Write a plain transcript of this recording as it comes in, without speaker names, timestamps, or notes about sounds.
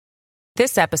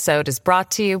This episode is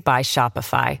brought to you by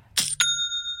Shopify.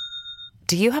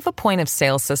 Do you have a point of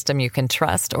sale system you can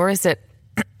trust, or is it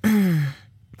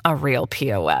a real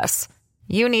POS?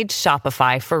 You need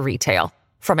Shopify for retail.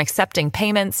 From accepting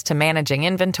payments to managing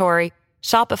inventory,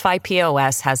 Shopify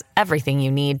POS has everything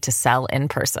you need to sell in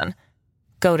person.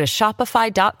 Go to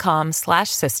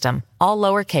shopify.com/system, all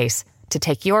lowercase, to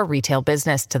take your retail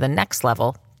business to the next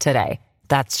level today.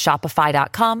 That's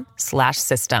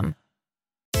shopify.com/system.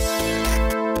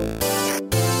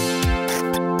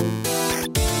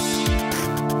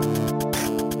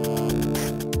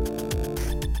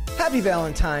 Happy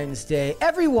Valentine's Day,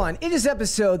 everyone. It is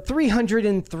episode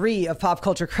 303 of Pop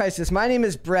Culture Crisis. My name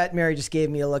is Brett. Mary just gave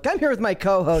me a look. I'm here with my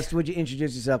co-host. Would you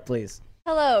introduce yourself, please?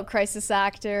 Hello, crisis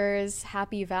actors.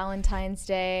 Happy Valentine's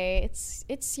Day.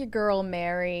 It's your girl,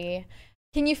 Mary.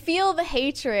 Can you feel the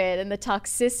hatred and the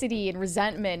toxicity and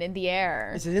resentment in the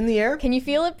air? Is it in the air? Can you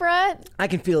feel it, Brett? I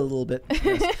can feel it a little bit.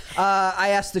 Yes. I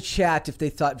asked the chat if they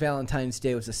thought Valentine's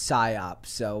Day was a psyop,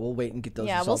 so we'll wait and get those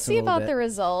results. Yeah, we'll see about the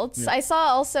results. Yeah. I saw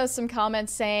also some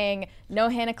comments saying, no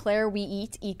Hannah Claire, we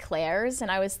eat eclairs,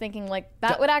 and I was thinking, like,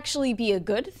 that would actually be a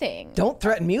good thing. Don't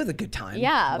threaten me with a good time.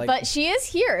 Yeah, like, but she is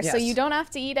here, so yes. you don't have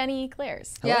to eat any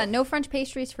eclairs. Hello? Yeah, no French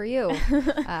pastries for you.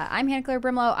 I'm Hannah Claire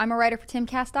Brimlow. I'm a writer for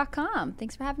timcast.com.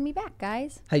 Thanks for having me back,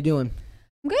 guys. How you doing?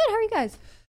 I'm good. How are you guys?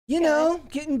 You know,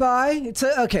 getting by. It's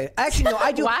okay. Actually, no,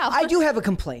 I do. Wow. I do have a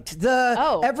complaint.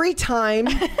 Every time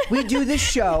we do this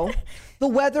show, the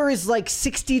weather is like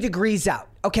 60 degrees out.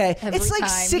 Okay, It's like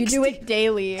 60. You do it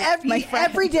daily.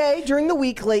 Every day during the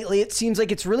week lately, it seems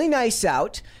like it's really nice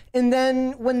out, and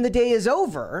then when the day is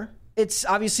over, it's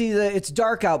obviously it's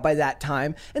dark out by that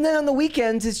time, and then on the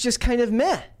weekends, it's just kind of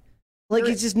meh. Like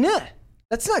it's just meh.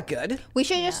 That's not good. We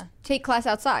should just take class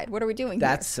outside. What are we doing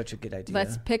That's here? such a good idea.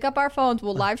 Let's pick up our phones.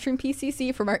 We'll live stream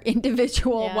PCC from our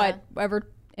individual, whatever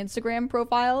Instagram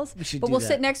profiles. But we'll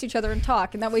sit next to each other and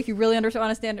talk. And that way, if you really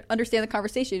understand the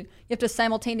conversation, you have to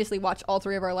simultaneously watch all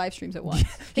three of our live streams at once.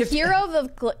 The hero of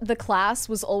the class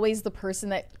was always the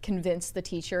person that convinced the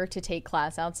teacher to take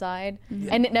class outside. Mm-hmm.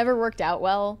 And it never worked out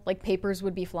well. Like, papers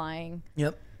would be flying.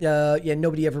 Yep. Yeah,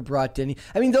 nobody ever brought any.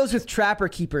 I mean, those with trapper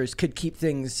keepers could keep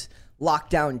things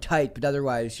locked down tight, but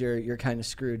otherwise you're kind of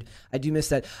screwed. I do miss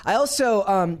that. I also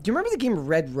do you remember the game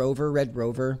Red Rover?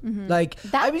 Mm-hmm. Like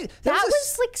that was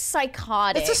like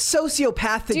psychotic. It's a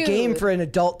sociopathic game for an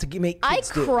adult to make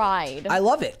kids do. Cried. I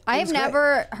love it. I have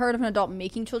never heard of an adult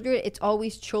making children. It's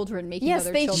always children making other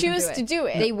children do it. Yes, they choose to do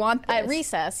it. They want this. At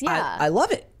recess, yeah. I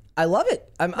love it. I love it.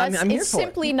 I'm here for it. It's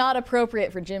simply not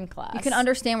appropriate for gym class. You can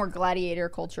understand where gladiator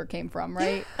culture came from,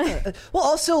 right? Well,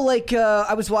 also, like,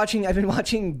 I've been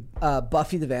watching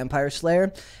Buffy the Vampire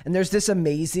Slayer, and there's this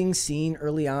amazing scene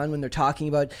early on when they're talking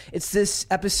about, it's this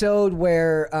episode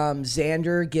where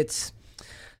Xander gets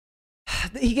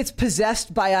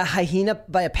possessed by a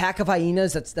pack of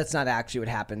hyenas. That's not actually what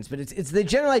happens, but it's the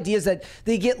general idea is that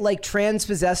they get like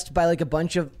transpossessed by like a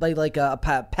bunch of like a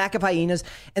pack of hyenas,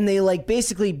 and they like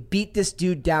basically beat this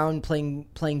dude down playing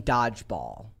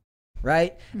dodgeball.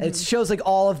 Right? Mm-hmm. It shows like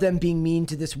all of them being mean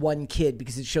to this one kid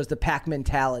because it shows the pack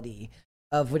mentality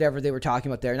of whatever they were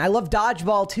talking about there. And I love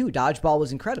dodgeball too. Dodgeball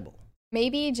was incredible.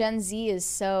 Maybe Gen Z is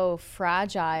so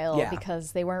fragile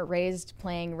because they weren't raised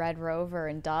playing Red Rover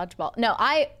and dodgeball. No,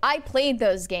 I played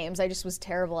those games. I just was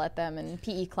terrible at them, and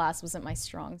PE class wasn't my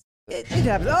strong. It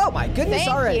happens. Oh my goodness! Thank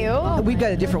Already, you. We've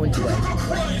got a different one today.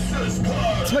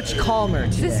 It's much calmer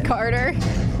today. This is Carter.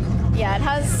 Yeah, it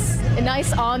has a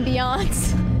nice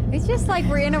ambiance. It's just like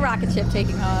we're in a rocket ship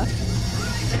taking off.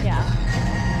 Yeah.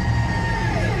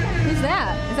 Who's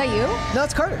that? Is that you? No,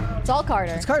 it's Carter. It's all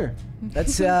Carter. It's Carter.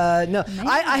 That's no.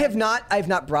 I have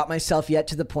not brought myself yet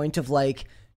to the point of like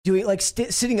doing like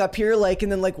sitting up here like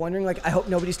and then like wondering like I hope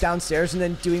nobody's downstairs and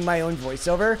then doing my own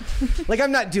voiceover. Like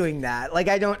I'm not doing that. Like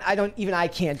I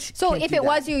can't. So can't if do it that.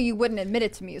 was you wouldn't admit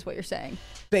it to me, is what you're saying.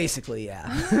 Basically,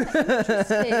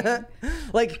 yeah.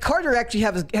 Like Carter actually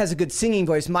has a good singing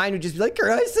voice. Mine would just be like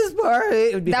crisis party.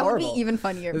 It would be horrible. Would be even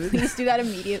funnier. Please do that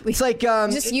immediately. It's like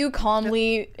just you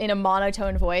calmly in a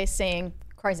monotone voice saying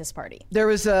crisis party. There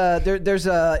was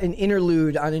an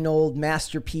interlude on an old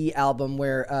Master P album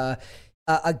where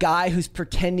a guy who's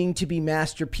pretending to be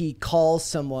Master P calls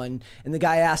someone, and the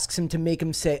guy asks him to make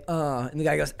him say and the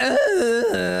guy goes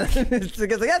it's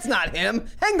like, that's not him.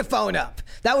 Hang the phone up.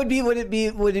 That would be what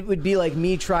it would be like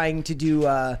me trying to do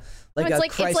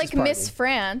it's like Miss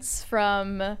France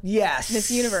from Miss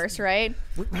Universe, right?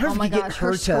 Oh my gosh,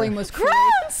 her scream was great.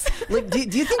 Yes. Like, do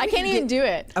you think I can't even do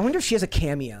it? I wonder if she has a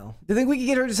cameo. Do you think we could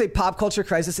get her to say "Pop Culture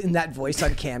Crisis" in that voice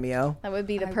on Cameo? That would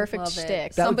be the perfect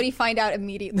shtick. Somebody find out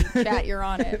immediately. Chat, you're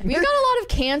on it. We've got a lot of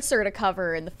cancer to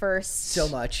cover in the first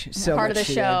part of the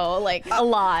show. Like a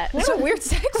lot. What a weird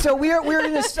segue. So we're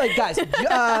in this, guys.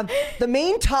 The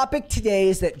main topic today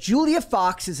is that Julia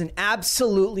Fox is an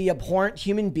absolutely abhorrent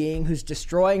human being who's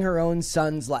destroying her own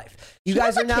son's life. You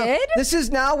guys are now. Kid? This is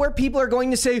now where people are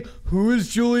going to say, "Who is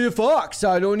Julia Fox?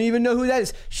 I don't even know who that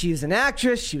is." She's an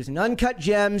actress. She was in Uncut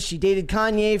Gems. She dated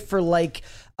Kanye for like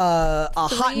a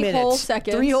hot minute.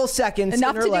 3 whole seconds.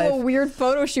 Enough in to her life. do a weird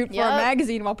photo shoot for a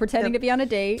magazine while pretending to be on a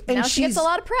date. And now she gets a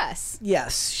lot of press.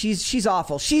 Yes, she's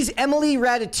awful. She's Emily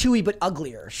Ratatouille, but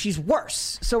uglier. She's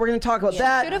worse. So we're going to talk about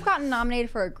that. Should have gotten nominated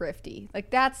for a Grifty. Like,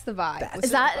 that's the vibe.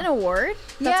 Is that an award?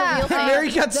 That's a real thing.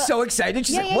 Mary got so excited.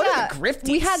 She's like, what are the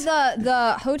Grifties? We had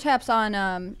the Hoteps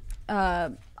on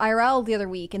IRL the other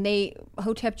week, and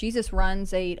Hotep Jesus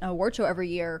runs a award show every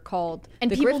year called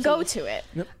And the people Grifty. go to it.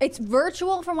 Yep. It's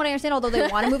virtual from what I understand, although they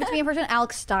want to move it to be in person.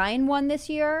 Alex Stein won this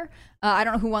year. I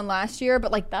don't know who won last year,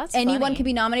 but like That's anyone funny. can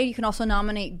be nominated. You can also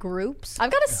nominate groups.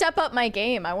 I've got to step up my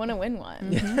game. I want to win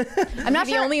one. I'm not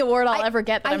the sure. only award I'll ever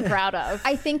get that I'm proud of.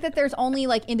 I think that there's only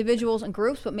like individuals and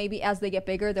groups, but maybe as they get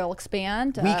bigger, they'll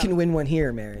expand. We can win one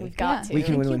here, Mary. We've got to. We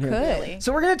can win one here. Could.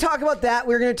 So we're going to talk about that.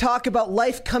 We're going to talk about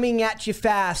life coming at you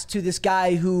fast to this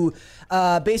guy who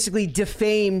basically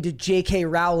defamed J.K.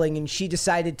 Rowling, and she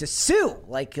decided to sue,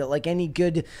 like any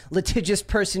good litigious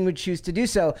person would choose to do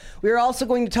so. We're also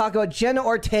going to talk about Jenna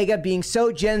Ortega being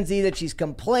so Gen Z that she's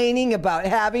complaining about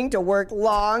having to work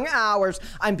long hours.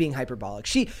 I'm being hyperbolic.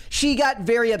 She got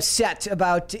very upset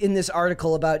about in this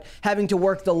article about having to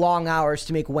work the long hours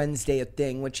to make Wednesday a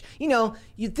thing, which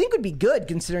you'd think would be good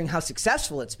considering how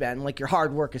successful it's been. Like your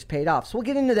hard work has paid off. So we'll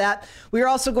get into that. We are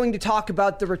also going to talk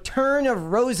about the return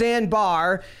of Roseanne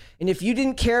Barr. And if you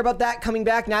didn't care about that coming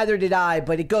back, neither did I.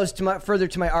 But it goes to further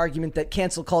to my argument that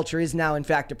cancel culture is now, in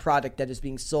fact, a product that is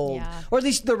being sold. Yeah. Or at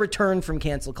least the return from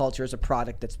cancel culture is a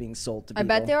product that's being sold to people.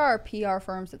 I bet there are PR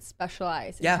firms that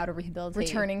specialize in how to rehabilitate.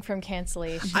 Returning from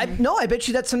cancellation. I bet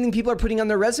you that's something people are putting on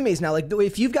their resumes now. Like,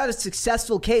 if you've got a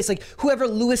successful case, like whoever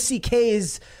Louis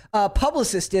C.K.'s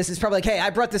publicist is probably like, hey, I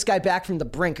brought this guy back from the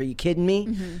brink. Are you kidding me?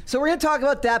 Mm-hmm. So we're going to talk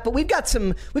about that. But we've got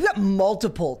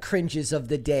multiple cringes of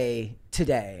the day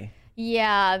today.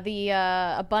 Yeah, the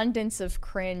abundance of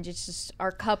cringe. It's just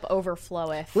our cup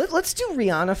overfloweth. Let's do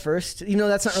Rihanna first.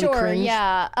 That's not really cringe. Sure,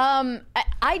 yeah.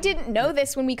 I didn't know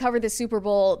this when we covered the Super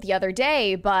Bowl the other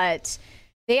day, but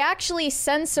they actually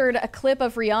censored a clip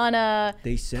of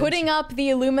Rihanna putting up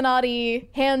the Illuminati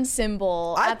hand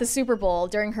symbol at the Super Bowl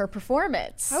during her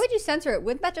performance. Why would you censor it?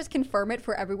 Wouldn't that just confirm it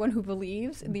for everyone who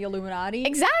believes in the Illuminati?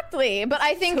 Exactly. But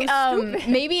I think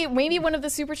maybe one of the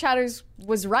super chatters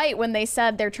was right when they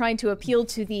said they're trying to appeal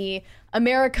to the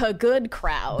America good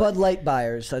crowd. Bud Light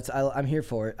buyers. I'm here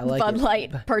for it. I like Bud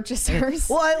Light purchasers.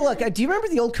 Well, do you remember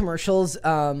the old commercials,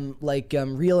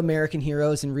 Real American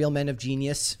Heroes and Real Men of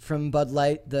Genius from Bud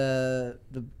Light?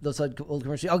 Those old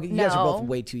commercials. Oh, you guys are both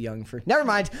way too young for. Never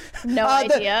mind. No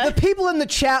idea. The people in the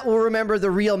chat will remember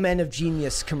the Real Men of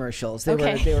Genius commercials. They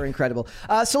were incredible.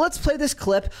 So let's play this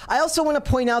clip. I also want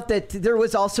to point out that there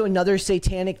was also another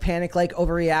satanic panic-like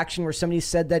overreaction where somebody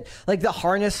said that like the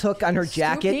harness hook on her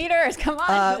jacket. Peters. Come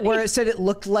on, where it said it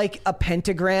looked like a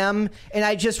pentagram, and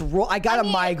I got a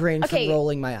migraine from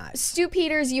rolling my eyes. Stu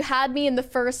Peters, you had me in the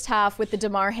first half with the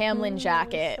Damar Hamlin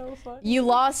jacket. So you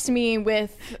lost me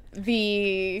with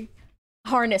the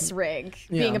harness rig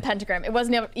being a pentagram. It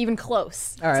wasn't even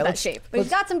close to that shape. But he's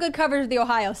got some good coverage of the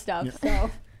Ohio stuff, so...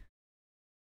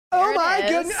 Oh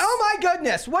my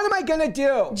goodness. What am I going to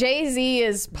do? Jay-Z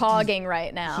is pogging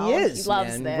right now. He is. He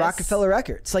loves this. Rockefeller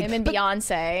Records. Him and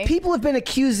Beyonce. People have been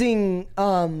accusing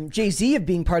Jay-Z of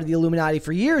being part of the Illuminati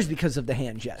for years because of the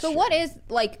hand gesture. So what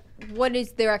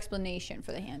is their explanation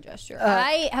for the hand gesture?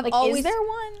 I have always... Is there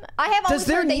one? I have always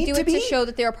heard they do it to show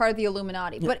that they're part of the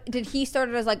Illuminati. Yeah. But did he start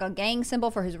it as like a gang symbol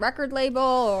for his record label?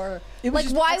 Or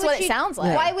that's what it sounds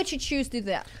like. Why would you choose to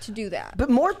do that? But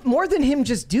more than him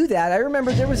just do that, I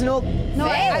remember there was an old... No,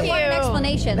 I want an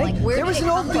explanation. There was an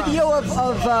old video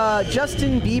of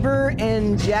Justin Bieber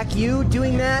and Jack Yu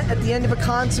doing that at the end of a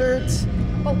concert.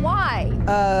 But why?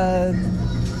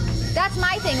 That's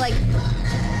my thing.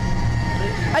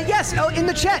 Yes. Oh, in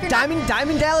the chat, Diamond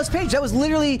Dallas Page. That was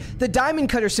literally the diamond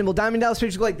cutter symbol. Diamond Dallas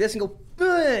Page would go like this and go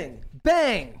bang,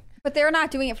 bang. But they're not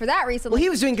doing it for that reason. Well, he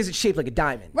was doing it because it's shaped like a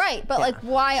diamond. Right, but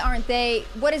why aren't they?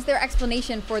 What is their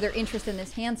explanation for their interest in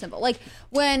this hand symbol? Like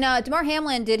when Damar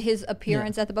Hamlin did his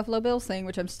appearance at the Buffalo Bills thing,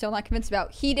 which I'm still not convinced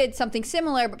about, he did something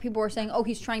similar, but people were saying, oh,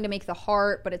 he's trying to make the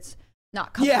heart, but it's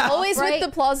not comfortable. Yeah. Always right? with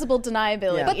the plausible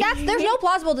deniability. Yeah. But there's no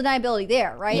plausible deniability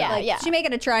there, right? Yeah, like, yeah. She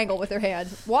making a triangle with her hand.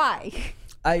 Why?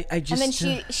 I just. And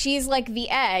then she's like the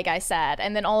egg, I said,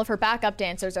 and then all of her backup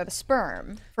dancers are the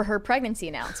sperm for her pregnancy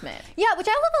announcement. Yeah, which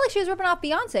I love. Like she was ripping off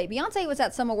Beyonce. Beyonce was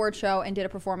at some award show and did a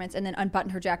performance, and then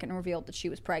unbuttoned her jacket and revealed that she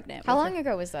was pregnant. How long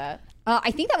ago was that?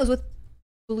 I think that was with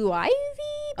Blue Ivy,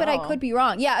 but I could be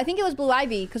wrong. Yeah, I think it was Blue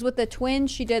Ivy because with the twins,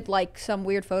 she did like some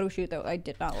weird photo shoot that I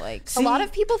did not like. A lot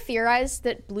of people theorized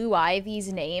that Blue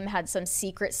Ivy's name had some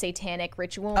secret satanic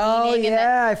ritual Oh, meaning.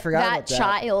 yeah, and I forgot about that.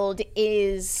 child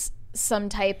is some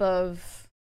type of,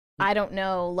 I don't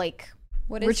know, like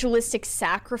What is- ritualistic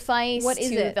sacrifice What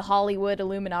is to it? the Hollywood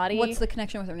Illuminati. What's the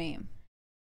connection with her name?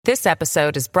 This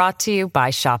episode is brought to you by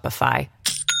Shopify.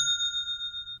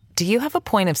 Do you have a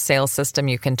point of sale system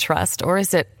you can trust, or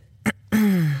is it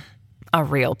a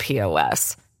real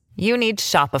POS? You need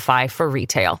Shopify for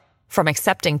retail. From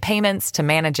accepting payments to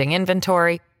managing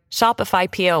inventory,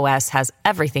 Shopify POS has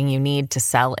everything you need to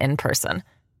sell in person.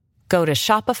 Go to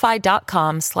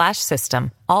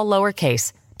shopify.com/system, all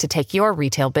lowercase, to take your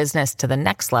retail business to the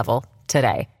next level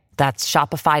today. That's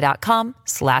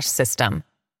shopify.com/system.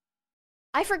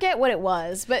 I forget what it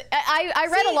was, but I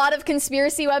read a lot of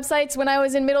conspiracy websites when I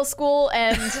was in middle school,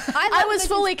 and I was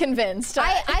fully convinced.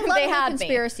 I love they the had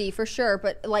conspiracy for sure,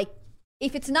 but like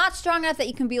if it's not strong enough that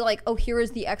you can be like, oh, here is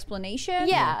the explanation.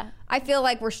 Yeah. I feel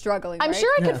like we're struggling. I'm right?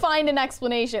 sure I could find an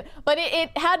explanation, but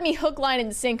it had me hook, line,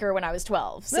 and sinker when I was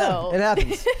 12. So Yeah, it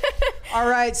happens. All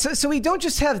right, so we don't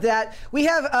just have that. We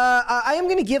have. I am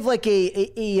going to give like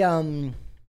a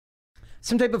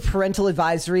some type of parental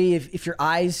advisory. If your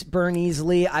eyes burn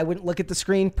easily, I wouldn't look at the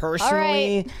screen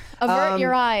personally. All right. Avert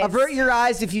your eyes. Avert your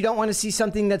eyes if you don't want to see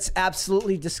something that's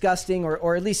absolutely disgusting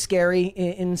or at least scary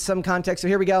in some context. So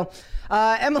here we go.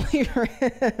 Emily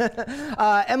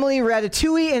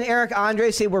Ratatouille and Eric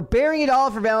Andre say we're bearing it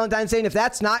all for Valentine's Day, and if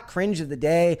that's not cringe of the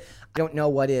day, I don't know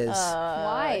what is.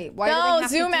 Why? Why do they No, have to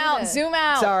zoom do out, this? zoom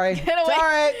out. Sorry. Get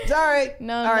away. It's all right.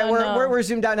 No, all right, no, no. we're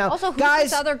zoomed out now. Also, who's guys,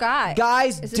 this other guy?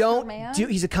 Guys, Is this don't her man? do.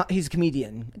 He's a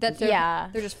comedian. They're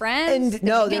just friends. And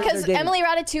no, they're Because dating. Emily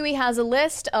Ratatouille has a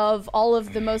list of all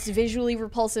of the most visually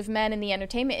repulsive men in the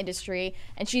entertainment industry,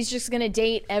 and she's just going to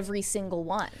date every single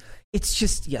one. It's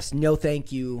just, yes, no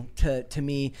thank you to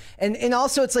me. And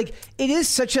also it's like, it is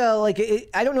such a, like,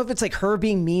 I don't know if it's like her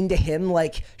being mean to him.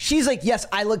 Like, she's like, yes,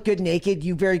 I look good naked.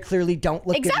 You very clearly don't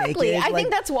look good naked. Exactly. I Like, think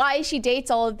that's why she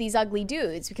dates all of these ugly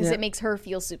dudes, because it makes her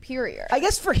feel superior. I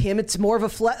guess for him, it's more of a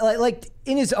flex. Like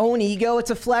in his own ego,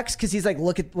 it's a flex because he's like,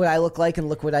 look at what I look like and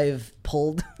look what I've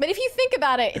pulled. But if you think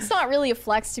about it, it's not really a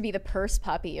flex to be the purse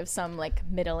puppy of some like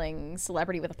middling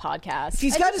celebrity with a podcast. If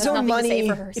he's got his own money,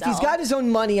 if if he's got his own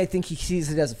money, I think he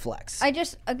sees it as a flex. I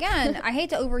hate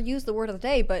to overuse the word of the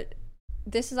day, but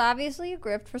this is obviously a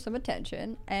grift for some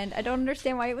attention, and I don't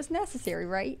understand why it was necessary,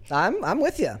 right? I'm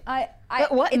with you.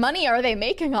 But what money are they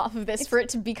making off of this for it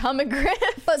to become a grift?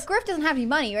 But grift doesn't have to be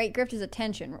money, right? Grift is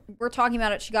attention. We're talking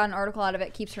about it. She got an article out of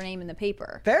it, keeps her name in the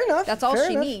paper. Fair enough. That's all fair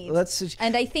she enough. needs.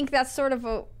 And I think that's sort of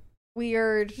a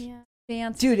weird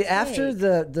dance. Dude, after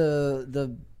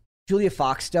the Julia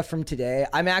Fox stuff from today,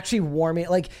 I'm actually warming.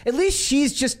 Like, at least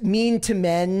she's just mean to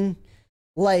men,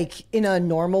 like in a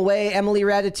normal way. Emily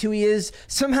Ratatouille is.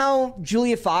 Somehow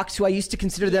Julia Fox, who I used to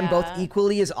consider them both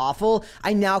equally as awful,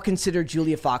 I now consider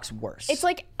Julia Fox worse. It's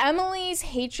like Emily's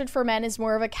hatred for men is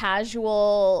more of a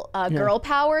casual girl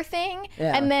power thing.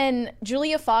 Yeah. And then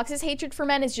Julia Fox's hatred for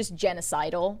men is just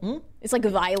genocidal. It's like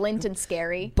violent and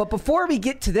scary. But before we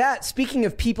get to that, speaking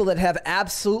of people that have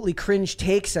absolutely cringe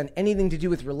takes on anything to do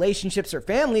with relationships or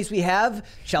families, we have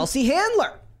Chelsea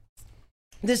Handler.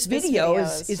 This video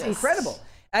is incredible.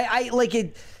 I like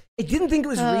it. I didn't think it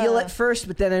was real at first,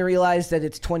 but then I realized that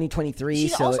it's 2023.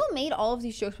 She's also made all of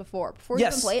these jokes before. Before you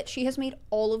even Yes. play it, she has made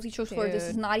all of these jokes before. This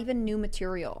is not even new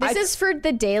material. This is for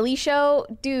The Daily Show.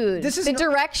 Dude, This is the an-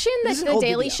 direction that this is an The old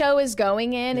Daily video. Show is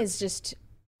going in is just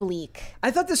bleak.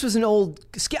 I thought this was an old.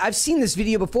 I've seen this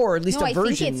video before, or at least No, a I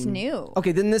version. think it's new.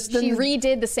 Okay, then this. Then She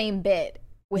redid the same bit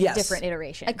with Yes. different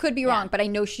iteration. I could be wrong, but I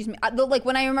know she's like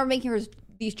when I remember making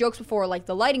these jokes before, like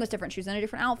the lighting was different. She was in a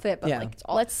different outfit, but Yeah. like it's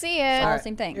all, Let's see it. it's all All the right,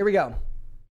 same thing. Here we go.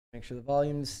 Make sure the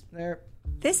volume's there.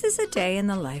 This is a day in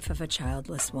the life of a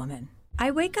childless woman.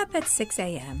 I wake up at 6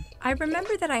 a.m. I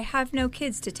remember that I have no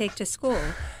kids to take to school,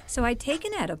 so I take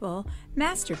an edible,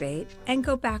 masturbate, and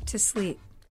go back to sleep.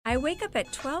 I wake up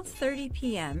at 12:30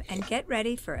 p.m. and get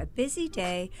ready for a busy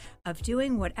day of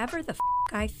doing whatever the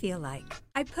I feel like.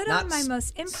 I put Not on my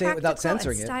most say it without impractical and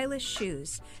censoring it. stylish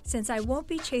shoes since I won't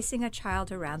be chasing a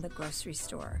child around the grocery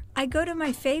store. I go to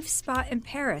my fave spot in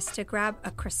Paris to grab a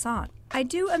croissant. I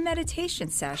do a meditation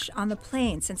sesh on the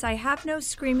plane since I have no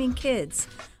screaming kids,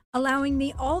 allowing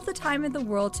me all the time in the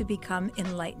world to become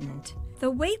enlightened. The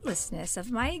weightlessness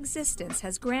of my existence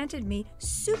has granted me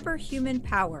superhuman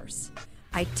powers.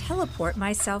 I teleport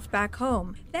myself back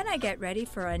home. Then I get ready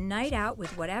for a night out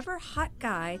with whatever hot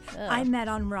guy I met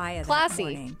on Raya that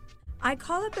morning. I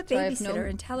call up a babysitter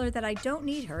and tell her that I don't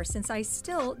need her since I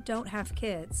still don't have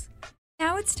kids.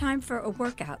 Now it's time for a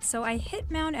workout, so I hit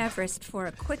Mount Everest for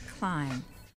a quick climb.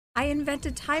 I invent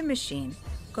a time machine,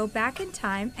 go back in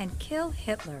time, and kill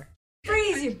Hitler.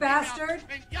 Freeze, you bastard!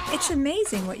 It's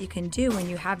amazing what you can do when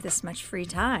you have this much free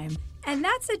time. And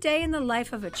that's a day in the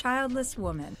life of a childless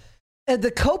woman.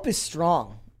 The cope is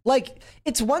strong. Like,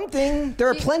 it's one thing. There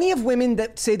are plenty of women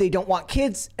that say they don't want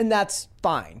kids, and that's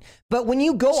fine. But when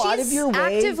you go out of your way...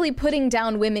 She's actively putting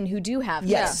down women who do have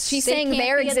kids. Yes. She's saying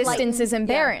their existence is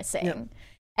embarrassing. Yeah.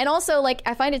 And also, like,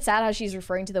 I find it sad how she's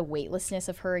referring to the weightlessness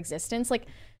of her existence. Like,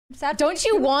 sad don't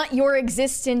you want your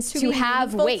existence to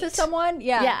have weight to someone?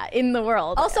 Yeah, in the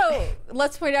world. Also,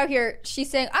 let's point out here, she's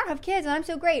saying, I don't have kids and I'm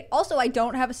so great. Also, I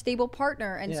don't have a stable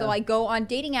partner. And so I go on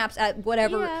dating apps at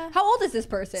whatever. Yeah. How old is this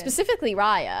person? Specifically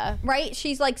Raya. Right?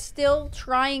 She's like still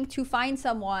trying to find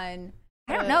someone.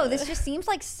 I don't know. This just seems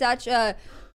like such a...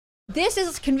 This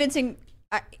is convincing...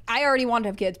 I already want to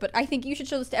have kids, but I think you should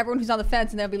show this to everyone who's on the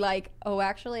fence and they'll be like, oh,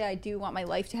 actually, I do want my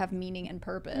life to have meaning and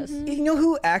purpose. Mm-hmm. You know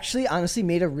who actually honestly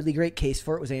made a really great case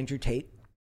for it was Andrew Tate.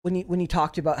 When he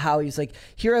talked about how he's like,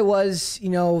 here I was,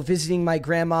 visiting my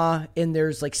grandma, and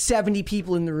there's like 70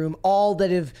 people in the room, all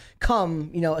that have come,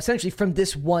 essentially from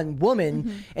this one woman.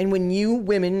 Mm-hmm. And when you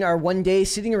women are one day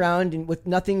sitting around and with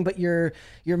nothing but your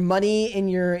money in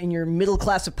your middle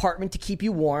class apartment to keep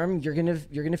you warm, you're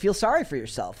gonna feel sorry for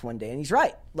yourself one day. And he's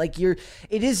right. Like it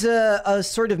is a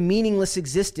sort of meaningless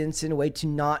existence in a way to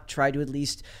not try to at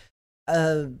least,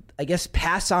 I guess,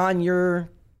 pass on your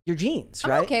genes,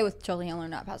 right? I'm okay with Chelsea Handler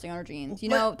not passing on her genes.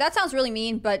 That sounds really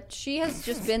mean, but she has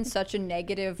just been such a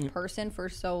negative person for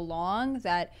so long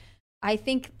that I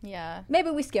think maybe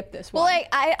we skip this one. Well,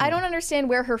 I don't understand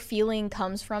where her feeling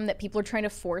comes from that people are trying to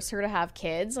force her to have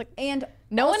kids. Like, and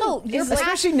no also, one is,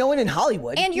 especially no one in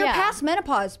Hollywood. And you're past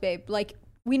menopause, babe. Like,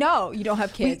 we know you don't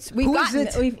have kids. We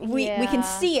can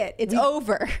see it. It's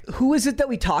over. Who is it that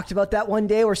we talked about that one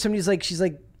day where somebody's like, she's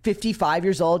like 55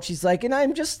 years old. She's like, and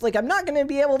I'm just like, I'm not going to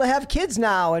be able to have kids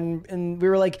now. And we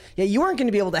were like, yeah, you weren't going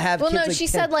to be able to have kids. Well, no, she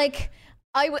said like,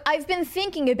 I've been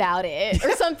thinking about it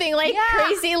or something like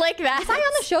crazy like that. Was I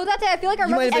on the show that day? I feel like I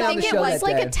remember. I think it was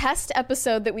like a test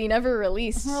episode that we never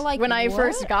released when I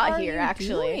first got here,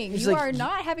 actually. You are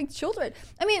not having children.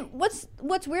 I mean, what's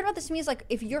weird about this to me is like,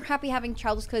 if you're happy having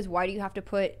childless kids, why do you have to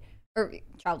put... or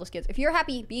childless kids. If you're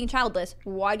happy being childless,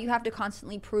 why do you have to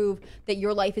constantly prove that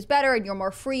your life is better and you're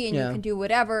more free and you can do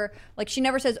whatever? Like, she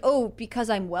never says, oh, because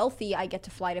I'm wealthy, I get to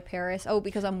fly to Paris. Oh,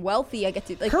 because I'm wealthy, I get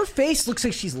to... Like, her face looks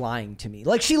like she's lying to me.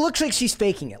 Like, she looks like she's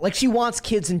faking it. Like, she wants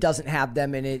kids and doesn't have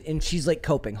them, and she's, like,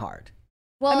 coping hard.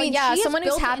 Well, I mean, someone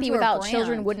who's happy without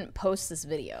children wouldn't post this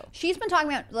video. She's been talking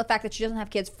about the fact that she doesn't have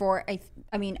kids for, I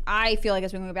feel like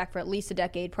it's been going back for at least a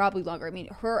decade, probably longer. I mean,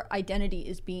 her identity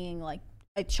is being, like,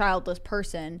 a childless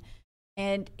person,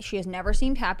 and she has never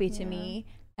seemed happy to me,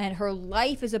 and her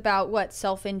life is about what,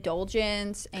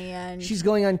 self-indulgence, and she's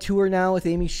going on tour now with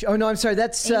Amy that's Amy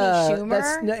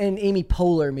Schumer and Amy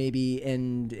Poehler maybe,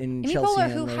 and Amy Chelsea Poehler,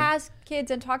 Handler, who has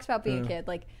kids and talks about being a kid.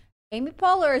 Like, Amy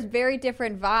Poehler is very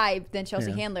different vibe than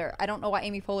Chelsea Handler. I don't know why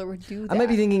Amy Poehler would do that. I might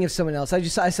be thinking of someone else. I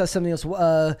saw something else.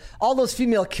 All those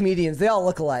female comedians, they all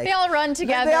look alike. They all run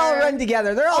together. They all run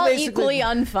together. They're all basically equally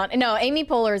unfun. No, Amy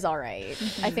Poehler is all right.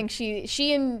 Mm-hmm. I think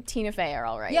she and Tina Fey are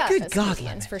all right. Yeah, good God,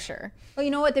 comedians, for sure. Well, you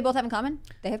know what they both have in common?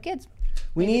 They have kids.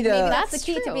 Maybe that's the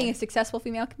key to being a successful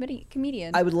female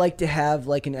comedian. I would like to have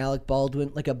like an Alec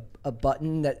Baldwin, like a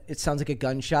button that it sounds like a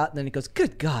gunshot, and then it goes,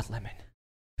 "Good God, Lemon."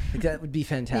 Like, that would be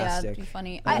fantastic. Yeah, that'd be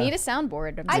funny. I need a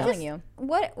soundboard. I'm telling you.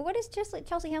 What is just like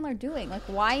Chelsea Handler doing? Like,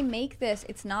 why make this?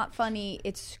 It's not funny.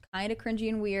 It's kind of cringy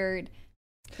and weird.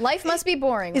 Life must be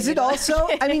boring. Is it also?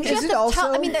 I mean, is it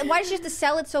also? Why does she have to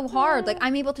sell it so hard? Like,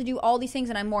 I'm able to do all these things,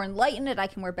 and I'm more enlightened, and I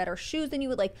can wear better shoes than you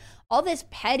would. Like, all this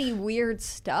petty, weird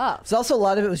stuff. So also a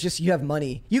lot of it was just you have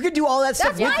money. You could do all that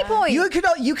stuff. That's my point. You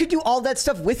could do all that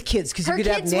stuff with kids because you could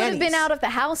have nannies. Her kids would have been out of the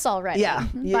house already.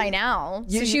 By now,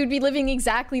 so she would be living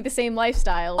exactly the same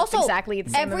lifestyle. Also, with exactly the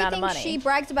same amount of money. Everything she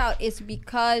brags about is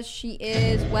because she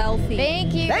is wealthy.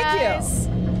 Thank you, guys.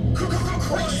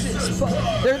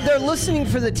 They're listening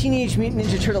for the Teenage Mutant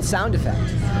Ninja Turtle sound effect.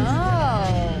 Oh.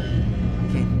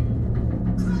 Okay.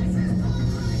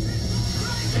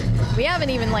 We haven't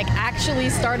even like actually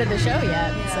started the show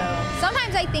yet. So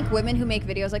sometimes I think women who make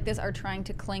videos like this are trying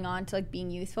to cling on to like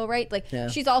being youthful, right? Like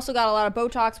she's also got a lot of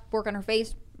Botox, work on her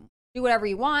face. Do whatever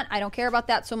you want. I don't care about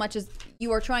that so much as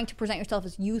you are trying to present yourself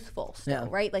as youthful still,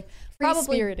 right? Like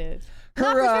free-spirited.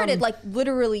 Not free-spirited, like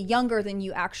literally younger than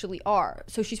you actually are.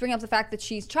 So she's bringing up the fact that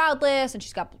she's childless and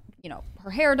she's got, you know, her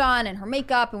hair done and her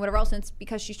makeup and whatever else. And it's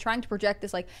because she's trying to project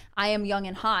this like, I am young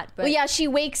and hot. But well, yeah, she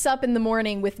wakes up in the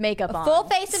morning with makeup on. Full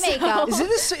face of makeup.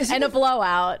 And a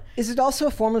blowout. Is it also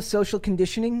a form of social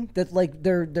conditioning that like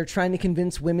they're trying to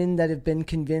convince women that have been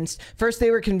convinced? First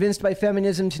they were convinced by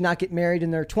feminism to not get married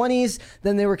in their 20s.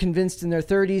 Then they were convinced in their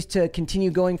 30s to continue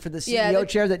going for the CEO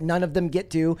chair that none of them get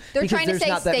to. They're trying to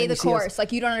say stay the course.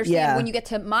 Like you don't understand when you get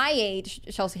to my age,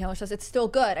 Chelsea Handler says, it's still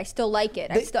good. I still like it.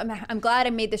 I'm glad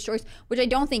I made this choice, which I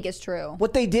don't think is true.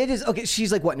 What they did is, okay,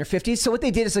 she's like, what, in her 50s? So what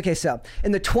they did is, okay, so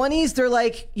in the 20s, they're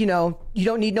like, you know, you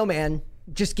don't need no man.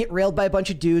 Just get railed by a bunch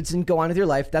of dudes and go on with your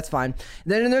life. That's fine.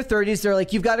 Then in their 30s, they're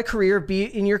like, you've got a career, be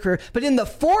in your career. But in the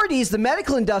 40s, the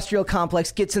medical industrial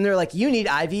complex gets in there like, you need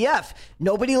IVF.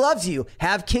 Nobody loves you.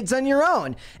 Have kids on your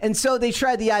own. And so they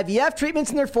tried the IVF treatments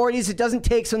in their 40s. It doesn't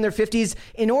take, so in their 50s,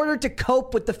 in order to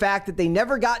cope with the fact that they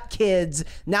never got kids,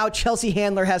 now Chelsea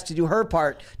Handler has to do her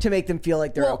part to make them feel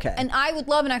like they're okay. And I would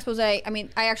love an expose. I mean,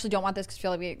 I actually don't want this because I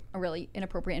feel like a really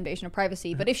inappropriate invasion of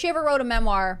privacy. But if she ever wrote a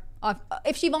memoir,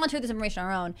 if she volunteered this information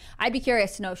on her own, I'd be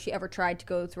curious to know if she ever tried to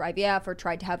go through IVF or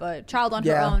tried to have a child on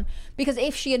her own. Because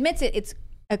if she admits it, it's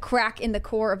a crack in the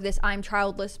core of this I'm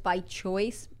childless by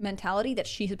choice mentality that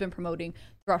she has been promoting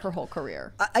throughout her whole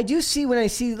career. I do see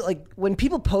when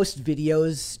people post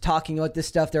videos talking about this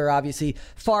stuff, there are obviously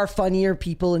far funnier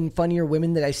people and funnier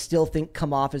women that I still think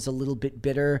come off as a little bit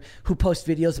bitter who post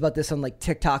videos about this on like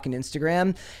TikTok and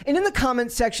Instagram. And in the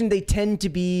comments section, they tend to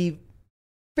be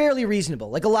fairly reasonable.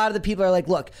 Like a lot of the people are like,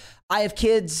 look, I have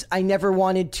kids. I never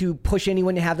wanted to push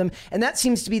anyone to have them. And that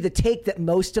seems to be the take that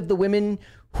most of the women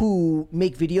who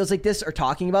make videos like this are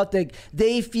talking about.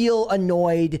 They feel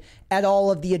annoyed at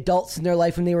all of the adults in their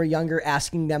life when they were younger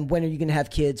asking them, when are you going to have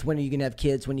kids? When are you going to have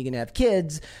kids? When are you going to have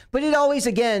kids? But it always,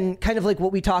 again, kind of like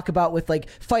what we talk about with like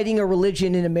fighting a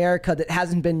religion in America that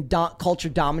hasn't been culture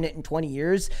dominant in 20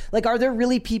 years. Like, are there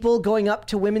really people going up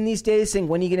to women these days saying,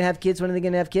 when are you going to have kids? When are they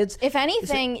going to have kids? If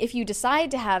anything, if you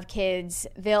decide to have kids,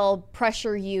 they'll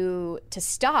pressure you to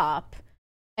stop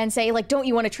and say, like, don't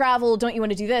you want to travel? Don't you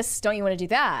want to do this? Don't you want to do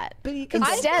that? But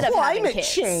instead of having kids.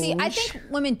 See, I think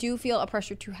women do feel a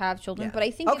pressure to have children, but I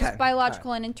think it's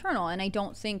biological and internal, and I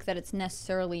don't think that it's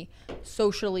necessarily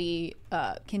socially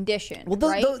conditioned.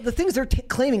 Well, the things they're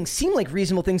claiming seem like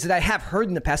reasonable things that I have heard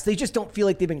in the past. They just don't feel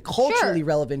like they've been culturally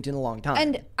relevant in a long time.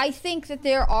 And I think that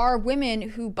there are women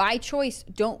who, by choice,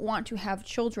 don't want to have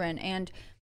children, and,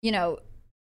 you know,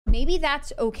 maybe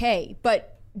that's okay,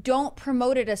 but don't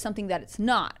promote it as something that it's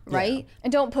not, right? Yeah.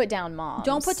 And don't put down moms.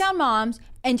 Don't put down moms,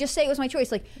 and just say it was my choice.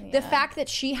 Like, the fact that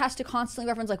she has to constantly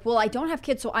reference, like, well, I don't have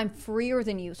kids, so I'm freer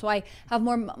than you, so I have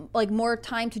more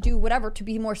time to do whatever, to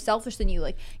be more selfish than you.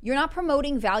 Like, you're not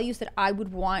promoting values that I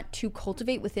would want to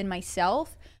cultivate within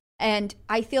myself. And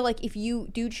I feel like if you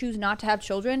do choose not to have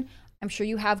children, I'm sure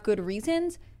you have good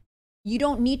reasons. You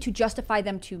don't need to justify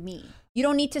them to me. You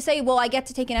don't need to say, well, I get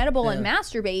to take an edible and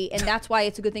masturbate, and that's why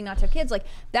it's a good thing not to have kids. Like,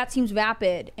 that seems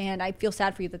vapid, and I feel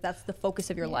sad for you that that's the focus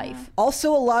of your life.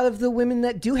 Also, a lot of the women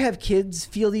that do have kids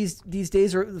feel these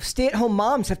days, or stay-at-home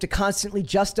moms have to constantly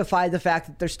justify the fact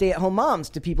that they're stay-at-home moms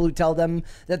to people who tell them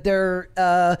that they're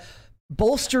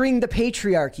bolstering the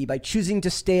patriarchy by choosing to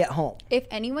stay at home. If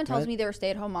anyone tells me they're a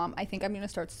stay-at-home mom, I think I'm going to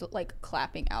start like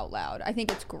clapping out loud. I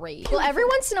think it's great. Well, every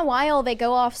once in a while they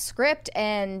go off script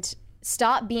and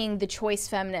stop being the choice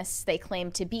feminists they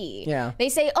claim to be. Yeah. They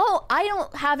say, oh, I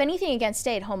don't have anything against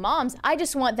stay-at-home moms. I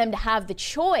just want them to have the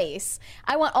choice.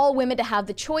 I want all women to have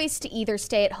the choice to either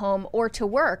stay at home or to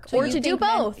work, or to do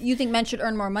both. You think men should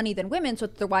earn more money than women so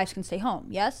that their wives can stay home,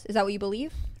 yes? Is that what you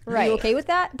believe? Right. Are you okay with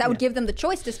that? That would give them the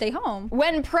choice to stay home.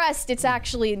 When pressed, it's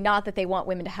actually not that they want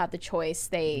women to have the choice.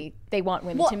 They want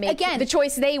women to make the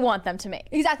choice they want them to make.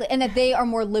 Exactly, and that they are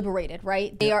more liberated,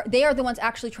 right? They are the ones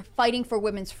actually fighting for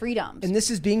women's freedoms. And this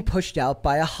is being pushed out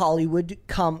by a Hollywood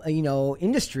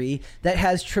industry that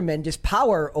has tremendous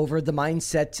power over the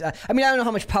mindset. I mean, I don't know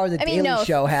how much power the Daily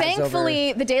Show has.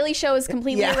 Thankfully, the Daily Show is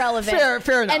completely irrelevant.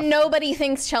 Fair enough. And nobody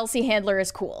thinks Chelsea Handler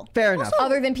is cool. Fair enough.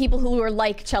 Other than people who are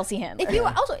like Chelsea Handler. If you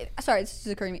sorry, this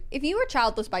is occurring to me. If you were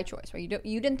childless by choice, right?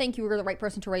 You didn't think you were the right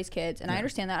person to raise kids, and I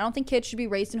understand that. I don't think kids should be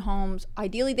raised in homes.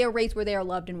 Ideally, they're raised where they are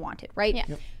loved and wanted, right? Yeah.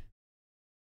 Yep.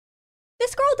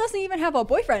 this girl doesn't even have a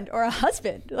boyfriend or a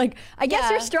husband. Like, I guess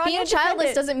you're strong. Being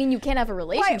childless doesn't mean you can't have a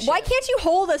relationship. Why can't you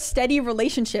hold a steady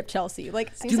relationship, Chelsea?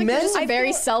 Like, seems like you're just a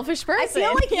very selfish person. I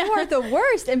feel like you are the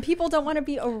worst, and people don't want to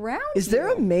be around you. Is there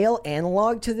a male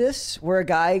analog to this, where a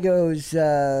guy goes,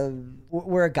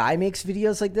 where a guy makes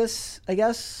videos like this? I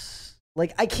guess.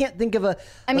 Like, I can't think of a...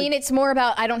 I mean, it's more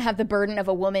about I don't have the burden of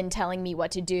a woman telling me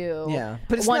what to do. Yeah.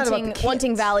 But it's wanting, not about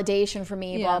wanting validation from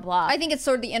me, blah, blah. I think it's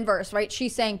sort of the inverse, right?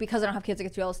 She's saying, because I don't have kids, I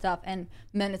get to do all this stuff. And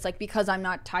then it's like, because I'm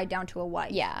not tied down to a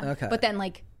wife. Yeah. Okay. But then,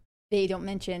 like, they don't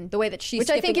mention the way that she's Which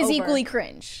I think is over. equally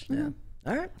cringe. Yeah.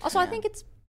 All right. Also, I think it's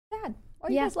bad. Why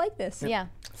do you guys like this? Yeah.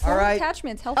 All right.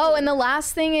 Attachments, healthy. Oh, and the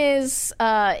last thing is,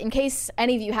 in case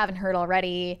any of you haven't heard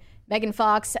already, Megan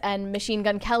Fox and Machine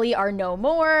Gun Kelly are no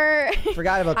more.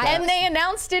 Forgot about that. And they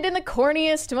announced it in the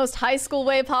corniest, most high school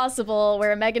way possible,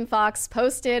 where Megan Fox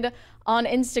posted on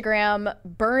Instagram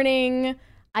burning,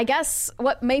 I guess,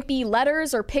 what might be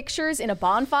letters or pictures in a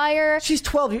bonfire. She's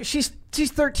 12. She's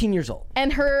 13 years old.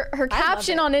 And her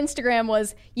caption on Instagram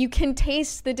was, "You can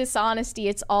taste the dishonesty.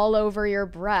 It's all over your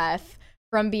breath,"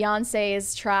 from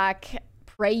Beyonce's track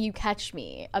 "Pray You Catch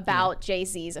Me" about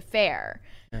Jay-Z's affair.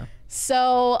 Yeah.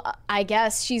 So I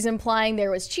guess she's implying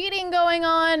there was cheating going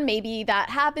on. Maybe that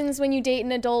happens when you date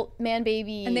an adult man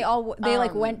baby. And they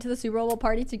like went to the Super Bowl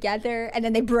party together, and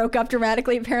then they broke up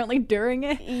dramatically apparently during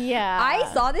it. Yeah.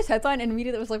 I saw this headline and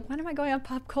immediately was like, when am I going on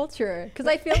pop culture? Because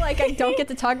I feel like I don't get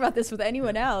to talk about this with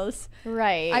anyone else.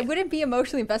 Right. I wouldn't be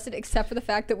emotionally invested except for the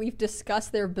fact that we've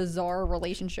discussed their bizarre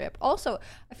relationship. Also,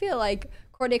 I feel like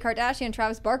Kourtney Kardashian and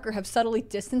Travis Barker have subtly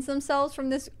distanced themselves from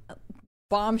this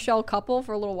bombshell couple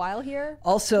for a little while here.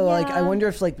 Also, like, I wonder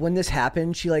if, like, when this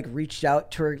happened, she, like, reached out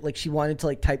to her, like, she wanted to,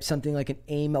 like, type something like an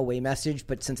AIM away message,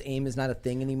 but since AIM is not a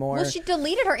thing anymore. Well, she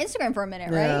deleted her Instagram for a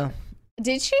minute, right?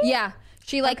 Did she? Yeah.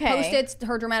 She, like, posted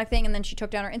her dramatic thing, and then she took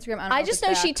down her Instagram. I just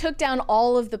know she took down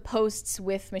all of the posts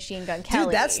with Machine Gun Kelly.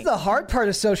 Dude, that's the hard part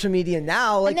of social media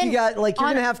now. Like, you got, like, you're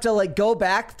gonna have to, like, go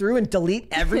back through and delete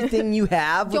everything you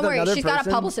have with another person. She's got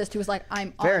a publicist who was like,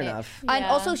 I'm on it. Fair enough. And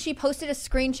also, she posted a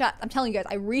screenshot. I'm telling you guys,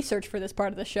 I researched for this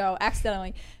part of the show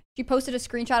accidentally. She posted a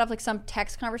screenshot of, like, some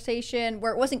text conversation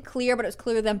where it wasn't clear, but it was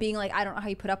clear them being like, I don't know how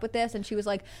you put up with this. And she was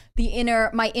like,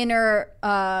 my inner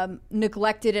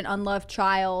neglected and unloved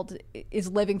child is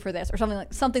living for this, or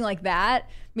something like that.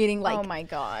 Meaning, like, oh my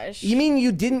gosh. You mean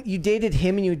you dated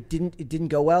him and it didn't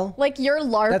go well? Like, you're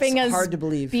LARPing That's as hard to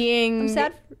believe. Being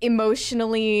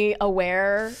emotionally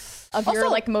aware of your,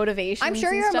 like, motivations. I'm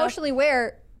sure you're emotionally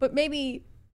aware, but maybe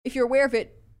if you're aware of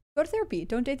it, go to therapy.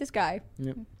 Don't date this guy.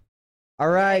 Yep. All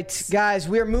right, guys,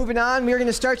 we are moving on. We're going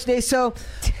to start today. So,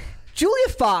 Julia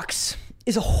Fox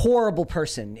is a horrible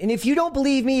person. And if you don't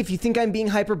believe me, if you think I'm being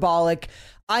hyperbolic,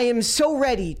 I am so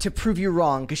ready to prove you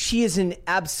wrong, because she is an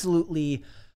absolutely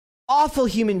awful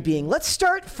human being. Let's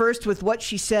start first with what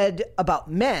she said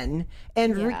about men,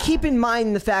 and keep in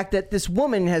mind the fact that this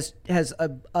woman has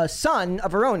a son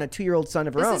of her own, a 2-year-old son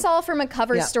of her own. This is all from a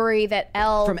cover story that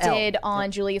Elle did on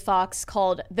Julia Fox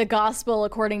called "The Gospel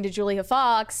According to Julia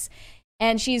Fox."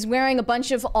 And she's wearing a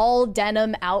bunch of all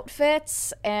denim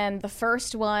outfits. And the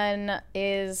first one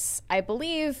is, I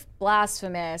believe,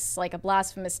 blasphemous, like a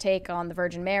blasphemous take on the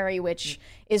Virgin Mary, which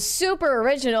is super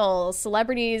original.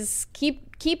 Celebrities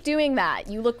keep doing that.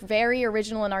 You look very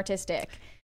original and artistic.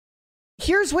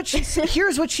 Here's what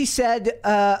she said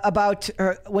about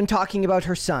when talking about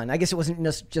her son. I guess it wasn't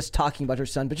just talking about her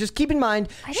son, but just keep in mind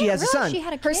she has a son.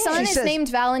 Her son is named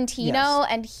Valentino,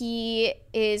 and he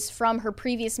is from her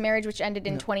previous marriage, which ended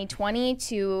in 2020,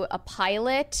 to a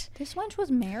pilot. This one was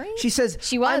married? She says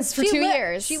she was for 2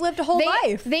 years. She lived a whole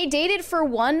life. They dated for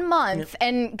 1 month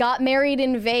and got married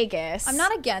in Vegas. I'm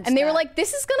not against And they were like,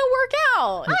 this is going to work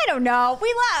out. I don't know.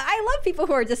 I love people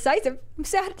who are decisive. I'm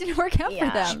sad it didn't work out for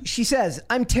them. She says,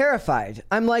 I'm terrified.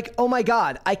 I'm like, oh my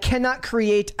God, I cannot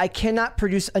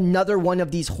produce another one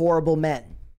of these horrible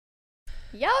men.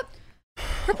 Yep.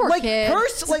 Her poor kid.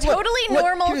 Totally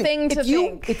normal thing to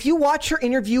think. If you watch her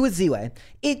interview with Ziwe,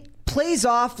 it plays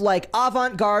off like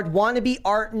avant-garde, wannabe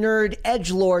art nerd,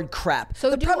 edgelord crap.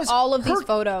 So all of these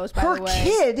photos, by the way. Her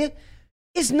kid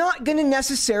is not going to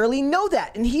necessarily know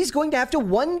that. And he's going to have to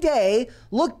one day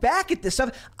look back at this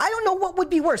stuff. I don't know what would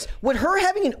be worse. Would her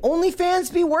having an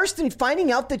OnlyFans be worse than finding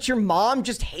out that your mom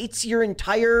just hates your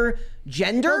entire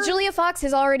gender? Well, Julia Fox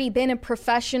has already been a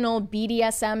professional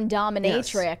BDSM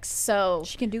dominatrix, so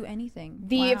she can do anything.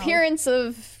 The appearance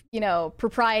of,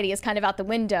 propriety is kind of out the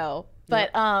window. But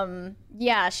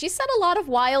she said a lot of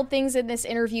wild things in this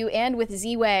interview and with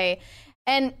Ziwe.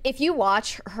 And if you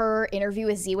watch her interview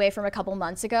with Ziwe from a couple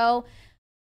months ago,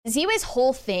 Ziwe's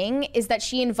whole thing is that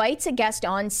she invites a guest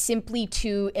on simply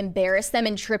to embarrass them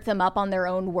and trip them up on their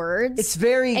own words. It's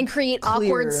very and create clear.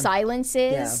 Awkward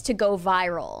silences to go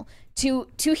viral. To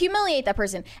humiliate that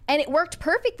person. And it worked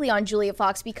perfectly on Julia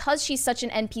Fox because she's such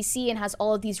an NPC and has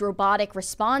all of these robotic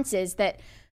responses that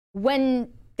when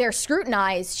they're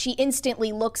scrutinized, she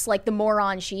instantly looks like the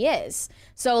moron she is.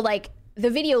 So like the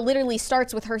video literally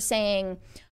starts with her saying,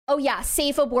 oh yeah,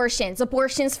 safe abortions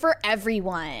for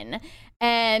everyone.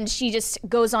 And she just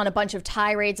goes on a bunch of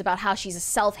tirades about how she's a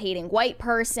self-hating white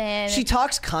person. She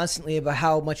talks constantly about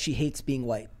how much she hates being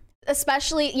white.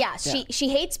 Especially, she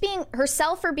hates being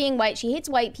herself for being white. She hates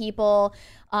white people.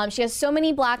 She has so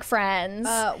many black friends.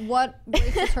 What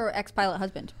race is her ex-pilot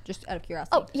husband? Just out of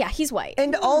curiosity. Oh, yeah, he's white.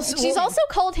 And also, she's also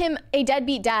called him a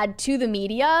deadbeat dad to the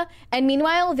media. And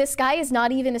meanwhile, this guy is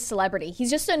not even a celebrity. He's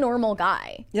just a normal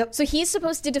guy. Yep. So he's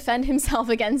supposed to defend himself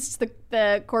against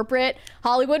the corporate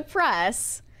Hollywood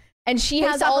press. And she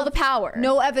has all the power.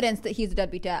 No evidence that he's a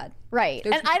deadbeat dad. Right.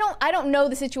 And I don't know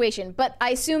the situation, but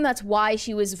I assume that's why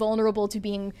she was vulnerable to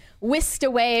being whisked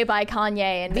away by Kanye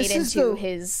and made into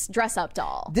his dress-up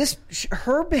doll.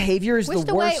 Her behavior is whisked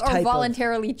the worst away or type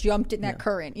voluntarily jumped in that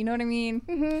current. You know what I mean?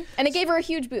 Mm-hmm. And it gave her a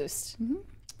huge boost. Mm-hmm.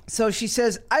 So she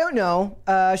says, I don't know.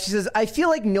 She says, I feel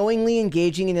like knowingly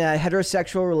engaging in a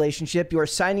heterosexual relationship, you are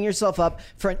signing yourself up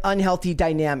for an unhealthy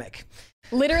dynamic.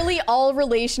 Literally all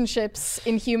relationships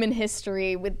in human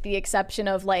history, with the exception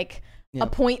of like a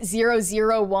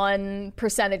 0.001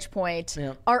 percentage point,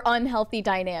 are unhealthy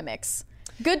dynamics.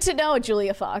 Good to know,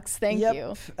 Julia Fox. Thank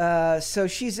you. So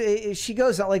she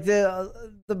goes on like the.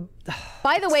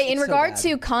 By the way, in regard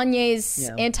to Kanye's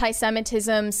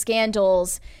anti-Semitism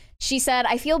scandals, she said,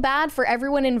 I feel bad for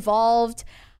everyone involved.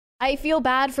 I feel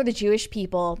bad for the Jewish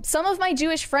people. Some of my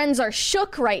Jewish friends are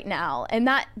shook right now, and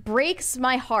that breaks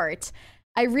my heart.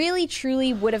 I really,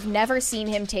 truly would have never seen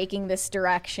him taking this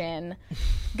direction.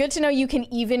 Good to know you can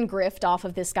even grift off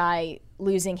of this guy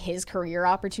losing his career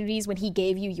opportunities when he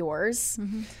gave you yours.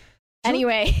 Mm-hmm.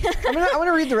 Anyway, I want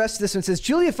to read the rest of this one. It says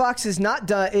Julia Fox is not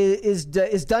done is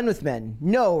done with men.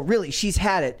 No, really, she's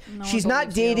had it. No, she's not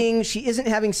dating. She isn't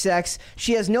having sex.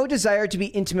 She has no desire to be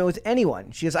intimate with anyone.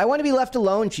 She goes, I want to be left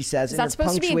alone. She says, is that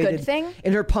supposed to be a good thing?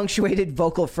 In her punctuated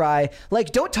vocal fry,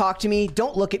 like, don't talk to me,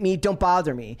 don't look at me, don't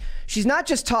bother me. She's not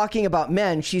just talking about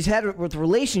men. She's had it with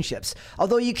relationships.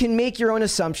 Although you can make your own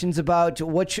assumptions about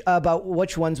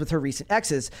which ones with her recent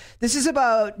exes. This is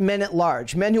about men at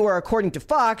large, men who are, according to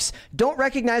Fox, don't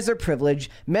recognize their privilege,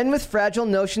 men with fragile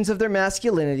notions of their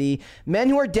masculinity, men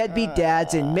who are deadbeat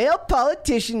dads, and male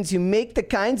politicians who make the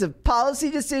kinds of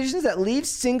policy decisions that leave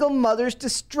single mothers to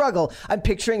struggle. I'm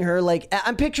picturing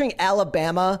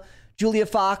Alabama Julia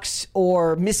Fox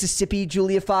or Mississippi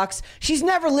Julia Fox. She's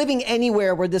never living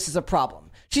anywhere where this is a problem.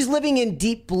 She's living in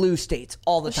deep blue states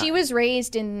all the time. She was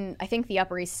raised in, I think, the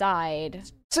Upper East Side.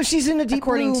 So she's in a deep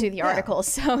according blue, to the article.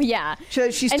 So yeah.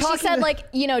 She said,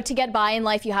 like, to get by in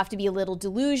life, you have to be a little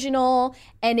delusional.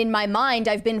 And in my mind,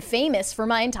 I've been famous for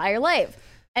my entire life.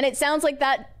 And it sounds like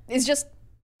that is just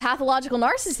pathological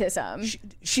narcissism.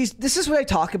 This is what I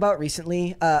talk about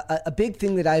recently. A big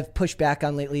thing that I've pushed back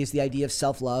on lately is the idea of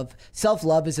self-love.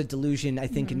 Self-love is a delusion, I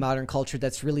think, in modern culture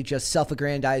that's really just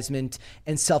self-aggrandizement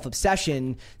and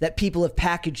self-obsession that people have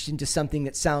packaged into something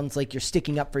that sounds like you're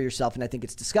sticking up for yourself, and I think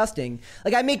it's disgusting.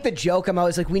 Like, I make the joke, I'm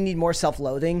always like, we need more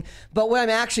self-loathing, but what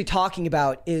I'm actually talking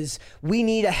about is we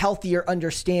need a healthier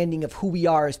understanding of who we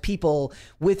are as people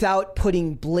without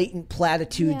putting blatant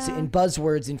platitudes and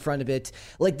buzzwords in front of it.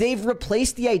 Like, they've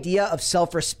replaced the idea of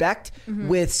self-respect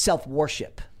with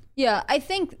self-worship. Yeah, I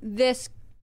think this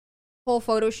whole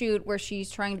photo shoot where she's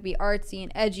trying to be artsy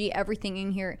and edgy, everything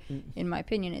in here, in my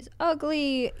opinion, is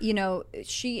ugly.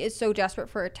 She is so desperate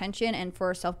for attention and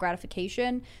for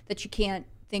self-gratification that she can't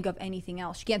think of anything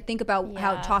else. She can't think about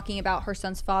how talking about her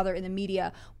son's father in the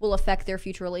media will affect their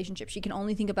future relationship. She can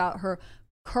only think about her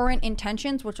current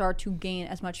intentions, which are to gain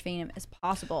as much fame as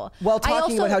possible. While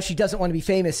talking about how she doesn't want to be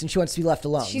famous and she wants to be left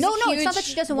alone. No, it's not that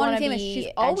she doesn't want to be famous. She's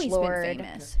always been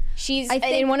famous. She's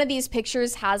in one of these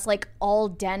pictures has like all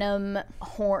denim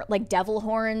like devil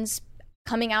horns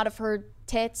coming out of her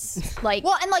tits. Like,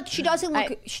 well, and like she doesn't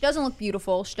look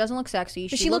beautiful. She doesn't look sexy.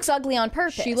 She looks ugly on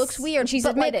purpose. She looks weird. She's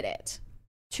admitted it.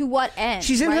 To what end?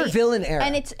 She's in her villain era.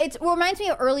 And it reminds me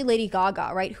of early Lady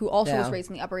Gaga, right? Who also was raised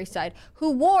in the Upper East Side,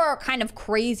 who wore kind of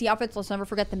crazy outfits. Let's never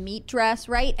forget the meat dress,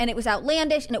 right? And it was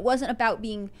outlandish, and it wasn't about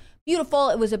being beautiful.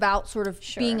 It was about sort of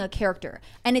being a character.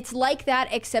 And it's like that,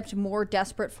 except more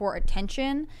desperate for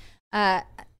attention. I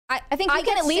I think we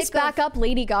can at least back up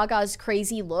Lady Gaga's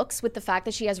crazy looks with the fact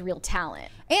that she has real talent.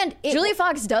 And Julia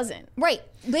Fox doesn't. Right.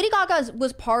 Lady Gaga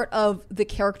was part of the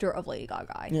character of Lady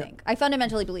Gaga, I think. I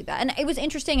fundamentally believe that. And it was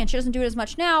interesting, and she doesn't do it as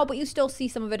much now, but you still see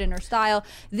some of it in her style.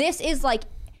 This is like,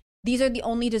 these are the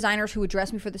only designers who would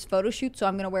dress me for this photo shoot, so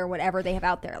I'm going to wear whatever they have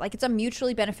out there. Like, it's a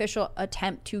mutually beneficial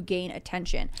attempt to gain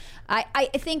attention. I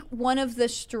think one of the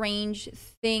strange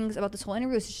things about this whole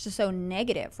interview is it's just so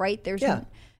negative, right?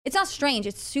 It's not strange.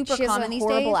 It's super common these days.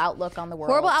 She has a horrible outlook on the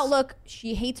world. Horrible outlook.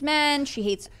 She hates men. She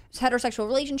hates heterosexual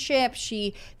relationships.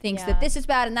 She thinks that this is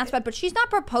bad and that's bad. But she's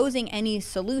not proposing any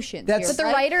solutions. But the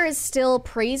writer is still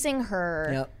praising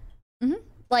her. Yep. Mm-hmm.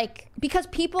 Like, because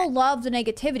people love the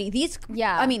negativity. These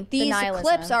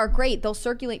clips are great. They'll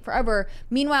circulate forever.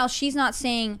 Meanwhile, she's not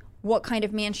saying what kind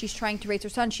of man she's trying to raise her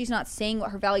son. She's not saying what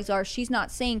her values are. She's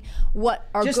not saying what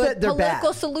are just good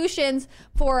political solutions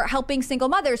for helping single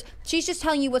mothers. She's just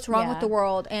telling you what's wrong with the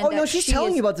world. And she's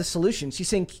telling you about the solutions. She's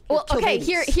saying,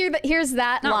 here's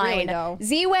that not line. Really,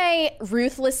 Z-Way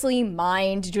ruthlessly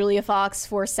mined Julia Fox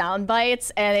for sound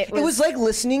bites, and it was like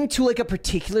listening to like a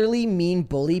particularly mean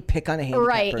bully pick on a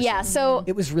handicapped person. Yeah. So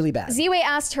it was really bad. Z-Way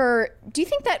asked her, "Do you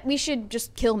think that we should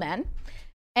just kill men?"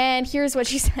 And here's what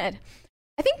she said.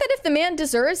 I think that if the man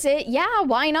deserves it, yeah,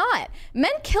 why not? Men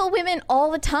kill women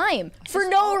all the time for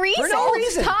no reason.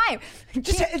 Time.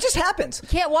 It just happens.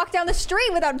 Can't walk down the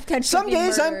street without potentially Some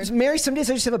days I'm married, some days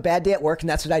I just have a bad day at work, and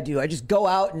that's what I do. I just go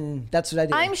out, and that's what I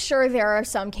do. I'm sure there are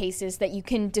some cases that you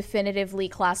can definitively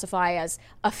classify as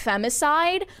a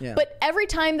femicide, but every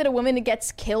time that a woman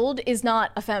gets killed is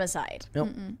not a femicide. Nope.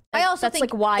 I also think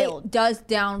like wild. It does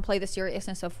downplay the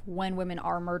seriousness of when women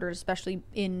are murdered, especially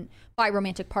by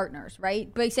romantic partners,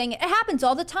 right? By saying it happens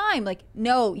all the time. Like,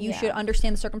 no, you should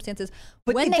understand the circumstances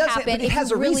but when they happen. If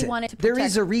you really wanted to protect. There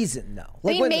is a reason, though.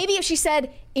 Like, I mean, maybe if she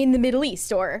said in the Middle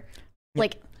East or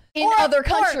like in other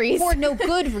countries. For no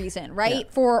good reason,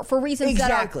 right? For reasons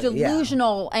that are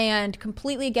delusional and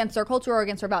completely against our culture or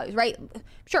against our values, right?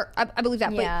 Sure, I believe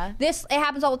that. But it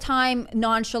happens all the time,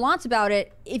 nonchalance about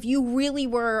it. If you really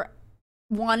were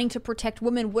wanting to protect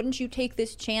women, wouldn't you take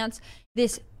this chance,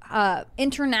 this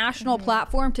international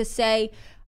platform to say,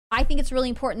 I think it's really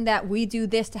important that we do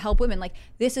this to help women. Like,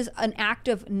 this is an act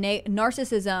of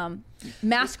narcissism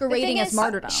masquerading as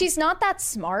martyrdom. She's not that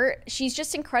smart. She's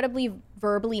just incredibly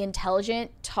verbally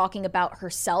intelligent, talking about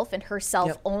herself and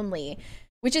herself only,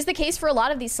 which is the case for a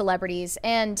lot of these celebrities.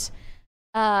 And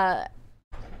I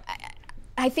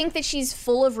think that she's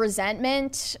full of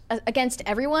resentment against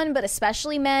everyone, but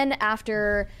especially men,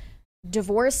 after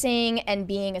divorcing and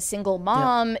being a single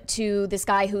mom to this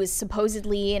guy who is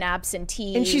supposedly an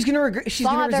absentee. And she's gonna resent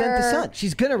the son.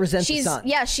 She's gonna resent the son.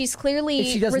 Yeah, she's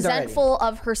clearly resentful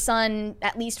of her son,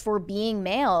 at least for being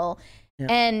male. Yeah.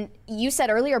 And you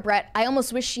said earlier, Brett, I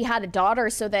almost wish she had a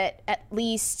daughter so that at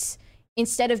least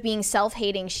instead of being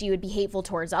self-hating, she would be hateful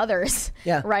towards others.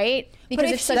 Yeah. Right?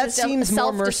 Because it's such a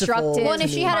self-destructive. Well, and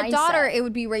if she had a daughter, it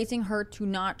would be raising her to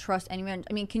not trust anyone.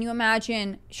 I mean, can you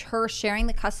imagine her sharing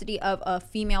the custody of a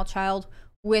female child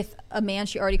with a man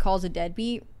she already calls a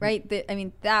deadbeat, right?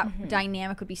 That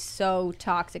dynamic would be so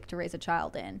toxic to raise a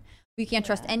child in. We can't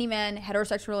trust any men.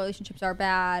 Heterosexual relationships are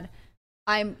bad.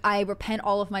 I repent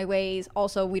all of my ways.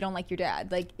 Also, we don't like your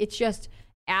dad. Like, it's just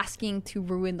asking to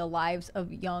ruin the lives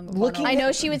of young. I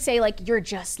know she would say, like, you're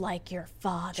just like your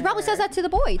father. She probably says that to the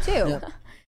boy too. Yep.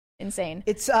 Insane.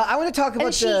 It's. I want to talk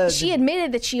about she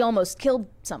admitted that she almost killed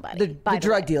somebody. The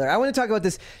drug dealer. I want to talk about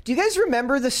this. Do you guys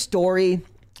remember the story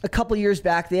a couple years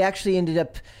back? They actually ended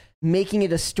up making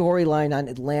it a storyline on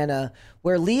Atlanta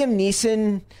where Liam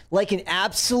Neeson, like an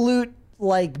absolute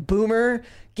like boomer,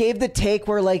 gave the take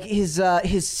where like his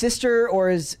sister or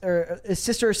his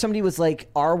sister or somebody was like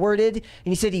R-worded, and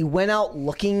he said he went out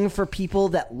looking for people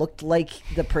that looked like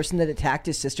the person that attacked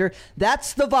his sister.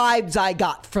 That's the vibes I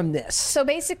got from this. So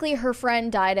basically her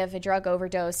friend died of a drug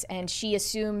overdose, and she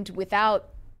assumed without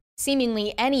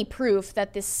seemingly any proof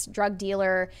that this drug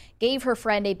dealer gave her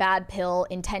friend a bad pill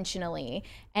intentionally,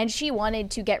 and she wanted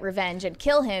to get revenge and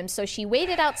kill him. So she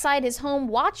waited outside his home,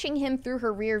 watching him through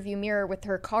her rearview mirror with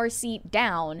her car seat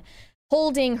down,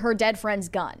 holding her dead friend's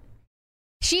gun.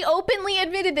 She openly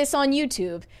admitted this on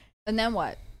YouTube. And then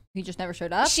what? He just never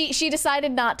showed up? She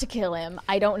decided not to kill him.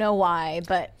 I don't know why,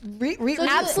 but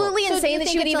absolutely insane that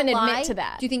she would even admit to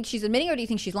that. Do you think she's admitting, or do you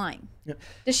think she's lying?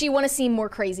 Does she want to seem more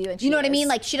crazy than she You know what I is? mean?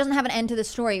 Like, she doesn't have an end to the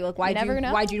story. Like,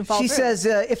 why'd you fall She through? says,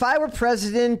 if I were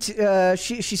president,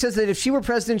 she says that if she were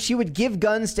president, she would give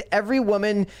guns to every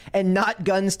woman and not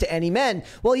guns to any men.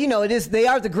 Well, they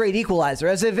are the great equalizer.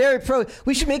 As a very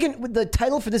we should make it, the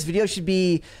title for this video should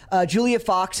be Julia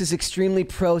Fox is extremely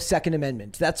pro Second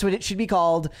Amendment. That's what it should be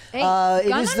called. Hey,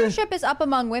 gun ownership is up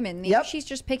among women. Maybe she's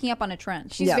just picking up on a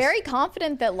trend. She's very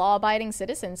confident that law-abiding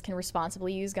citizens can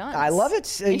responsibly use guns. I love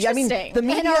it. I mean, the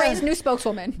media, NRA's new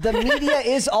spokeswoman. The media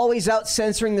is always out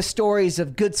censoring the stories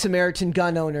of Good Samaritan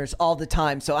gun owners all the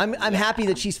time. So I'm happy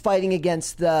that she's fighting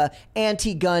against the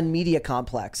anti-gun media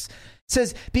complex.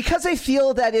 Says, because I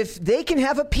feel that if they can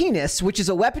have a penis, which is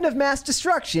a weapon of mass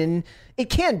destruction, it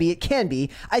can be.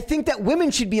 I think that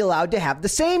women should be allowed to have the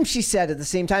same, she said at the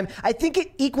same time. I think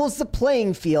it equals the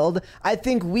playing field. I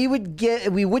think we wouldn't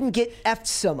get effed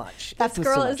so much. This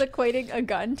girl is equating a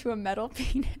gun to a metal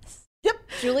penis. Yep.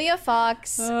 Julia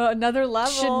Fox another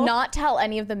level should not tell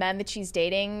any of the men that she's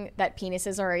dating that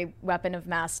penises are a weapon of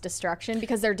mass destruction,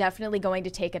 because they're definitely going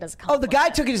to take it as a compliment. Oh, the guy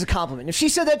took it as a compliment. If she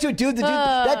said that to a dude,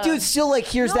 that dude still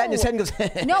hears that in his head and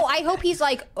goes, No, I hope he's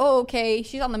like, oh, okay,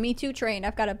 she's on the Me Too train.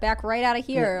 I've got to back right out of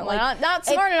here. Yeah, like, not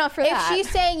smart enough for that. If she's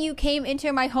saying you came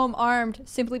into my home armed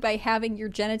simply by having your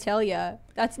genitalia,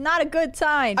 that's not a good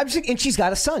sign. And she's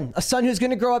got a son who's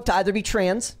going to grow up to either be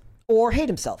trans or hate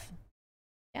himself.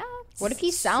 What if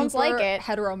he sounds like it?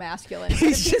 Heteromasculine.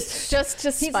 He's just to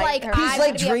he's spite like her. He's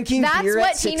like drinking That's beer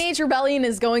what at 6. Teenage Rebellion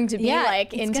is going to be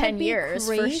like in 10 years,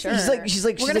 crazy. for sure. She's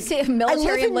like, we're gonna see a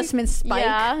military enlistment spike.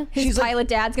 Yeah. His pilot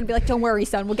dad's gonna be like, "Don't worry,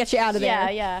 son, we'll get you out of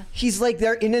there." Yeah. He's like,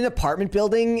 they're in an apartment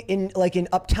building in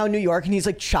uptown New York, and he's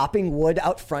like chopping wood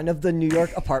out front of the New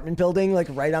York apartment building, like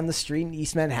right on the street in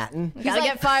East Manhattan. Gotta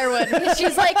get firewood.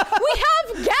 She's like, we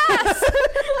have gas.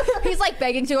 He's like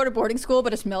begging to go to boarding school,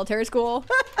 but it's military school.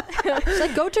 She's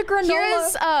like, go to granola.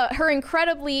 Here's her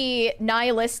incredibly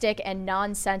nihilistic and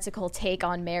nonsensical take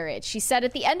on marriage. She said,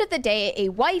 at the end of the day, a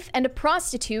wife and a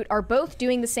prostitute are both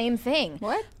doing the same thing.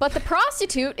 What? But the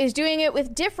prostitute is doing it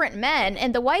with different men,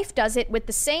 and the wife does it with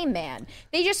the same man.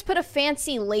 They just put a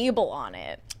fancy label on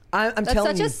it. I'm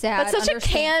telling you. That's such a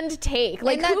canned take.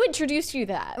 Like, who introduced you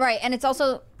to that? Right, and it's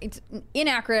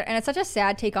inaccurate, and it's such a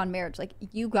sad take on marriage. Like,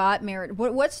 you got married.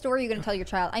 What story are you going to tell your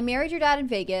child? I married your dad in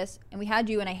Vegas, and we had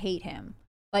you, and I hate him.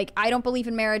 Like, I don't believe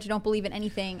in marriage. I don't believe in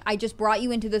anything. I just brought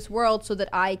you into this world so that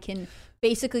I can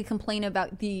basically complain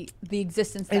about the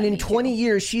existence that and in made 20 you.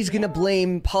 years, she's going to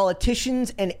blame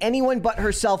politicians and anyone but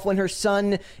herself when her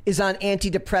son is on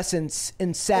antidepressants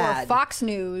and sad.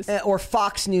 Or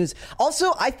Fox News.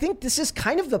 Also, I think this is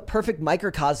kind of the perfect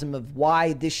microcosm of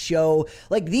why this show,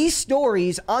 like, these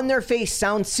stories on their face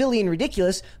sound silly and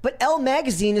ridiculous, but Elle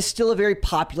magazine is still a very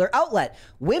popular outlet.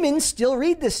 Women still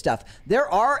read this stuff.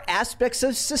 There are aspects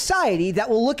of society that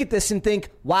will look at this and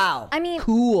think, wow, I mean,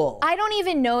 cool. I don't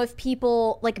even know if people,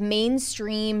 like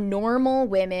mainstream, normal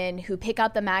women who pick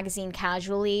up the magazine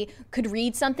casually could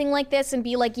read something like this and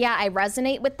be like, yeah, I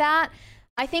resonate with that.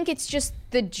 I think it's just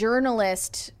the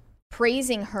journalist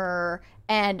praising her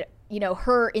and, you know,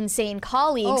 her insane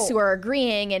colleagues who are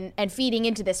agreeing and feeding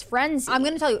into this frenzy. I'm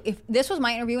going to tell you, if this was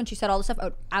my interview and she said all this stuff, I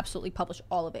would absolutely publish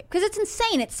all of it. Because it's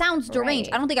insane. It sounds deranged.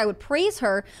 Right. I don't think I would praise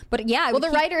her, but yeah. The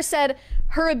writer said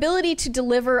her ability to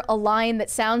deliver a line that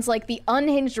sounds like the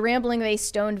unhinged rambling of a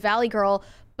stoned Valley girl,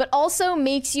 but also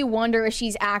makes you wonder if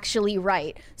she's actually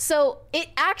right. So it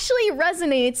actually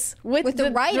resonates with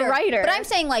the writer. But I'm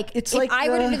saying, like, if I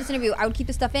were to do this interview, I would keep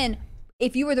this stuff in.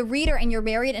 If you were the reader and you're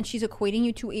married and she's equating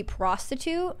you to a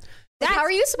prostitute, how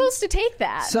are you supposed to take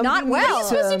that? Not well. What are you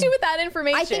supposed to do with that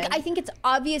information? I think it's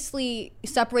obviously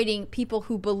separating people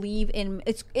who believe in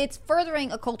it's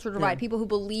furthering a cultural divide. People who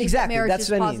believe that marriage is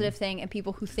a positive thing, and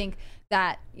people who think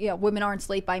that women are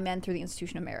enslaved by men through the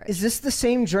institution of marriage. Is this the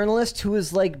same journalist who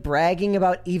is like bragging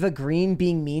about Eva Green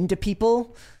being mean to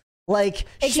people? Like,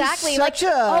 exactly.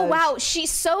 Oh wow,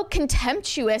 she's so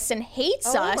contemptuous and hates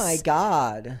us. Oh my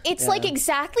god. It's like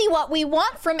exactly what we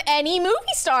want from any movie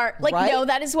star. Like, no,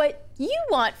 that is what you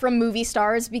want from movie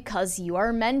stars because you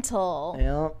are mental.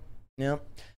 Yeah.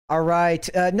 All right.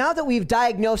 Now that we've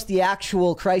diagnosed the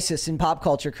actual crisis in pop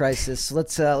culture crisis,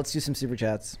 let's do some super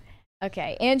chats.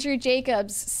 Okay, Andrew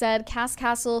Jacobs said Cast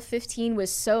Castle 15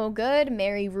 was so good.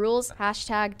 Mary rules.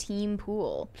 # team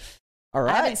pool. All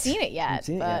right. I haven't seen it yet,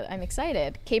 but I'm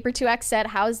excited. Caper2X said,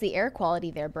 how's the air quality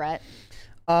there, Brett?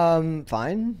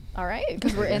 Fine. All right.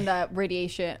 Because we're in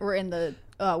the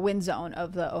wind zone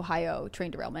of the Ohio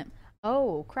train derailment.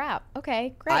 Oh, crap.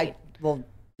 Okay, great.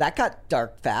 That got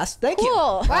dark fast. Thank you.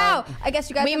 Cool. Wow. I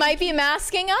guess you guys. We might be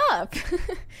masking up.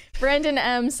 Brendan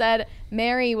M said,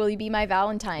 Mary, will you be my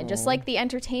Valentine? Just like the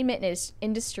entertainment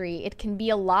industry, it can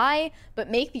be a lie, but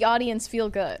make the audience feel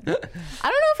good. I don't know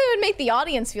if it would make the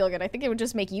audience feel good. I think it would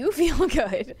just make you feel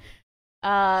good.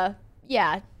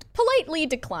 Yeah, politely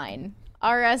decline.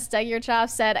 R.S.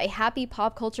 Deggerchoff said, a happy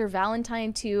pop culture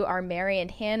Valentine to our Mary and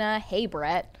Hannah. Hey,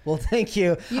 Brett. Well, thank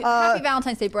you. Happy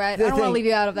Valentine's Day, Brett. I don't want to leave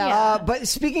you out of that one. But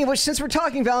speaking of which, since we're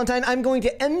talking Valentine, I'm going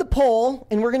to end the poll,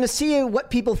 and we're going to see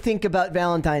what people think about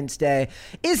Valentine's Day.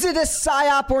 Is it a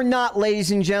psyop or not,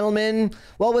 ladies and gentlemen?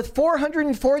 Well, with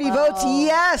 440 votes,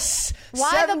 yes.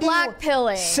 Why the black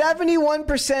pilling?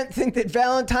 71% think that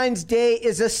Valentine's Day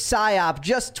is a psyop.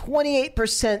 Just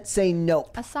 28% say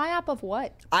nope. A psyop of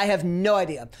what? I have no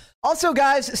idea. Also,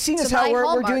 guys, seeing as how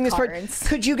we're doing this part,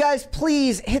 could you guys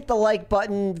please hit the like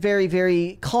button very,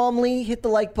 very calmly? Hit the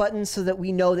like button so that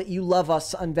we know that you love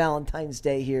us on Valentine's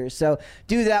Day here. So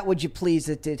do that, would you please?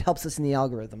 It helps us in the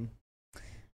algorithm.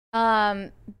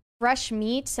 Fresh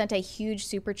Meat sent a huge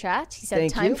super chat. He said,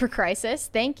 time for crisis.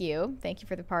 Thank you. Thank you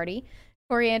for the party.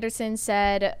 Corey Anderson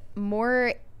said,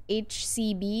 more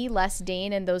HCB, less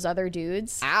Dane and those other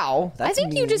dudes. Ow, that's I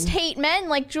think mean. You just hate men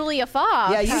like Julia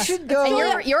Fox. Yeah, you should go.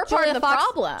 And you're part of the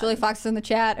problem. Julia Fox is in the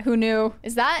chat. Who knew?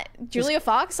 Is that Julia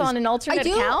Fox on an alternate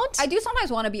account? I do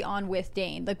sometimes want to be on with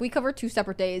Dane. Like, we cover 2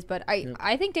 separate days, but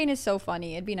I think Dane is so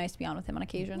funny. It'd be nice to be on with him on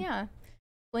occasion. Yeah.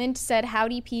 Clint said,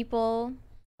 howdy, people.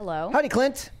 Hello. Howdy,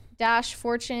 Clint. Dash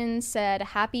Fortune said,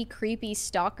 happy creepy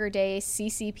stalker day,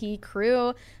 CCP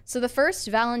crew. So the first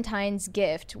Valentine's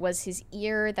gift was his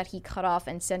ear that he cut off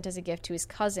and sent as a gift to his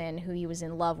cousin who he was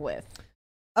in love with.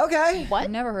 Okay. What? I've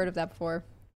never heard of that before.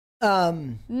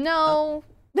 No.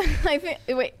 I think,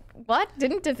 wait, what?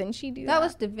 Didn't Da Vinci do that? That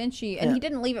was Da Vinci, and he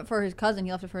didn't leave it for his cousin.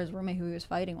 He left it for his roommate who he was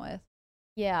fighting with.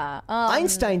 Yeah.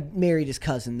 Einstein married his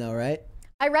cousin, though, right?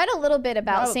 I read a little bit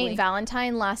about Probably. Saint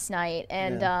Valentine last night,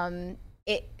 and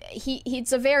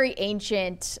it's a very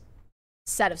ancient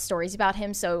set of stories about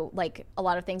him, so like a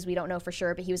lot of things we don't know for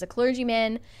sure, but he was a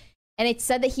clergyman, and it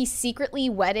said that he secretly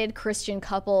wedded Christian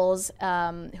couples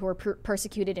who were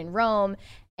persecuted in Rome,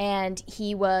 and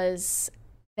he was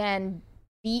then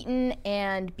beaten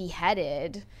and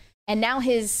beheaded, and now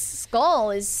his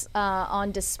skull is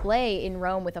on display in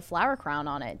Rome with a flower crown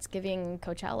on it. It's giving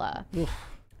Coachella.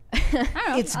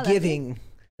 It's giving.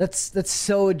 That's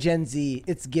so Gen Z.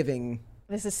 It's giving.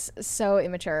 This is so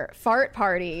immature. Fart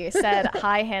Party said,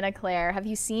 hi, Hannah Claire. Have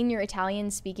you seen your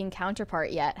Italian-speaking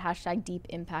counterpart yet? Hashtag Deep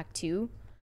Impact 2.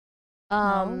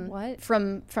 No, what?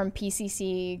 From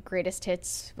PCC Greatest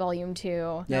Hits Volume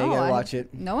 2. Yeah, you gotta watch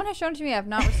it. No one has shown it to me. I have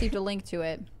not received a link to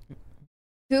it.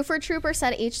 Goofer Trooper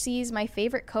said, HC is my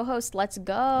favorite co-host. Let's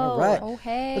go. All right. Oh,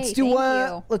 hey. Let's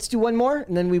do one more,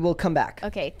 and then we will come back.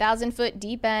 Okay. 1,000 Foot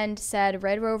Deep End said,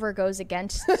 Red Rover goes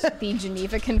against the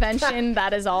Geneva Convention.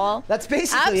 That is all. That's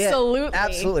basically Absolutely. it.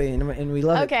 Absolutely. And we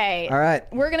love it. Okay. All right.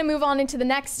 We're going to move on into the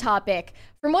next topic.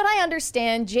 From what I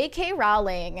understand, J.K.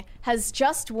 Rowling has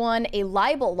just won a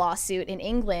libel lawsuit in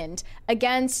England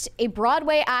against a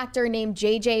Broadway actor named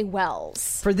J.J.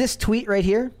 Wells. For this tweet right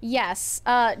here? Yes.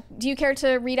 Do you care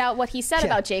to read out what he said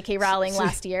about J.K. Rowling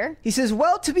last year? He says,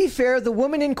 well, to be fair, the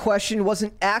woman in question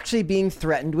wasn't actually being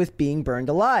threatened with being burned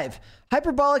alive.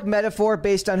 Hyperbolic metaphor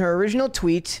based on her original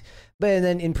tweet. And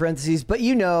then in parentheses, but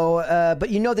you know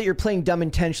that you're playing dumb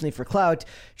intentionally for clout.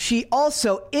 She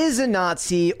also is a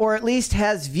Nazi, or at least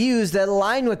has views that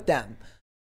align with them.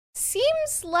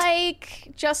 Seems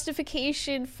like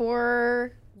justification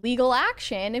for legal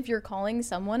action if you're calling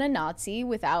someone a Nazi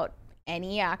without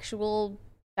any actual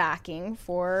backing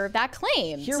for that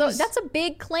claim. That's a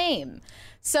big claim.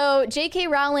 So J.K.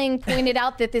 Rowling pointed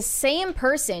out that this same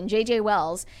person, J.J.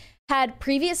 Wells, had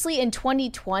previously in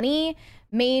 2020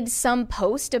 made some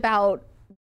post about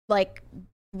like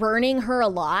burning her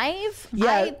alive. Yeah.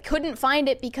 I couldn't find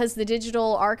it because the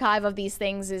digital archive of these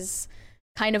things is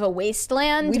kind of a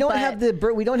wasteland. We don't have the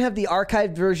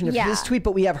archived version of his tweet,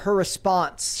 but we have her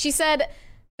response. She said,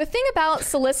 the thing about the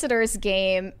Solicitor's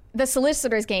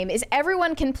Game is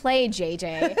everyone can play,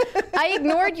 JJ. I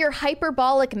ignored your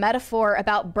hyperbolic metaphor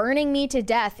about burning me to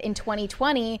death in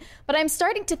 2020, but I'm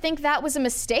starting to think that was a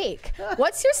mistake.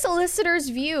 What's your solicitor's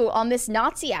view on this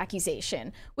Nazi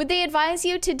accusation? Would they advise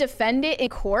you to defend it in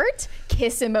court?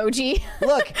 Kiss emoji.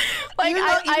 Look, like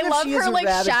I love her like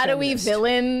shadowy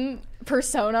villain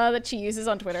persona that she uses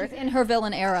on Twitter. She's in her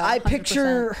villain era. 100%. I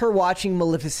picture her watching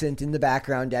Maleficent in the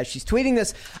background as she's tweeting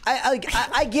this.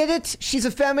 I get it. She's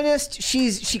a feminist.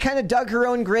 She kind of dug her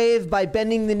own grave by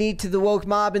bending the knee to the woke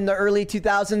mob in the early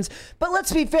 2000s. But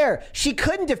let's be fair. She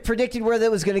couldn't have predicted where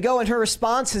that was going to go, and her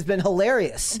response has been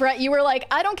hilarious. Brett, you were like,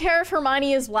 I don't care if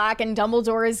Hermione is black and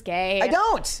Dumbledore is gay. I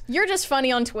don't. You're just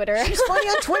funny on Twitter. She's funny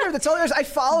on Twitter. That's all there is. I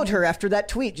followed her after that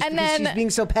tweet just because she's being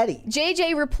so petty.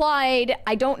 JJ replied,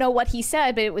 I don't know what he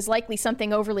said, but it was likely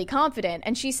something overly confident.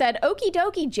 And she said, okie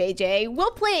dokie, JJ,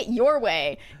 we'll play it your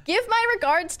way. Give my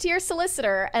regards to your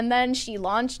solicitor. And then she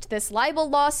launched this libel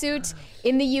lawsuit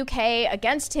in the UK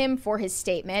against him for his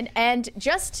statement. And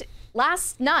just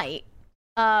last night,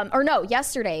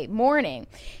 yesterday morning,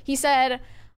 he said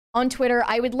on Twitter,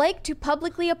 I would like to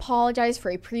publicly apologize for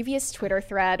a previous Twitter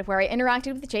thread where I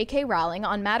interacted with J.K. Rowling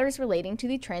on matters relating to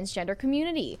the transgender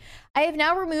community. I have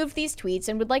now removed these tweets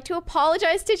and would like to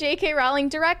apologize to J.K. Rowling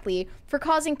directly for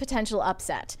causing potential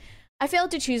upset. I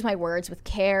failed to choose my words with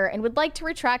care and would like to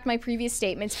retract my previous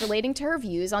statements relating to her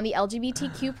views on the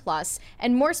LGBTQ+,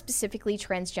 and more specifically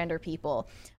transgender people.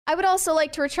 I would also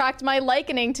like to retract my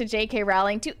likening to J.K.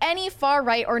 Rowling to any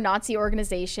far-right or Nazi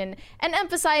organization and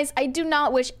emphasize I do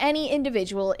not wish any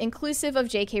individual, inclusive of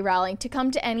J.K. Rowling, to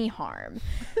come to any harm.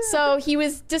 So he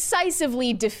was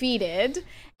decisively defeated,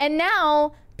 and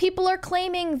now people are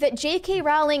claiming that J.K.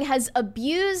 Rowling has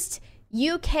abused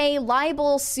UK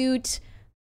libel suit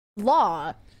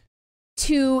law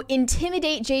to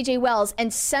intimidate J.J. Wells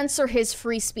and censor his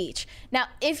free speech. Now,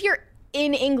 if you're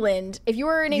in England, if you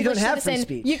were an English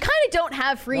citizen, you kind of don't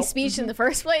have free speech in the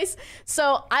first place.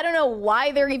 So I don't know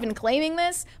why they're even claiming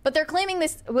this, but they're claiming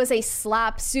this was a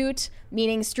SLAP suit,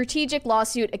 meaning strategic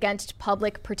lawsuit against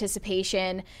public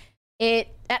participation. And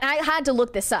I had to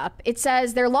look this up. It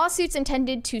says their lawsuits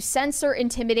intended to censor,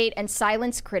 intimidate, and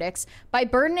silence critics by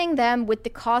burdening them with the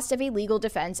cost of a legal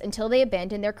defense until they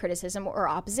abandon their criticism or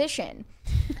opposition.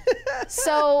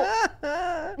 So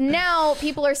now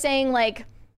people are saying, like,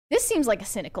 this seems like a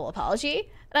cynical apology.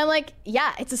 And I'm like,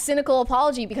 yeah, it's a cynical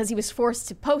apology because he was forced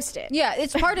to post it. Yeah,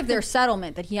 it's part of their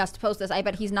settlement that he has to post this. I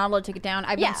bet he's not allowed to take it down.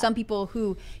 I've known some people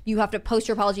who you have to post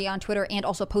your apology on Twitter and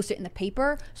also post it in the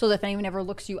paper so that if anyone ever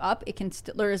looks you up, it can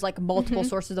there's like multiple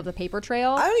sources of the paper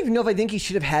trail. I don't even know if I think he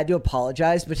should have had to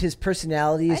apologize, but his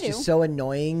personality is just so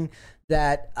annoying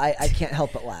that I can't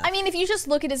help but laugh. I mean, if you just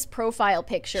look at his profile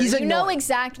picture, you know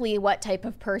exactly what type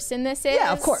of person this is.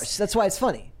 Yeah, of course. That's why it's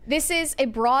funny. This is a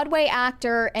Broadway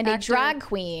actor and a drag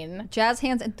queen. Jazz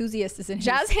hands enthusiast is in his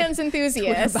Jazz hands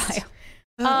enthusiast. Twitter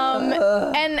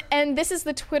bio. And this is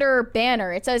the Twitter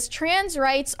banner. It says, trans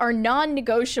rights are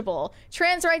non-negotiable.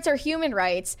 Trans rights are human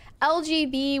rights.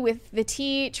 LGB with the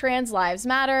T, trans lives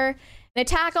matter. An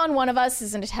attack on one of us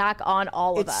is an attack on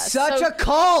all of us. It's such a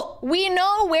cult. We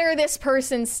know where this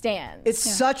person stands. It's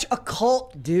such a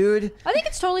cult, dude. I think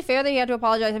it's totally fair that he had to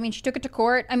apologize. I mean, she took it to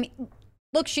court. I mean,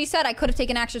 look, she said, I could have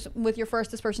taken action with your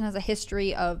first. This person has a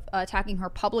history of attacking her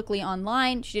publicly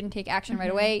online. She didn't take action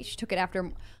right away. She took it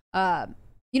after,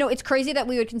 it's crazy that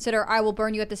we would consider I will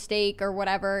burn you at the stake or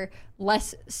whatever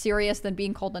less serious than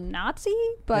being called a Nazi.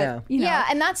 But, Yeah,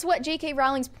 and that's what J.K.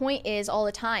 Rowling's point is all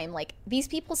the time. Like, these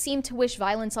people seem to wish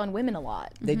violence on women a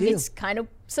lot. They do. It's kind of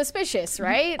suspicious,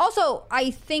 right? Also,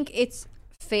 I think it's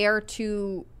fair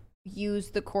to use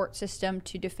the court system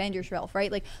to defend yourself,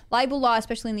 right? Like libel law,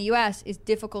 especially in the US, is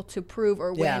difficult to prove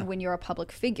or win when you're a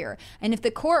public figure. And if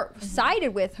the court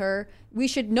sided with her, we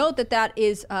should note that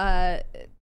is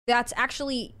that's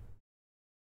actually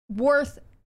worth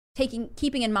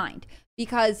keeping in mind,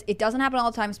 because it doesn't happen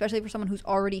all the time, especially for someone who's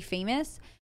already famous.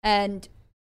 And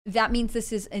that means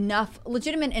this is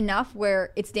legitimate enough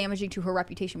where it's damaging to her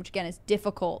reputation, which again is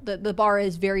difficult. The bar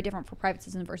is very different for private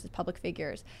citizens versus public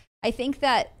figures. I think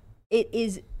that it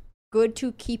is good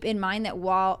to keep in mind that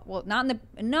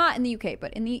not in the UK,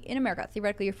 but in America,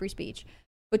 theoretically you're free speech.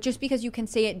 But just because you can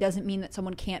say it doesn't mean that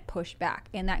someone can't push back,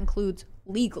 and that includes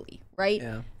legally, right?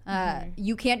 Yeah.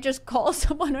 You can't just call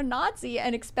someone a Nazi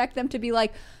and expect them to be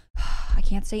like, I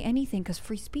can't say anything because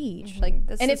free speech. Like,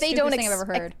 that's and the if they don't thing I've ever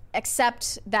heard.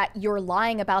 Accept that you're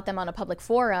lying about them on a public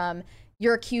forum,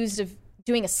 you're accused of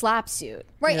doing a SLAP suit,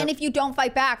 right? And if you don't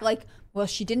fight back, like, well,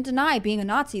 she didn't deny being a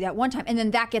Nazi that one time, and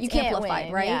then that gets amplified,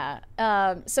 win, right?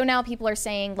 Yeah. So now people are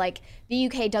saying, like, the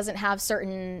UK doesn't have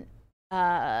certain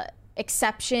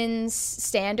exceptions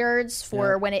standards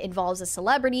for when it involves a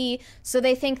celebrity. So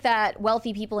they think that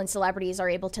wealthy people and celebrities are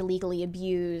able to legally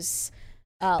abuse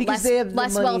because they have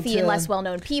less wealthy and less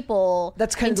well-known people.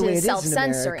 That's kind of the way it is in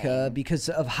America because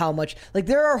of how much. Like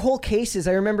there are whole cases.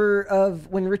 I remember of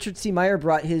when Richard C. Meyer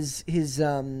brought his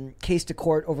case to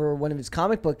court over one of his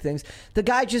comic book things. The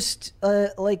guy just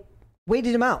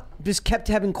waited him out. Just kept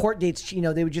having court dates.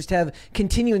 They would just have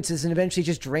continuances, and eventually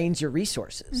just drains your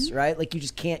resources, right? Like you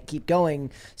just can't keep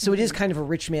going. So it is kind of a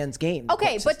rich man's game.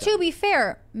 Okay, but to be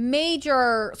fair,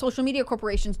 major social media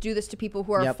corporations do this to people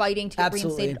who are fighting to get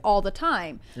reinstated all the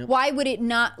time. Yep. Why would it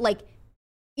not,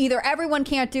 either everyone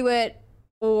can't do it,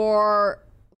 or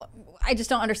I just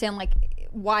don't understand,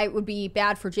 why it would be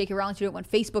bad for J.K. Rowling to do it when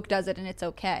Facebook does it and it's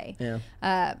okay. Yeah.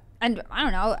 And I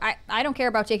don't know. I don't care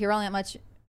about J.K. Rowling that much.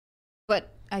 But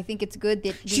I think it's good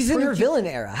that she's in her villain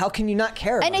era. How can you not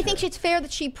care about And I think her? it's fair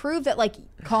that she proved that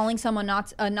calling someone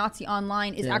a Nazi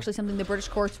online is actually something the British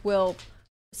courts will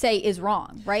say is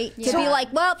wrong, right? Yeah. To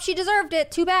be well, she deserved it.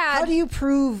 Too bad. How do you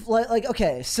prove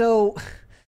okay, so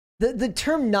the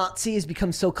term Nazi has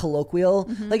become so colloquial.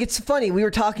 Mm-hmm. It's funny. We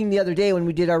were talking the other day when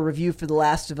we did our review for The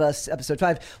Last of Us episode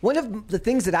 5. One of the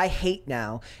things that I hate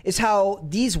now is how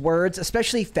these words,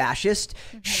 especially fascist,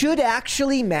 should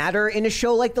actually matter in a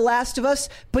show like The Last of Us,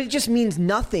 but it just means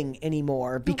nothing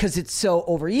anymore because it's so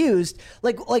overused.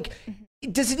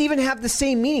 Does it even have the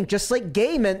same meaning? Just like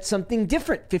gay meant something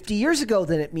different 50 years ago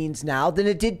than it means now, than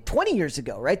it did 20 years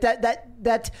ago, right?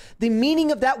 That the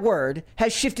meaning of that word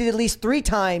has shifted at least 3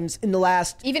 times in the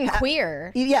last... Even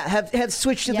queer. Yeah, have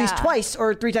switched at least twice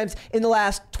or 3 times in the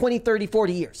last 20, 30,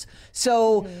 40 years.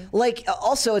 So,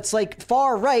 also, it's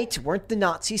far right weren't the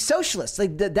Nazi socialists.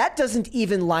 That doesn't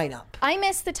even line up. I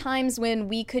miss the times when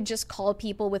we could just call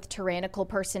people with tyrannical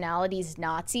personalities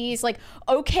Nazis.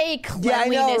 Okay,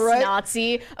 cleanliness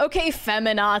Nazi. Okay,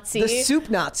 feminazi. The soup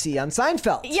Nazi on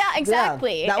Seinfeld. Yeah,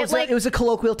 exactly. Yeah, it was a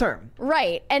colloquial term.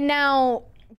 Right. And now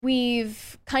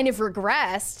we've kind of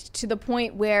regressed to the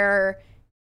point where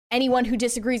anyone who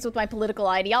disagrees with my political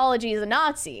ideology is a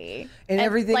Nazi. And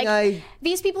everything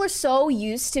these people are so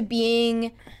used to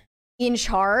being in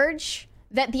charge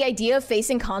that the idea of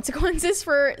facing consequences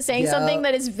for saying something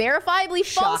that is verifiably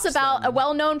false about a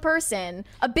well-known person,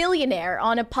 a billionaire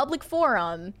on a public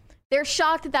forum, they're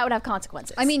shocked that would have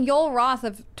consequences. I mean, Yoel Roth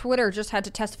of Twitter just had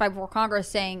to testify before Congress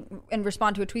saying, and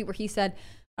respond to a tweet where he said,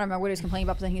 I don't remember what he was complaining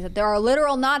about, but he said, there are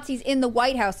literal Nazis in the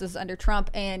White House. This is under Trump.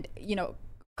 And,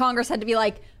 Congress had to be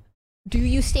like, do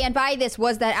you stand by this?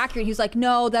 Was that accurate? He was like,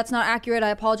 no, that's not accurate. I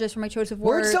apologize for my choice of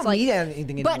words. Words don't mean anything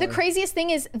anymore. But the craziest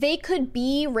thing is they could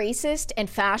be racist and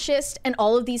fascist and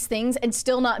all of these things and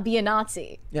still not be a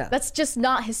Nazi. Yeah. That's just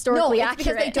not historically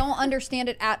accurate. Because they don't understand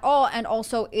it at all. And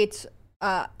also it's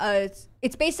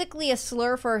basically a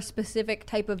slur for a specific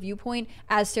type of viewpoint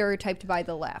as stereotyped by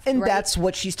the left. And right? that's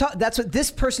what that's what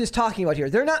this person is talking about here.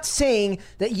 They're not saying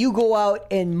that you go out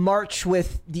and march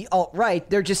with the alt-right.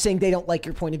 They're just saying they don't like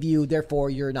your point of view, therefore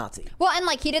you're a Nazi. Well, and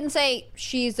he didn't say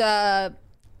she's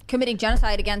committing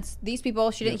genocide against these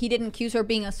people. He didn't accuse her of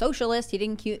being a socialist. He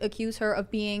didn't accuse her of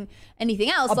being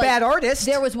anything else. A bad artist.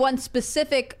 There was one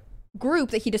specific group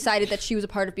that he decided that she was a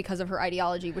part of because of her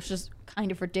ideology, which is kind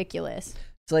of ridiculous.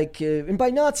 It's and by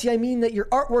Nazi, I mean that your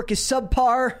artwork is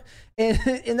subpar,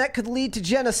 and that could lead to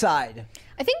genocide.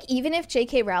 I think even if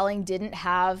J.K. Rowling didn't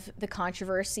have the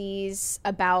controversies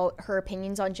about her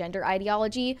opinions on gender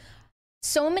ideology,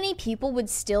 so many people would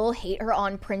still hate her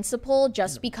on principle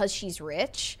just because she's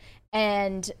rich,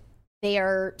 and they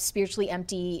are spiritually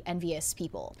empty, envious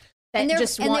people. That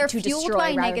just want to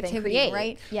destroy rather than create,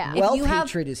 right? Yeah. Wealth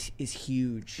hatred is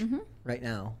huge right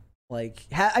now. It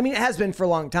has been for a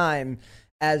long time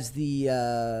as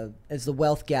the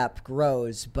wealth gap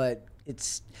grows, but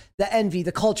it's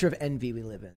the culture of envy we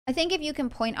live in. I think if you can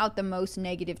point out the most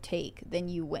negative take, then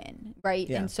you win, right?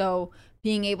 Yeah. And so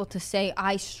being able to say,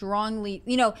 I strongly,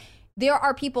 there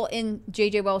are people in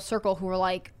J.J. Wells' circle who are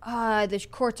like, the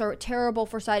courts are terrible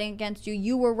for siding against you.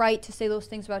 You were right to say those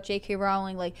things about J.K.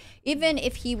 Rowling. Even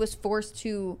if he was forced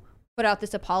to put out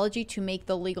this apology to make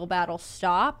the legal battle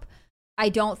stop, I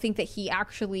don't think that he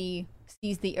actually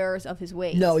sees the errors of his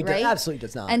ways. No, he right? absolutely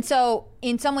does not. And so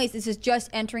in some ways, this is just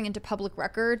entering into public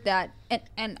record that,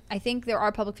 and I think there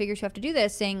are public figures who have to do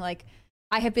this, saying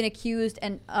I have been accused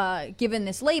and given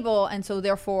this label, and so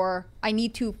therefore I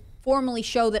need to formally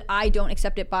show that I don't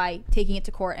accept it by taking it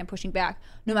to court and pushing back,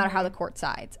 no matter how the court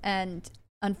sides. And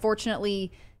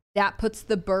unfortunately, that puts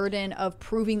the burden of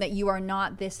proving that you are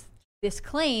not this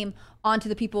claim onto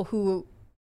the people who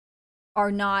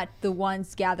are not the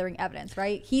ones gathering evidence,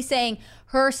 right? He's saying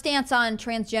her stance on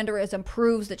transgenderism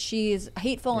proves that she's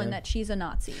hateful and that she's a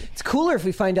Nazi. It's cooler if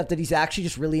we find out that he's actually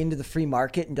just really into the free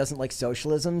market and doesn't like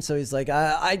socialism. So he's like,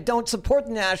 I don't support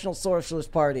the National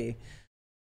Socialist Party.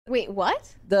 Wait,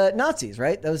 what? The Nazis,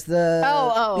 right? That was the...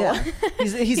 Oh. Yeah.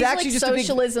 He's actually like just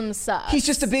socialism sucks. He's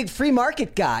just a big free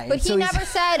market guy. But he never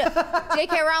said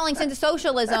J.K. Rowling's into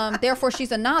socialism, therefore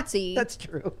she's a Nazi. That's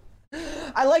true.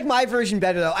 I like my version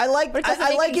better though. I like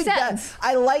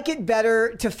it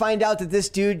better to find out that this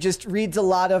dude just reads a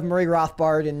lot of Murray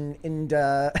Rothbard and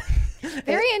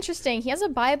Very interesting. He has a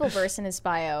Bible verse in his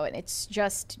bio, and it's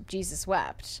just Jesus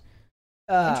wept.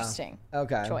 Interesting.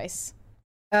 Okay. Choice.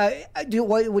 How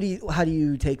do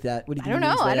you take that? I don't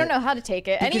know. I don't know how to take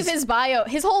it. Any of his bio,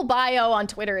 his whole bio on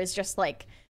Twitter is just like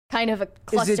kind of a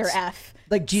cluster F.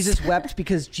 Like Jesus wept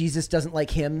because Jesus doesn't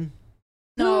like him.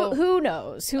 No, who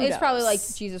knows? It's probably like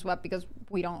Jesus wept because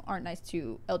we aren't nice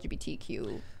to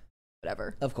LGBTQ,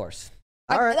 whatever. Of course.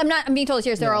 I'm being totally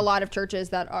serious. There are a lot of churches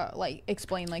that are like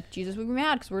explain like Jesus would be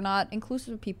mad because we're not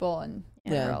inclusive of people and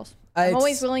whatever else. I'm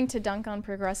always willing to dunk on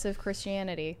progressive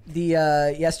Christianity.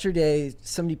 Yesterday,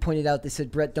 somebody pointed out, they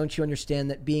said, Brett, don't you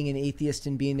understand that being an atheist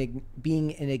and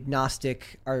being an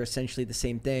agnostic are essentially the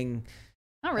same thing?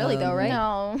 Not really, though, right?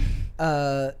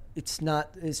 No. It's not,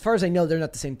 as far as I know, they're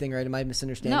not the same thing, right? Am I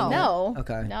misunderstanding? No.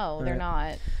 Okay. No, they're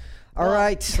not. All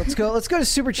right, let's go to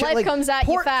Super Chat. Life comes at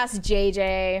you fast,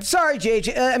 JJ. Sorry,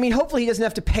 JJ. I mean, hopefully he doesn't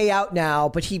have to pay out now,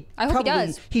 but I hope he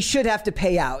does. He should have to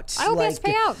pay out. I hope he has to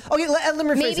pay out. Okay, let me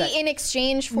rephrase Maybe that. in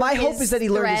exchange for my his hope is that he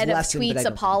learned his thread lesson, of but I tweets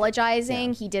don't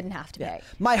apologizing, he didn't have to pay.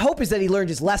 My hope is that he learned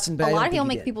his lesson, but a lot of people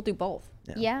make people do both.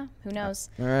 Yeah, who knows?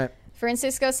 All right.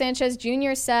 Francisco Sanchez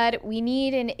Jr. said, we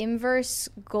need an inverse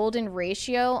golden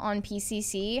ratio on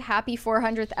PCC. Happy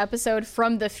 400th episode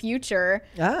from the future.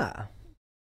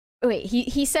 Wait,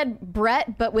 he said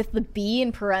Brett, but with the B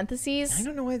in parentheses. I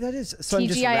don't know why that is. So TGIF. I'm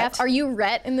just Rhett? Are you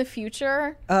Rhett in the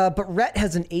future? But Rhett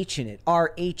has an H in it.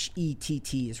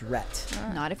 RHETT is Rhett.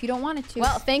 Not if you don't want it to.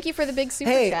 Well, thank you for the big super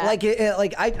chat.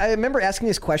 I remember asking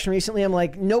this question recently. I'm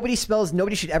like, nobody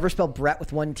should ever spell Brett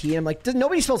with one T. And I'm like,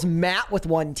 nobody spells Matt with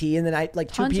one T. And then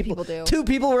Tons of people do. Two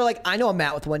people were like, I know a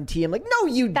Matt with one T. I'm like, no,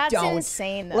 you That's don't. That's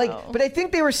insane, though. But I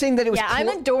think they were saying that it was. Yeah, I'm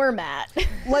a doormat.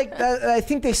 I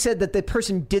think they said that the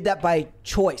person did that by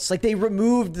choice. Like they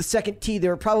removed the second T. They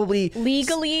were probably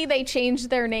legally they changed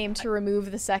their name to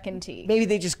remove the second T. Maybe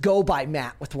they just go by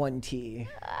Matt with one T.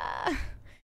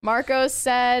 Marcos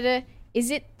said,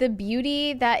 is it the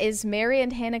beauty that is Mary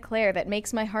and Hannah Claire that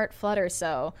makes my heart flutter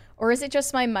so? Or is it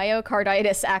just my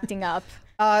myocarditis acting up?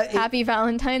 Happy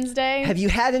Valentine's Day. Have you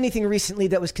had anything recently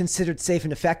that was considered safe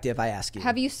and effective, I ask you?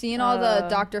 Have you seen all the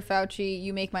Dr. Fauci,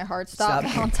 you make my heart stop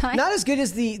Valentine? Not as good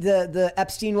as the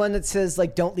Epstein one that says,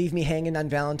 like, don't leave me hanging on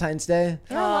Valentine's Day.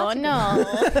 Oh, no.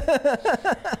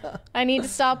 I need to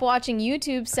stop watching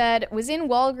YouTube said, was in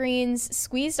Walgreens,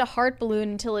 squeezed a heart balloon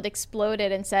until it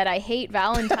exploded and said, I hate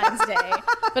Valentine's Day,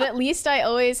 but at least I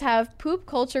always have poop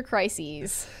culture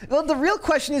crises. Well, the real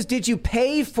question is, did you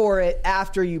pay for it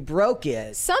after you broke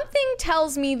it? Something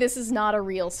tells me this is not a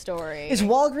real story. Is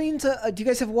Walgreens, do you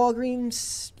guys have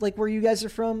Walgreens, like where you guys are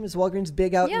from? Is Walgreens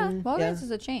big out in? Walgreens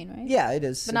is a chain, right? Yeah, it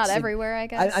is. But not everywhere, I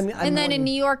guess. And then in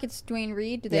New York, it's Duane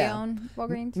Reade. Do they own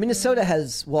Walgreens? Minnesota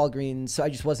has Walgreens, so I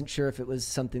just wasn't sure if it was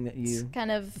something that you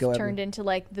kind of turned into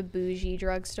like the bougie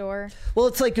drugstore. Well,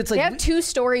 it's like they have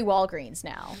 2-story Walgreens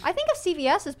now. I think of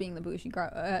CVS as being the bougie really?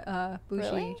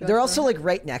 drugstore. They're also like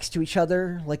right next to each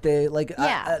other. Like they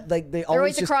they're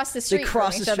always across the street from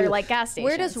each other, like gas stations.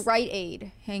 Where does Rite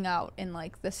Aid hang out in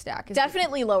like the stack?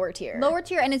 Definitely lower tier. Lower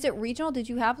tier, and is it regional? Did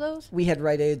you have those? We had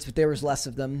Rite Aids, but there was less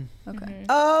of them. Okay.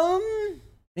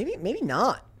 Maybe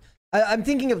not. I'm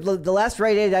thinking of the last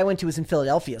Rite Aid I went to was in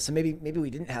Philadelphia, so maybe we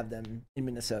didn't have them in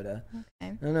Minnesota.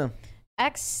 Okay. I don't know.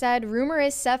 X said, rumor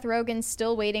is Seth Rogen's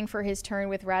still waiting for his turn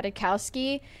with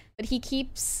Radikowski, but he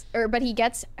gets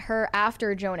her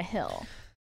after Jonah Hill.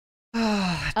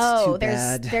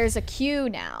 There's a queue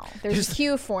now. There's a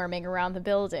queue forming around the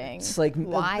building. It's like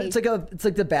why? It's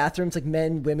like the bathroom. It's like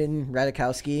men, women,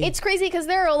 Radikowski. It's crazy because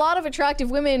there are a lot of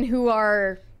attractive women who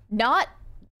are not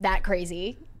that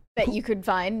crazy that you could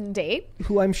find and date.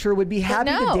 Who I'm sure would be happy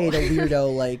to date a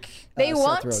weirdo like they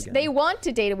Seth Rogen. They want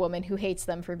to date a woman who hates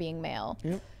them for being male.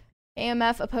 Yep.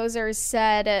 AMF opposers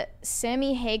said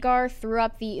Sammy Hagar threw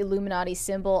up the Illuminati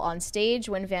symbol on stage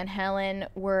when Van Halen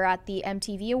were at the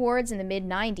MTV Awards in the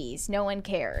mid-90s. No one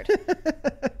cared.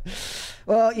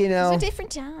 Well, you know. It was a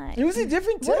different time. It was a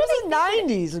different time. It was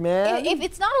the 90s, man. If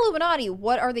it's not Illuminati,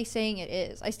 what are they saying it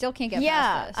is? I still can't get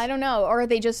past this. I don't know. Or are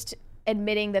they just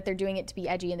admitting that they're doing it to be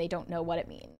edgy and they don't know what it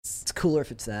means? It's cooler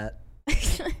if it's that.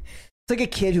 It's like a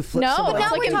kid who flips. No,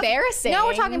 it's like embarrassing. Now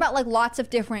we're talking about like lots of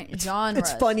different genres.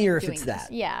 It's funnier if it's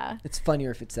that. Yeah. It's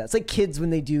funnier if it's that. It's like kids when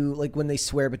they do when they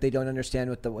swear but they don't understand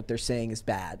what they're saying is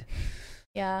bad.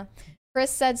 Yeah. Chris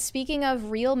said, speaking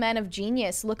of real men of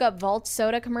genius, look up Vault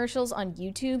Soda commercials on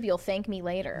YouTube. You'll thank me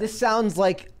later. This sounds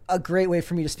like a great way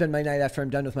for me to spend my night after I'm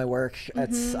done with my work.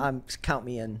 It's count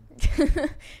me in.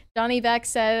 Johnny Beck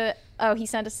said, he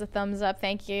sent us a thumbs up.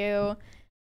 Thank you.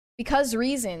 Because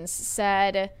Reasons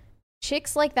said,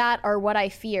 chicks like that are what I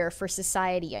fear for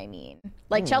society, I mean.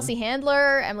 Like Chelsea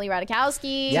Handler, Emily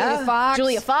Ratajkowski,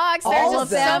 Julia Fox. There's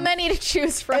just so many to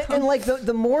choose from. And like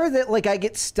the more that like I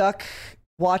get stuck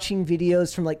watching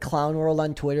videos from like Clown World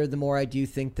on Twitter, the more I do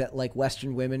think that like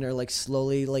Western women are like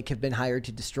slowly like have been hired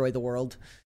to destroy the world.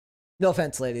 No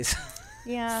offense, ladies.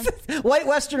 Yeah. White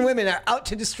Western women are out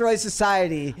to destroy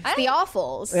society. The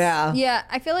awfuls. Yeah. Yeah,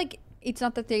 I feel like it's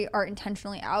not that they are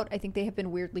intentionally out. I think they have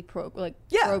been weirdly programmed.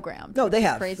 No, they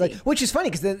have. Crazy. Like, which is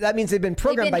funny because that means they've been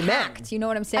programmed by hacked, men. you know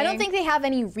what I'm saying? I don't think they have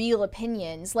any real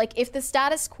opinions. Like, if the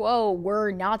status quo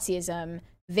were Nazism,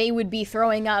 they would be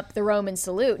throwing up the Roman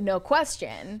salute, no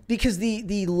question. Because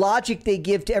the logic they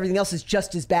give to everything else is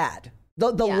just as bad.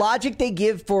 The logic they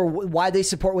give for why they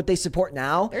support what they support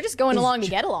now. They're just going along to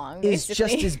get along, basically. Is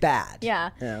just as bad. Yeah.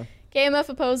 KMF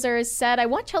opposers said, I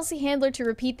want Chelsea Handler to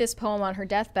repeat this poem on her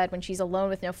deathbed when she's alone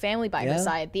with no family by her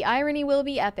side. The irony will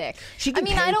be epic.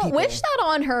 I don't wish that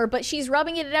on her, but she's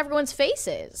rubbing it in everyone's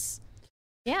faces.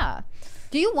 Yeah.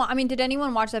 Did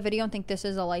anyone watch that video and think this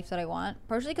is a life that I want?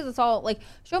 Personally, because it's all like,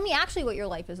 show me actually what your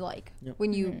life is like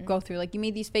when you go through. Like, you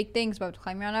made these fake things about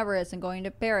climbing Mount Everest and going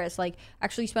to Paris. Like,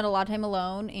 actually, you spend a lot of time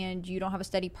alone and you don't have a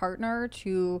steady partner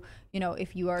to,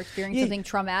 if you are experiencing something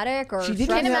traumatic or. She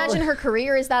can't imagine her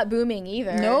career is that booming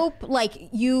either. Nope.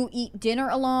 Like, you eat dinner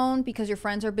alone because your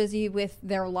friends are busy with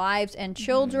their lives and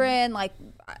children. Like,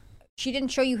 she didn't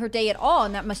show you her day at all,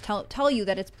 and that must tell you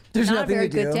that it's not a very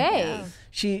good day. Yeah.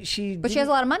 But she has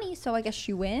a lot of money, so I guess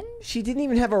she wins. She didn't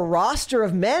even have a roster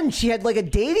of men. She had like a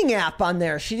dating app on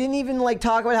there. She didn't even like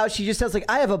talk about how she just says like,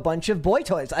 I have a bunch of boy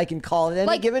toys I can call at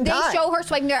any given time. They show her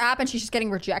swiping their app and she's just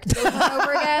getting rejected over and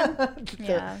over again.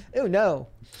 Yeah. Oh no.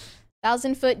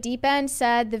 1,000 Foot Deep End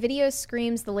said the video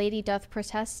screams the lady doth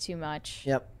protest too much.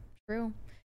 Yep. True.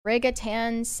 Rega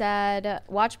Tan said,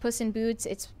 watch Puss in Boots.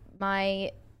 It's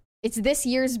this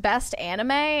year's best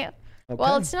anime. Okay.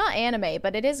 Well, it's not anime,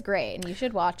 but it is great, and you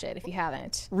should watch it if you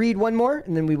haven't. Read one more,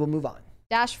 and then we will move on.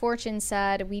 Dash Fortune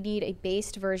said, we need a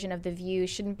based version of The View.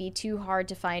 Shouldn't be too hard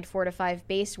to find 4 to 5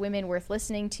 based women worth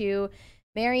listening to.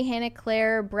 Mary Hannah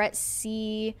Claire, Brett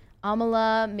C.,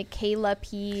 Amala, Michaela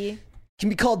P. Can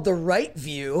be called The Right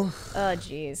View. Oh,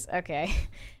 geez. Okay.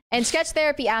 And Sketch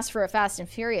Therapy asked for a Fast and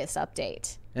Furious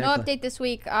update. No update this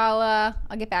week. I'll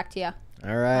get back to you.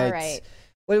 All right.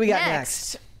 What do we got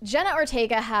next? Jenna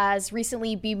Ortega has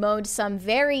recently bemoaned some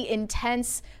very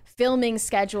intense filming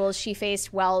schedules she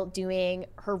faced while doing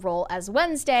her role as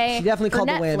Wednesday. She definitely called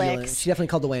Netflix.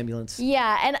 the Wambulance.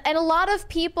 Yeah, and a lot of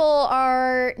people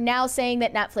are now saying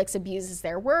that Netflix abuses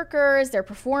their workers, their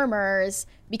performers,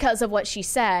 because of what she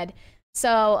said.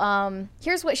 So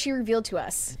here's what she revealed to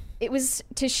us. It was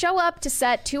to show up to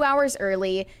set 2 hours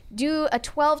early, do a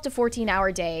 12 to 14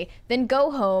 hour day, then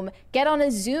go home, get on a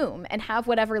Zoom and have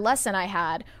whatever lesson I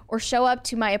had, or show up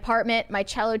to my apartment. My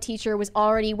cello teacher was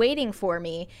already waiting for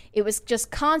me. It was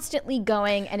just constantly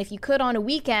going. And if you could on a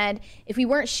weekend, if we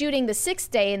weren't shooting the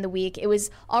 6th day in the week, it was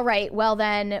all right. Well,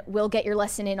 then we'll get your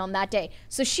lesson in on that day.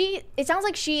 So it sounds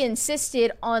like she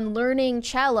insisted on learning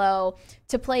cello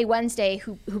to play Wednesday,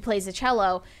 who plays the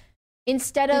cello,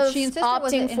 instead of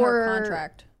opting for her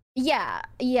contract.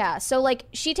 Yeah. So like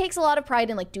she takes a lot of pride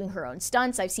in like doing her own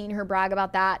stunts. I've seen her brag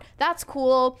about that. That's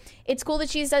cool. It's cool that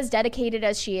she's as dedicated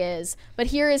as she is. But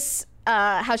here is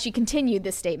how she continued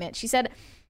this statement. She said,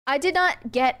 I did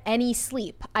not get any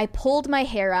sleep. I pulled my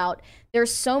hair out.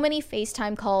 There's so many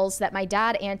FaceTime calls that my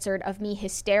dad answered of me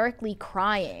hysterically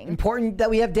crying. Important that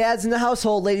we have dads in the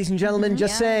household, ladies and gentlemen.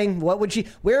 Just saying, where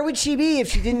would she be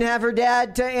if she didn't have her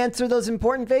dad to answer those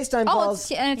important FaceTime calls?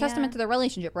 And a testament to their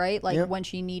relationship, right? Like when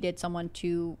she needed someone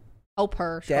to help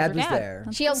her. Dad was there.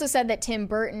 She also said that Tim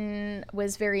Burton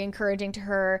was very encouraging to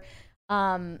her.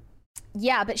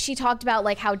 But she talked about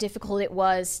like how difficult it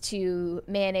was to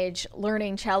manage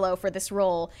learning cello for this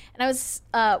role. And I was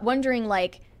wondering,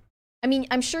 like, I mean,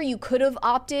 I'm sure you could have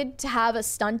opted to have a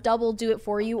stunt double do it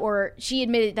for you, or she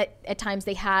admitted that at times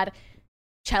they had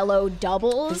cello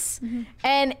doubles.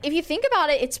 And if you think about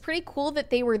it, it's pretty cool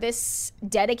that they were this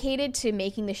dedicated to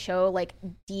making the show like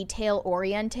detail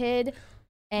oriented.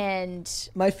 And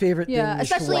my favorite thing,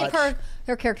 especially if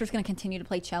her character's going to continue to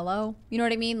play cello. You know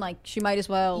what I mean? Like she might as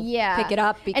well pick it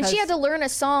up. Because... And she had to learn a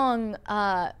song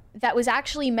that was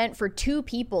actually meant for 2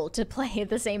 people to play at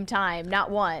the same time,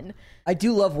 not 1. I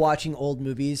do love watching old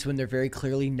movies when they're very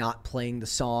clearly not playing the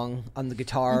song on the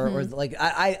guitar or like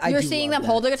You're seeing them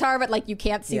hold a guitar, but like you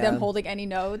can't see them holding any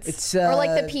notes. It's or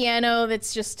like the piano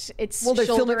that's just they shoulder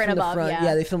film it and from above. the front.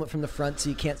 Yeah. They film it from the front so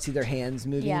you can't see their hands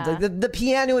moving. Yeah. Like the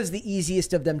piano is the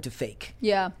easiest of them to fake.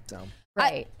 Yeah. So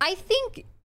Right. I think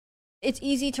it's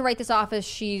easy to write this off as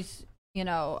she's, you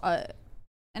know,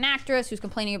 an actress who's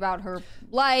complaining about her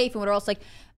life and whatever else. Like,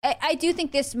 I do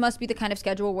think this must be the kind of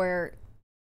schedule where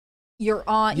you're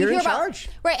in charge.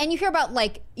 Right, and you hear about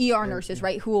like ER nurses,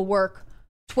 right, who will work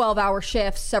 12-hour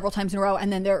shifts several times in a row,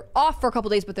 and then they're off for a couple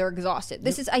days, but they're exhausted.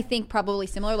 This is, I think, probably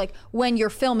similar. Like when you're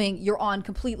filming, you're on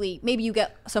completely. Maybe you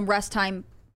get some rest time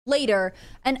later,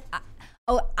 and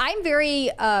I'm very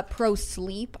pro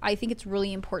sleep. I think it's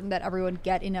really important that everyone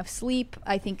get enough sleep.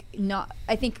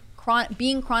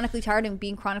 Being chronically tired and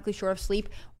being chronically short of sleep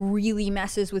really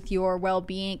messes with your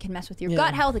well-being. It can mess with your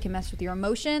gut health. It can mess with your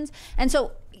emotions. And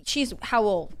so she's how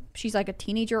old? She's like a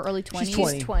teenager, early 20s.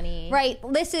 She's 20. Right.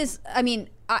 This is, I mean,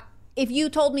 if you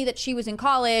told me that she was in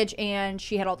college and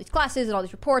she had all these classes and all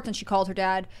these reports and she called her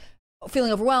dad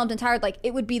feeling overwhelmed and tired, like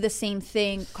it would be the same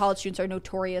thing. College students are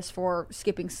notorious for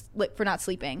for not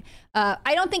sleeping.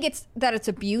 I don't think it's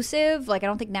abusive. Like I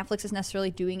don't think Netflix is necessarily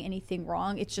doing anything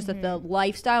wrong. It's just that the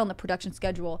lifestyle and the production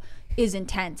schedule is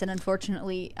intense, and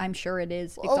unfortunately, I'm sure it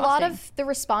is exhausting. A lot of the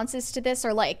responses to this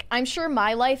are like, I'm sure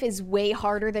my life is way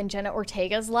harder than Jenna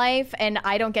Ortega's life, and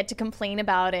I don't get to complain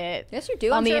about it. Yes, you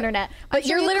do. On the internet. But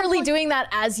you're literally doing that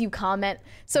as you comment.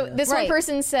 So this one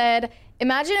person said,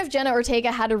 imagine if Jenna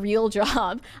Ortega had a real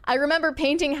job. I remember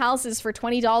painting houses for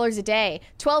 $20 a day,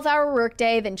 12-hour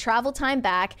workday, then travel time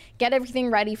back, get everything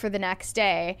ready for the next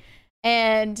day.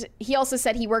 And he also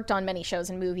said he worked on many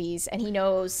shows and movies, and he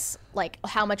knows like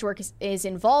how much work is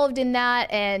involved in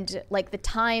that, and like the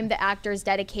time the actors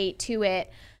dedicate to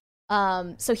it.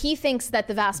 So he thinks that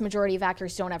the vast majority of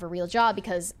actors don't have a real job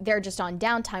because they're just on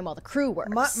downtime while the crew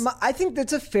works. I think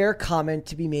that's a fair comment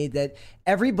to be made, that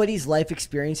everybody's life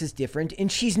experience is different,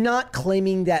 and she's not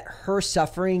claiming that her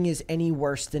suffering is any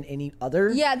worse than any other.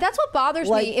 Yeah, that's what bothers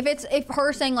me. If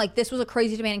her saying like this was a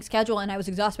crazy demanding schedule and I was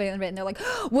exhausted by the end of it, and they're like,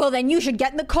 well, then you should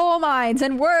get in the coal mines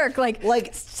and work. Like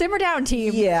simmer down,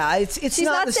 team. Yeah, it's she's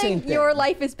not not the saying same thing. your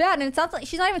life is bad, and it's not like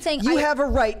she's not even saying you have a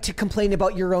right to complain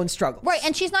about your own struggles. Right,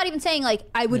 and she's not even saying like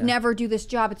I would never do this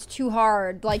job, it's too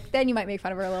hard. Like then you might make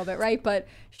fun of her a little bit, right? But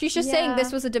she's just saying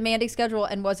this was a demanding schedule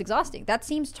and was exhausting. That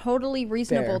seems totally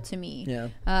reasonable to me. Yeah.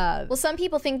 Well, some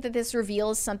people think that this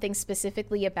reveals something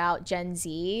specifically about Gen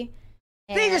Z.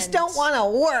 They just don't want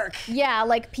to work. Yeah,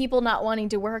 like people not wanting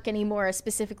to work anymore,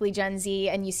 specifically Gen Z.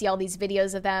 And you see all these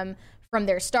videos of them from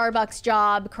their Starbucks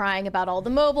job crying about all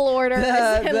the mobile orders.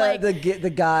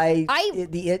 The guy,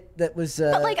 that was.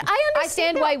 But like, I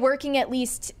understand why working, at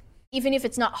least, even if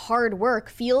it's not hard work,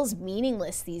 feels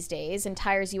meaningless these days and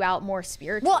tires you out more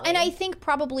spiritually. Well, and I think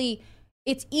probably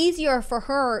it's easier for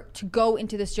her to go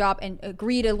into this job and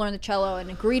agree to learn the cello and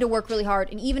agree to work really hard,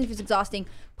 and even if it's exhausting,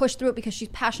 push through it because she's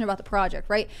passionate about the project,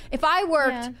 right? If I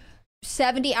worked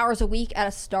 70 hours a week at a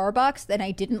Starbucks and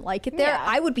I didn't like it there,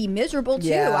 I would be miserable too.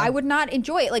 Yeah. I would not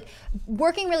enjoy it. Like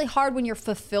working really hard when you're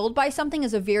fulfilled by something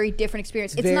is a very different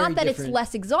experience. It's not that it's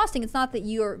less exhausting. It's not that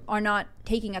you are not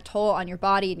taking a toll on your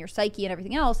body and your psyche and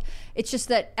everything else. It's just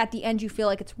that at the end you feel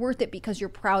like it's worth it because you're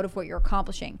proud of what you're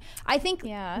accomplishing. I think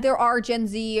there are Gen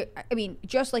Z, I mean,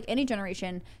 just like any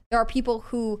generation, there are people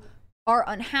who are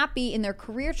unhappy in their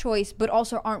career choice, but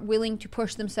also aren't willing to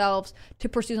push themselves to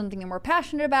pursue something they're more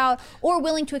passionate about, or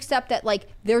willing to accept that like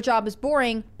their job is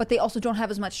boring, but they also don't have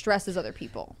as much stress as other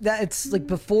people. That it's like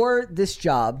before this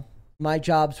job, my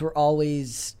jobs were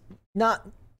always not,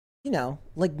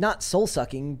 like not soul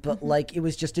sucking, but like it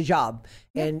was just a job.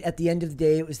 And at the end of the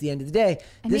day, it was the end of the day.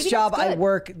 And this job I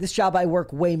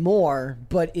work way more,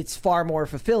 but it's far more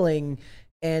fulfilling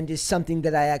and is something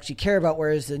that I actually care about,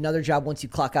 whereas another job, once you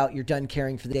clock out, you're done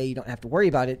caring for the day, you don't have to worry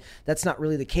about it. That's not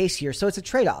really the case here, so it's a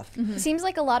trade-off. It seems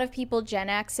like a lot of people Gen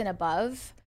X and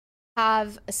above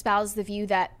have espoused the view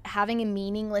that having a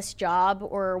meaningless job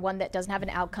or one that doesn't have an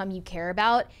outcome you care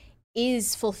about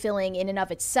is fulfilling in and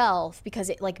of itself because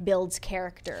it like builds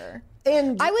character.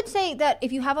 And I would say that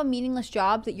if you have a meaningless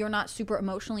job that you're not super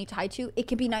emotionally tied to, it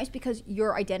can be nice because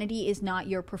your identity is not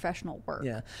your professional work.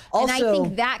 Yeah. Also, and I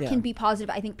think that can be positive.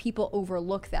 I think people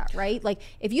overlook that, right? Like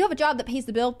if you have a job that pays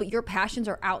the bill, but your passions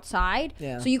are outside.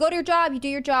 Yeah. So you go to your job, you do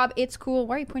your job, it's cool.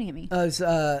 Why are you pointing at me?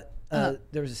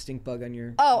 There was a stink bug on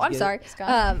your... Oh, I'm sorry.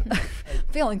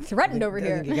 Feeling threatened over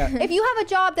here. If you have a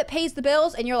job that pays the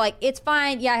bills and you're like, it's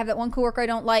fine. Yeah, I have that one coworker I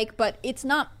don't like, but it's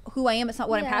not who I am. It's not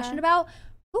what I'm passionate about.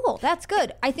 Cool, that's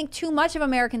good. I think too much of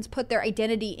Americans put their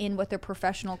identity in what their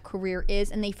professional career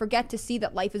is, and they forget to see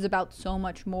that life is about so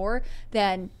much more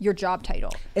than your job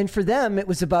title. And for them, it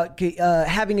was about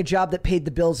having a job that paid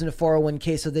the bills in a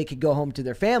 401k so they could go home to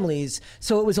their families.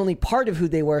 So it was only part of who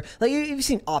they were. Like, you've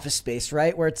seen Office Space,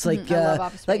 right? Where it's like, I love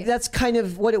Office Space. Like that's kind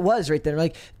of what it was right there.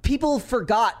 Like, people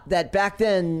forgot that back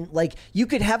then, like, you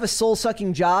could have a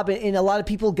soul-sucking job, and a lot of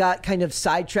people got kind of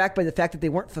sidetracked by the fact that they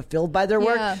weren't fulfilled by their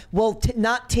work. Well,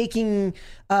 taking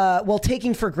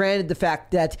for granted the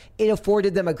fact that it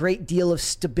afforded them a great deal of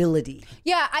stability.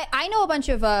 Yeah, I know a bunch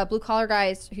of blue collar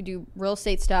guys who do real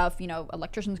estate stuff,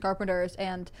 electricians, carpenters,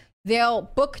 and they'll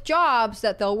book jobs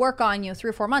that they'll work on, 3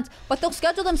 or 4 months, but they'll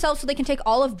schedule themselves so they can take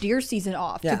all of deer season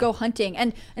off to go hunting.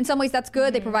 And in some ways that's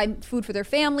good. They provide food for their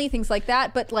family, things like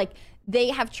that. But like, they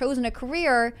have chosen a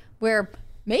career where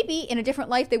maybe in a different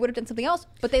life they would have done something else,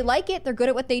 but they like it. They're good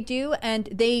at what they do, and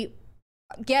they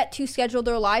get to schedule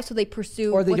their lives so they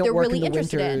pursue what they're really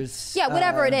interested in. Yeah,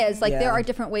 whatever it is. Like, there are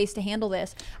different ways to handle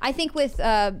this. I think with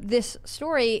this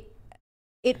story,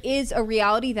 it is a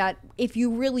reality that if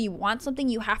you really want something,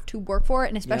 you have to work for it.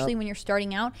 And especially when you're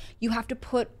starting out, you have to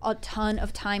put a ton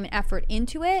of time and effort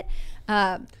into it.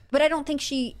 But I don't think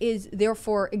she is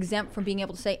therefore exempt from being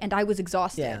able to say, and I was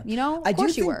exhausted. Of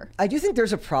course you were. I do think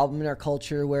there's a problem in our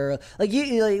culture where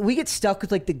we get stuck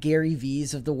with like the Gary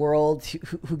V's of the world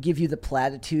who give you the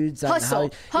platitudes on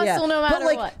hustle no matter but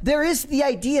like what. There is the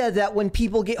idea that when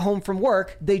people get home from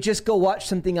work, they just go watch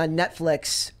something on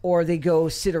Netflix, or they go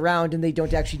sit around and they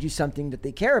don't actually do something that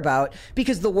they care about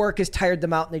because the work has tired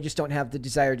them out and they just don't have the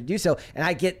desire to do so. And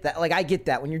I get that. Like, I get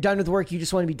that. When you're done with work, you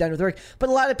just want to be done with work. But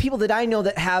a lot of people that I know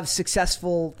that have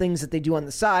successful things that they do on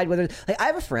the side, whether I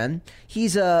have a friend,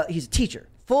 he's a teacher,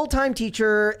 full-time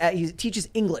teacher, he teaches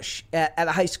English at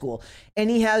a high school, and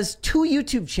he has 2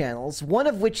 YouTube channels, one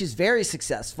of which is very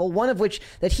successful, one of which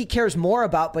that he cares more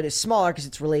about but is smaller because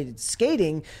it's related to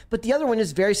skating, but the other one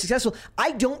is very successful.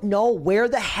 I don't know where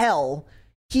the hell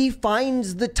he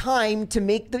finds the time to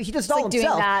make he does it all himself.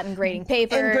 Doing that and grading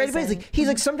papers. He's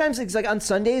like, sometimes it's like on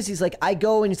Sundays, he's like, I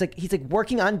go and he's like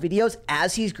working on videos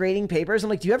as he's grading papers. I'm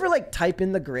like, do you ever like type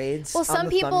in the grades? Well, some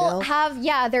people have,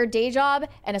 their day job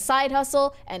and a side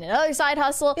hustle and another side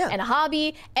hustle and a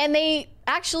hobby, and they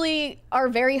actually are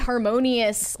very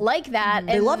harmonious like that.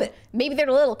 They love it. Maybe they're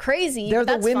a little crazy. They're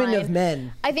but the women fine. of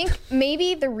men. I think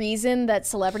maybe the reason that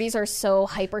celebrities are so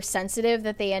hypersensitive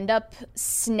that they end up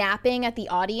snapping at the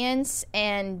audience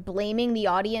and blaming the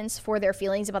audience for their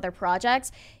feelings about their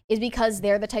projects is because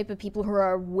they're the type of people who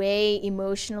are way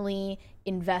emotionally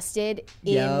invested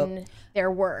in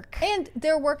their work. And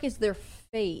their work is their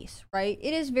face, right?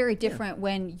 It is very different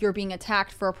when you're being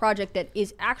attacked for a project that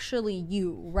is actually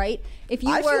you, right? If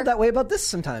you feel that way about this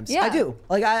sometimes. I do.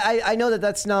 Like, I know that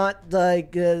that's not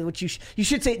like what you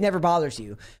should say. It never bothers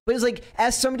you, but it's like,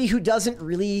 as somebody who doesn't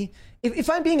really, if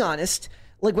I'm being honest,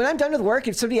 like when I'm done with work,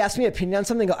 if somebody asks me an opinion on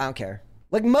something, I go, I don't care.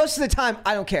 Like, most of the time,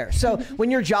 I don't care. So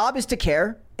when your job is to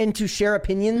care and to share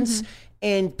opinions,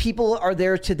 and people are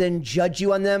there to then judge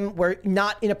you on them, where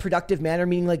not in a productive manner,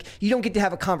 meaning like you don't get to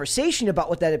have a conversation about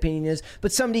what that opinion is,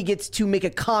 but somebody gets to make a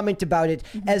comment about it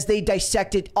as they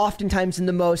dissect it, oftentimes in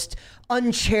the most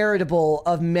uncharitable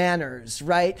of manners,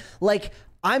 right? Like,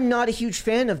 I'm not a huge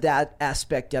fan of that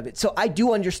aspect of it. So I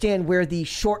do understand where the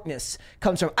shortness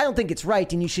comes from. I don't think it's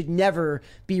right, and you should never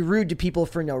be rude to people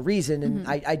for no reason, and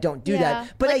I don't do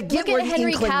that. But like, I get where the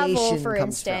Henry inclination Cavill, for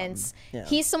comes instance. from. Yeah.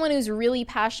 He's someone who's really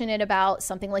passionate about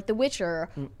something like The Witcher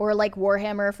or like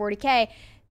Warhammer 40K.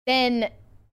 Then,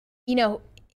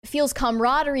 feels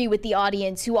camaraderie with the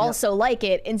audience who also like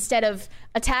it, instead of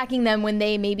attacking them when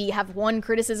they maybe have one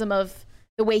criticism of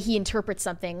the way he interprets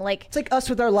something. Like, it's like us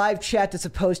with our live chat as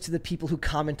opposed to the people who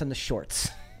comment on the shorts.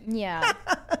 Yeah.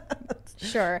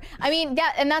 Sure. I mean,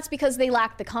 that's because they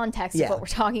lack the context of what we're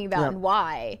talking about and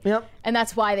why. Yep. And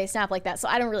that's why they snap like that. So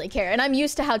I don't really care. And I'm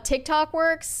used to how TikTok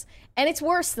works, and it's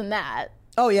worse than that.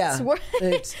 Oh yeah,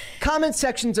 comment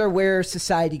sections are where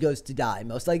society goes to die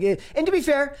most. Like, and to be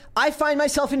fair, I find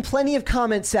myself in plenty of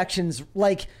comment sections,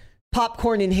 like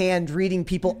popcorn in hand, reading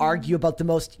people argue about the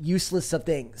most useless of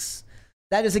things.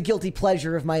 That is a guilty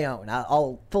pleasure of my own.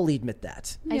 I'll fully admit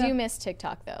that. I do miss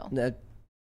TikTok, though.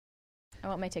 I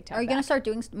want my TikTok Are you back. going to start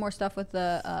doing more stuff with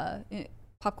the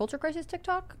Pop Culture Crisis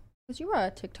TikTok? Because you were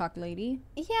a TikTok lady.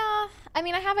 Yeah. I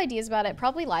mean, I have ideas about it.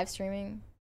 Probably live streaming.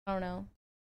 I don't know.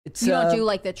 You don't do,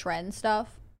 like, the trend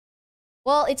stuff?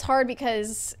 Well, it's hard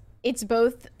because it's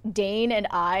both Dane and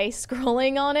I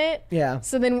scrolling on it. Yeah.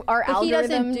 So then our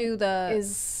algorithm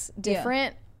is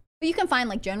different. But you can find,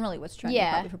 like, generally what's trending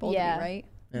probably for both of you, right?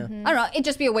 I don't know. It'd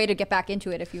just be a way to get back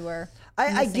into it if you were.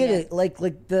 I get it. Like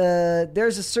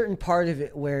there's a certain part of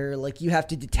it where like you have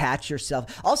to detach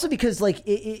yourself. Also because like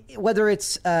whether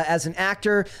it's as an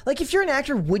actor, like if you're an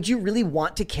actor, would you really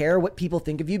want to care what people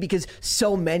think of you? Because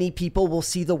so many people will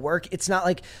see the work. It's not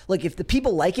like if the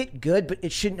people like it, good, but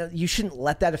you shouldn't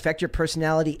let that affect your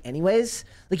personality anyways.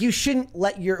 Like you shouldn't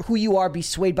let who you are be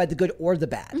swayed by the good or the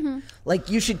bad. Like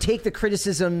you should take the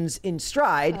criticisms in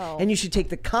stride and you should take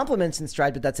the compliments in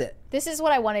stride, but that's it. This is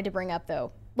what I wanted to bring up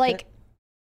though. Like,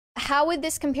 how would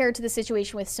this compare to the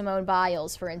situation with Simone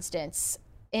Biles, for instance,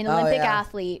 an Olympic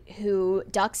athlete who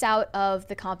ducks out of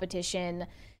the competition?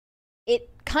 It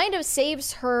kind of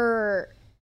saves her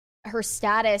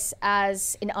status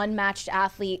as an unmatched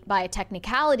athlete by a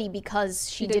technicality because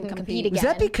she didn't compete again. Was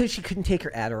that because she couldn't take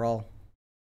her Adderall?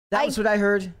 That was what I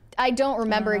heard. I don't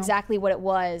remember exactly what it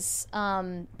was.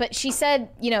 But she said,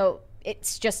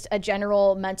 it's just a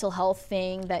general mental health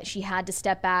thing that she had to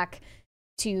step back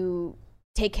to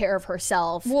take care of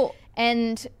herself. Well,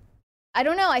 and I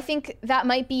don't know. I think that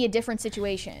might be a different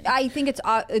situation. I think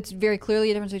it's very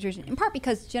clearly a different situation, in part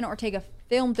because Jenna Ortega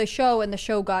filmed the show and the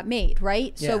show got made,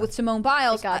 right? Yeah. So with Simone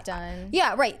Biles, it got done.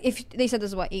 Yeah, right. If they said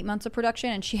this is 8 months of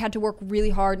production, and she had to work really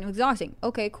hard and it was exhausting.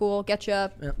 Okay, cool,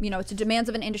 getcha. Yep. It's the demands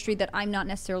of an industry that I'm not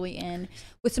necessarily in.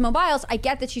 With Simone Biles, I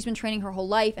get that she's been training her whole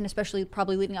life, and especially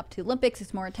probably leading up to the Olympics,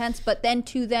 it's more intense. But then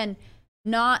to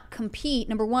not compete,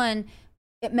 number one,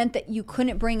 it meant that you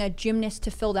couldn't bring a gymnast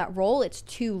to fill that role. It's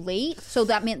too late. So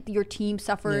that meant your team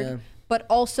suffered. Yeah. But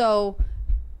also,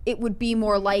 it would be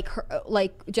more like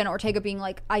Jenna Ortega being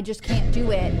like, I just can't do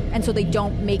it. And so they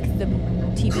don't make the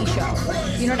TV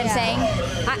show. You know what I'm saying?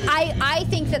 I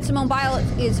think that Simone Biles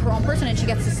is her own person and she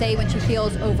gets to say when she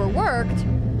feels overworked.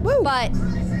 Woo. But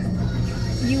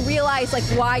you realize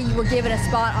why you were given a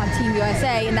spot on Team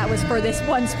USA, and that was for this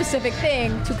one specific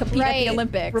thing to compete at the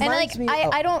Olympics. And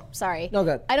I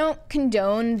don't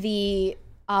condone the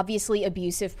obviously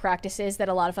abusive practices that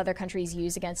a lot of other countries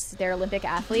use against their Olympic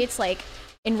athletes, like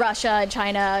in Russia and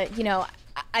China.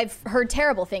 I've heard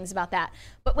terrible things about that.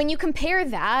 But when you compare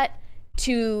that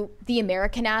to the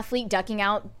American athlete ducking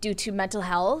out due to mental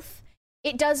health,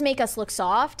 it does make us look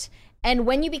soft. And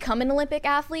when you become an Olympic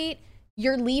athlete,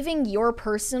 you're leaving your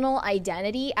personal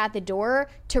identity at the door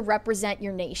to represent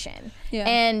your nation. Yeah.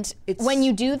 And when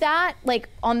you do that,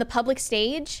 on the public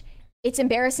stage, it's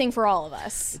embarrassing for all of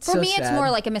us. For me, it's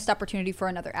more like a missed opportunity for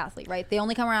another athlete, right? They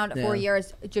only come around 4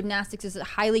 years. Gymnastics is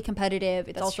highly competitive.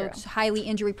 It's also highly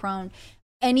injury prone.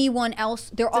 Anyone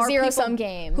else, there are zero-sum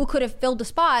game who could have filled the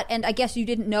spot, and I guess you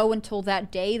didn't know until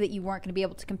that day that you weren't going to be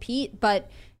able to compete,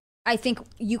 but I think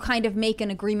you kind of make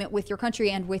an agreement with your country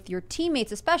and with your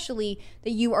teammates especially that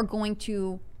you are going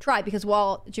to try, because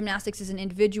while gymnastics is an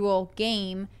individual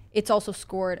game, it's also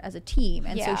scored as a team.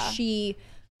 And so she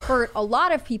hurt a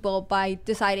lot of people by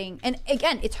deciding, and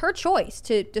again, it's her choice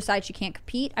to decide she can't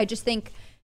compete. I just think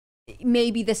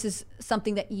maybe this is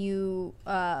something that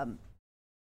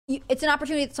it's an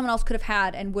opportunity that someone else could have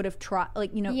had and would have tried, would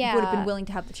have been willing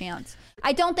to have the chance.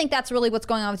 I don't think that's really what's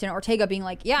going on with Jenna Ortega being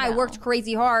like, I worked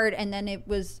crazy hard and then it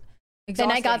was exhausting.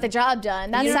 Then I got the job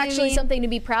done. That's actually something to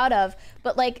be proud of.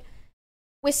 But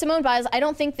with Simone Biles, I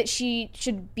don't think that she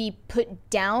should be put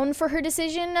down for her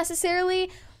decision necessarily,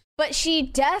 but she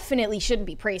definitely shouldn't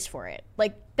be praised for it.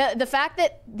 The fact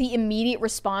that the immediate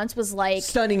response was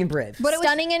stunning and brave. But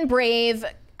stunning and brave,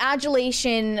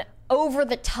 adulation, over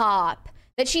the top.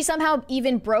 That she somehow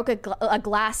even broke a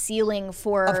glass ceiling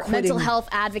for mental health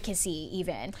advocacy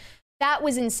even. That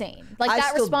was insane.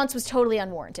 That response was totally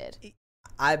unwarranted.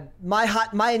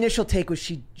 My initial take was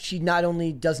she not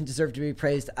only doesn't deserve to be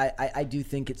praised, I do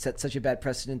think it sets such a bad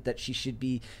precedent that she should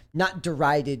be not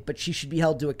derided, but she should be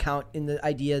held to account in the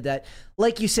idea that,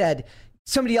 like you said,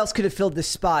 somebody else could have filled this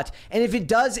spot. And if it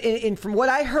does, and from what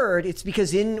I heard, it's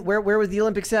because where were the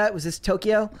Olympics at? Was this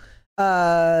Tokyo?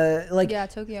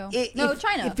 Tokyo.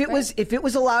 China. If it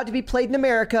was allowed to be played in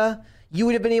America, you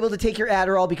would have been able to take your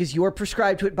Adderall because you were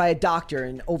prescribed to it by a doctor.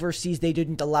 And overseas, they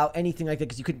didn't allow anything like that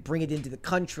because you couldn't bring it into the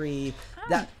country.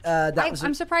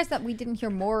 I'm surprised that we didn't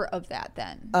hear more of that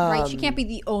then. Right? She can't be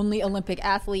the only Olympic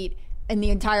athlete in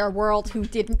the entire world who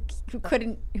takes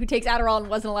Adderall and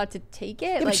wasn't allowed to take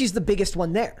it. Yeah, but she's the biggest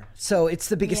one there, so it's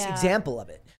the biggest example of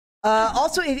it.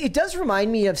 Also, it does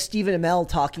remind me of Stephen Amell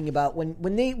talking about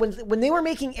when they were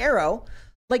making Arrow,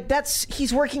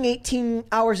 he's working 18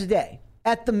 hours a day.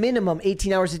 at the minimum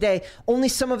 18 hours a day. Only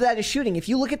some of that is shooting. If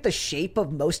you look at the shape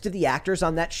of most of the actors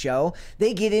on that show,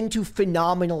 they get into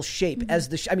phenomenal shape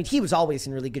as I mean, he was always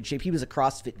in really good shape. He was a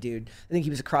CrossFit dude. I think he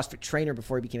was a CrossFit trainer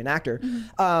before he became an actor.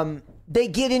 They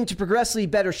get into progressively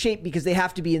better shape because they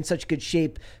have to be in such good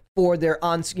shape for their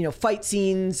fight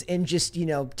scenes and just,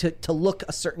 to look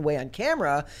a certain way on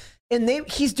camera. And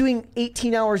he's doing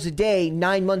 18 hours a day,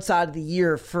 9 months out of the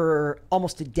year for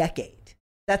almost a decade.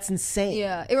 That's insane.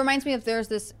 Yeah, it reminds me of there's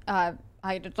this, I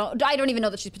don't even know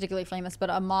that she's particularly famous, but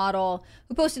a model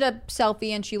who posted a selfie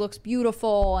and she looks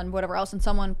beautiful and whatever else. And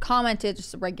someone commented,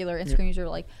 just a regular Instagram user,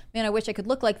 like, man, I wish I could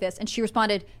look like this. And she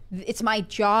responded, it's my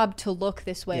job to look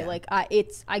this way. Yeah. Like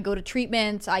I go to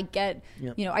treatments, I get,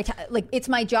 it's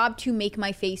my job to make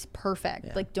my face perfect.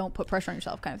 Yeah. Like, don't put pressure on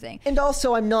yourself kind of thing. And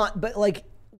also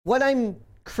what I'm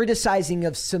criticizing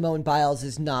of Simone Biles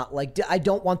is not like, I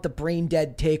don't want the brain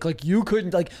dead take, like, you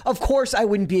couldn't, like, of course I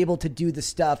wouldn't be able to do the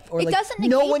stuff, or like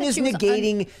no one is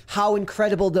negating how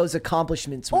incredible those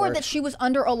accomplishments were, or that she was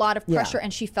under a lot of pressure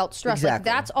and she felt stressed.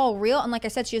 Exactly. Like, that's all real, and like I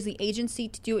said, she has the agency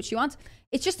to do what she wants.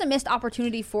 It's just a missed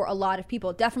opportunity for a lot of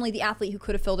people. Definitely the athlete who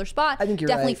could have filled her spot. I think you're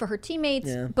definitely right. For her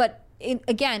teammates, but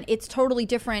again, it's totally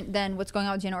different than what's going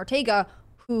on with Jenna Ortega,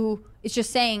 who is just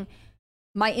saying,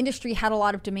 my industry had a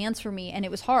lot of demands for me and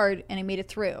it was hard and I made it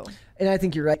through. And I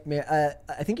think you're right, man.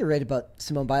 I think you're right about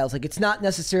Simone Biles. Like, it's not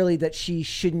necessarily that she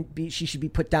should be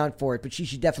put down for it, but she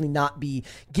should definitely not be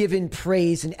given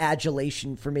praise and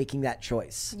adulation for making that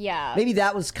choice. Yeah. Maybe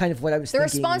that was kind of what I was thinking.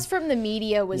 The response from the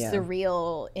media was the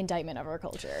real indictment of our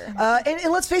culture.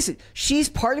 And let's face it, she's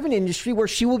part of an industry where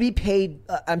she will be paid.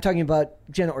 I'm talking about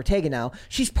Jenna Ortega now.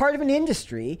 She's part of an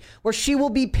industry where she will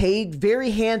be paid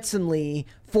very handsomely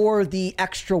for the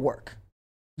extra work.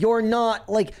 You're not,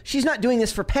 like, she's not doing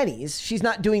this for pennies. She's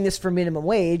not doing this for minimum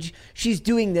wage. She's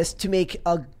doing this to make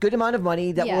a good amount of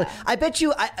money that will, I bet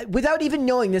you, without even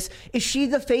knowing this, is she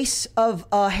the face of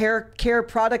a hair care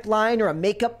product line or a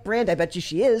makeup brand? I bet you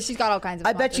she is. She's got all kinds of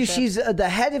I bet you she's the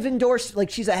head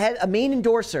of she's a main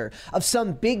endorser of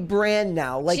some big brand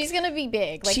now. Like, she's going to be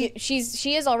big. Like,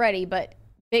 she is already, but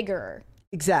bigger.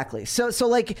 Exactly. So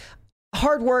like,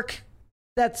 hard work,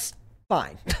 that's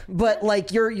fine, but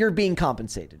like, you're being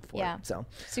compensated for it. So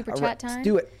super chat time. Let's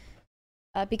do it.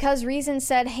 Because Reason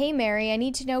said, "Hey Mary, I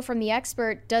need to know from the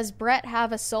expert, does Brett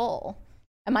have a soul?"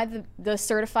 Am I the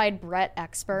certified Brett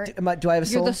expert? Do I have a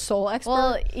soul? You're the soul expert?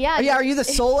 Well, yeah. Oh, yeah, are you the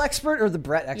soul expert or the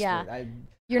Brett expert? Yeah.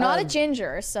 You're not a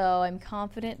ginger, so I'm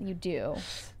confident you do.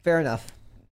 Fair enough.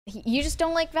 You just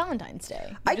don't like Valentine's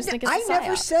Day. I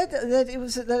never said that it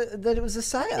was a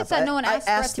psyop. I think it's that no one asked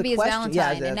Brett to be his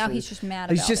Valentine, and now he's just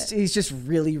mad about it. He's just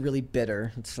really, really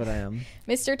bitter. That's what I am.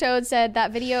 Mr. Toad said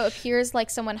that video appears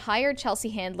like someone hired Chelsea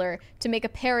Handler to make a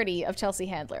parody of Chelsea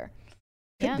Handler.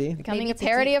 Could be. Becoming maybe a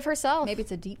parody of herself. Maybe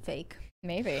it's a deep fake.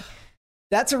 Maybe.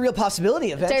 That's a real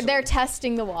possibility eventually. They're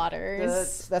testing the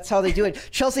waters. That's how they do it.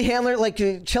 Chelsea Handler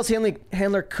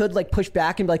could like push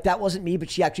back and be like, that wasn't me, but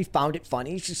she actually found it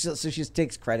funny. So she just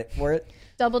takes credit for it.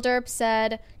 Double Derp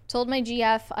said, told my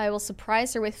GF I will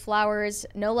surprise her with flowers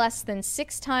no less than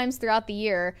 6 times throughout the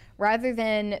year rather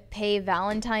than pay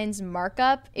Valentine's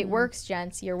markup. It works,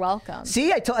 gents. You're welcome.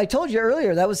 See, I told you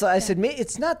earlier. That was I said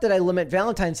it's not that I limit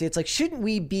Valentine's Day. It's like, shouldn't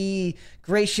we be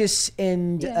gracious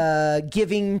and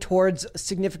giving towards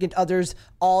significant others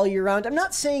all year round? I'm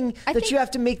not saying that you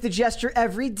have to make the gesture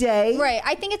every day. Right.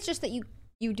 I think it's just that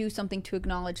you do something to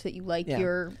acknowledge that you like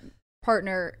your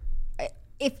partner.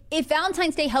 If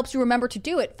Valentine's Day helps you remember to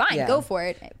do it, fine, go for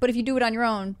it. But if you do it on your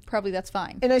own, probably that's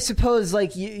fine. And I suppose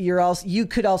like you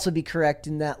could also be correct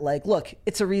in that, like, look,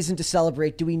 it's a reason to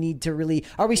celebrate. Do we need to really?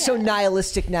 Are we so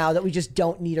nihilistic now that we just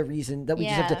don't need a reason? That we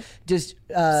just have to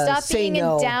stop say being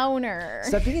a downer.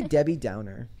 Stop being a Debbie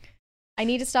Downer. I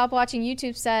need to stop watching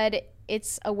YouTube said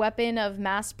it's a weapon of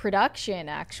mass production.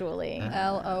 Actually,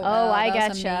 LOL. Oh, I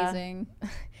gotcha. Amazing.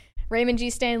 Raymond G.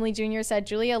 Stanley Jr. said,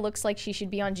 Julia looks like she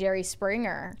should be on Jerry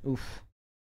Springer. Oof.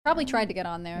 Probably tried to get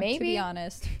on there, maybe. To be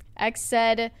honest. X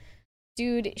said,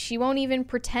 dude, she won't even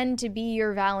pretend to be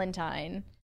your Valentine.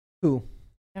 Who?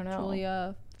 I don't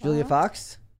know. Julia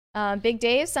Fox? Big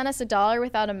Dave sent us $1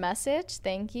 without a message.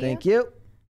 Thank you. Thank you.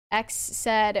 X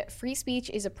said, free speech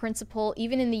is a principle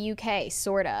even in the UK,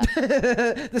 sorta.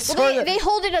 They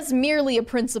hold it as merely a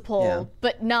principle,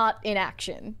 but not in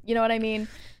action. You know what I mean?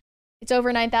 It's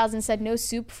over 9,000 said, no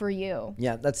soup for you.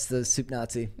 Yeah, that's the soup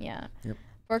Nazi. Yeah. Yep.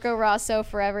 Porco Rosso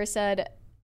Forever said,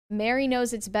 Mary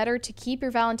knows it's better to keep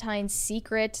your Valentine's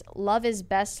secret. Love is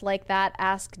best like that.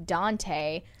 Ask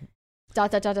Dante. ...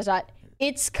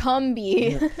 It's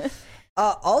Cumby. Yeah.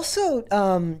 Also,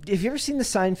 have you ever seen the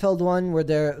Seinfeld one where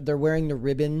they're wearing the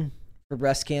ribbon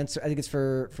breast cancer. I think it's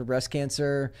for breast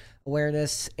cancer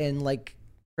awareness. And like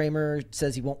Kramer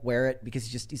says he won't wear it because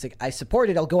he's like, I support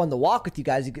it. I'll go on the walk with you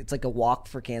guys. It's like a walk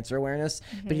for cancer awareness,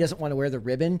 but he doesn't want to wear the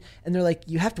ribbon. And they're like,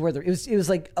 you have to wear the. It was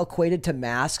like equated to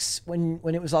masks when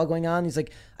it was all going on. He's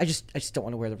like, I just don't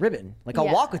want to wear the ribbon. Like I'll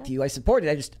walk with you. I support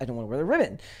it. I don't want to wear the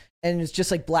ribbon. And it's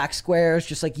just like black squares,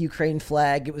 just like Ukraine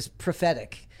flag. It was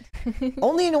prophetic,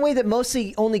 only in a way that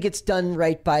mostly only gets done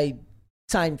right by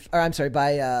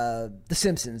The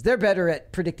Simpsons. They're better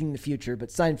at predicting the future, but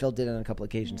Seinfeld did it on a couple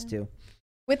occasions too.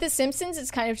 With The Simpsons, it's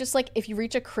kind of just like if you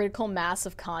reach a critical mass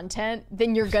of content,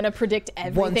 then you're going to predict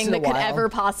everything that could ever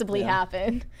possibly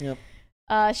happen. Yep.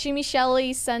 Shimi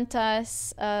Shelley sent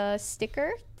us a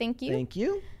sticker. Thank you. Thank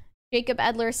you. Jacob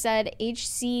Edler said,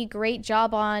 HC, great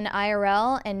job on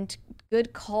IRL and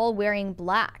good call wearing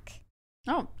black.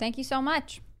 Oh, thank you so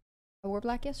much. I wore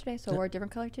black yesterday, so I wore a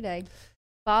different color today.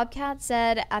 Bobcat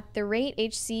said, at the rate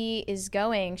HC is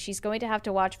going, she's going to have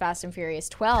to watch Fast and Furious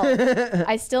 12.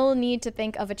 I still need to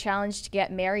think of a challenge to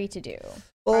get Mary to do.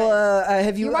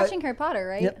 Well, You're watching Harry Potter,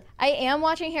 right? Yep. I am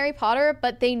watching Harry Potter,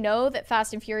 but they know that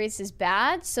Fast and Furious is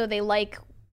bad, so they like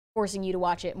forcing you to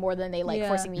watch it more than they like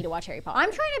forcing me to watch Harry Potter.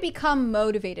 I'm trying to become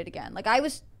motivated again. Like I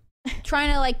was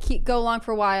trying to like go along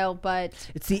for a while, but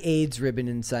it's the AIDS ribbon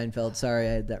in Seinfeld. Sorry,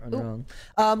 I had that one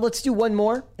wrong. Let's do one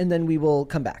more, and then we will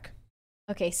come back.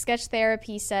 Okay, Sketch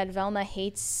Therapy said Velma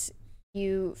hates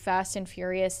you. Fast and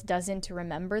Furious doesn't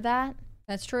remember that.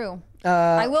 That's true.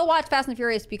 I will watch Fast and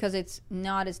Furious because it's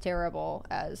not as terrible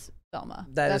as Velma.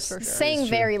 That's for sure. Saying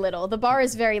very little. The bar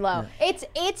is very low. Yeah.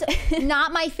 It's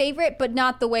not my favorite, but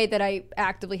not the way that I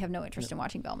actively have no interest in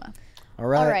watching Velma. All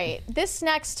right. This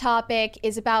next topic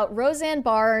is about Roseanne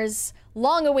Barr's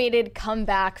long-awaited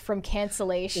comeback from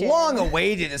cancellation.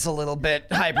 Long-awaited is a little bit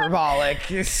hyperbolic.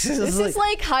 This is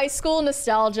like high school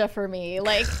nostalgia for me.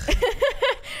 Like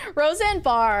Roseanne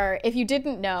Barr, if you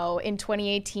didn't know, in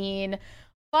 2018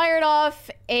 fired off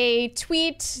a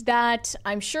tweet that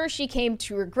I'm sure she came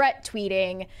to regret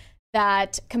tweeting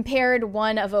that compared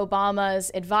one of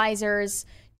Obama's advisors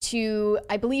to,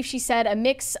 I believe she said, a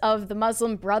mix of the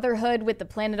Muslim Brotherhood with the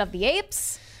Planet of the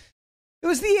Apes. It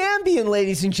was the Ambien,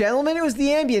 ladies and gentlemen. It was the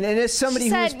Ambien. And as somebody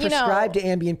who was prescribed to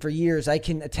Ambien for years, I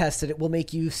can attest that it will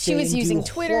make you She was using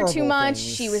Twitter too much.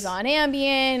 Things. She was on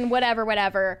Ambien,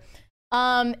 whatever.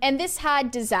 And this had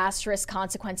disastrous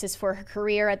consequences for her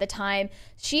career at the time.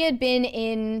 She had been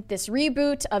in this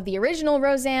reboot of the original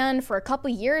Roseanne for a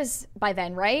couple years by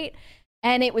then, right?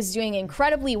 And it was doing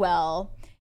incredibly well.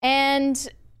 And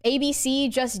ABC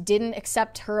just didn't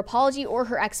accept her apology or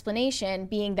her explanation,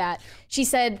 being that she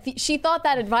said she thought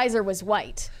that advisor was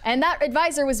white and that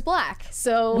advisor was black.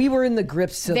 So we were in the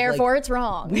grips of therefore it's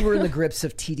wrong. We were in the grips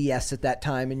of TDS at that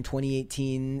time in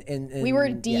 2018, and we were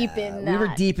deep in that. We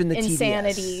were deep in the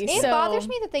insanity. TDS. It bothers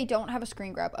me that they don't have a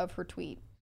screen grab of her tweet.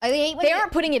 I hate when they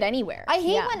aren't putting it anywhere. I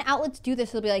hate when outlets do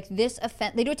this. They'll be like, they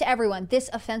do it to everyone. This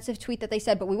offensive tweet that they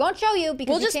said, but we won't show you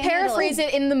because we'll just paraphrase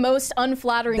it in the most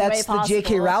unflattering way possible. That's the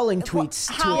J.K. Rowling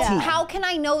tweets. How can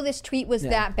I know this tweet was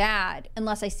that bad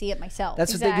unless I see it myself?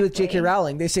 That's what they do with J.K.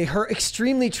 Rowling. They say her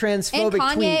extremely transphobic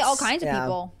tweets. And Kanye, all kinds of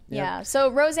people. Yeah. So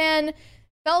Roseanne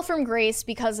fell from grace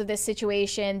because of this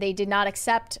situation. They did not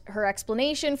accept her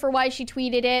explanation for why she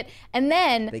tweeted it. And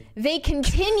then they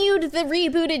continued the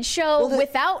rebooted show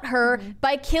without her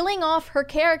by killing off her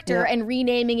character and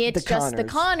renaming it The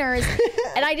Connors.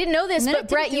 And I didn't know this, but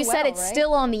Brett, you said it's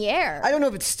still on the air. I don't know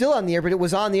if it's still on the air, but it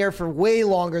was on the air for way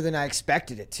longer than I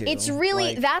expected it to. It's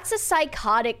really, that's a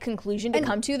psychotic conclusion to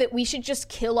come to, that we should just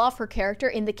kill off her character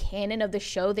in the canon of the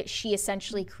show that she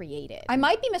essentially created. I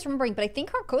might be misremembering, but I think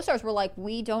her co-stars were like,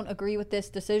 we don't agree with this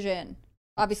decision.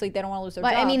 Obviously, they don't want to lose their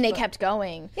jobs. I mean, they kept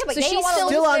going. Yeah, but so she's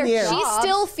still on the air. She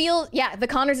still feels, The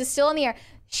Connors is still on the air.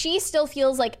 She still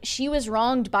feels like she was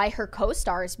wronged by her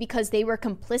co-stars because they were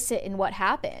complicit in what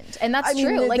happened. And that's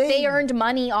true. They earned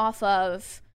money off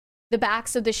of the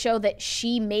backs of the show that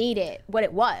she made it what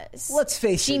it was. Let's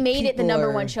face it. She made it the number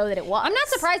one show that it was. I'm not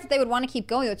surprised that they would want to keep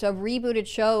going. It's a rebooted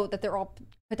show that they're all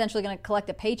potentially going to collect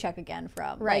a paycheck again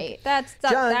from. Right. Like, that's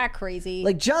not that crazy.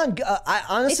 Like John, I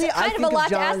honestly, it's kind of a lot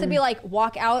to ask to be like,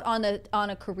 walk out on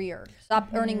a career, stop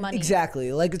earning money.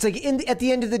 Exactly. Like it's like at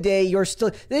the end of the day, you're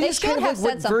still. They should have said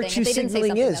what something. virtue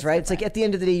signaling is, right? It's like at the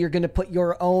end of the day, you're going to put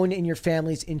your own and your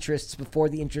family's interests before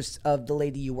the interests of the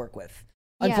lady you work with.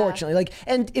 Unfortunately,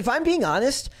 and if I'm being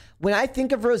honest, when I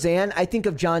think of Roseanne, I think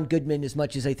of John Goodman as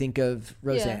much as I think of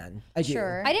Roseanne. I do.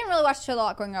 Sure. I didn't really watch the show a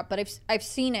lot growing up, but I've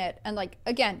seen it, and like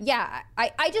again,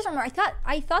 I just remember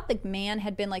I thought the man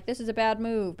had been like, this is a bad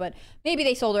move, but maybe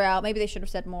they sold her out, maybe they should have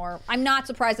said more. I'm not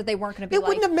surprised that they weren't going to be. It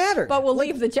wouldn't have mattered, but we'll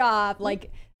leave the job.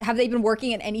 Like have they been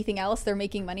working in anything else? They're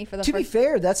making money for the To be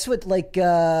fair, that's what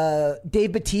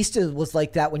Dave Bautista was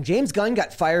like that when James Gunn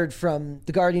got fired from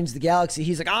the Guardians of the Galaxy.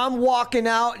 He's like, I'm walking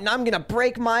out and I'm gonna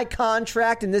break my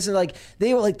contract. And this is like,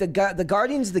 they were like the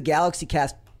Guardians of the Galaxy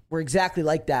cast were exactly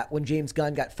like that when James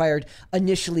Gunn got fired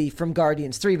initially from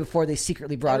Guardians 3 before they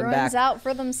secretly brought him back. Everyone's out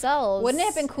for themselves. Wouldn't it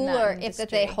have been cooler if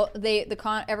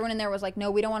everyone in there was like,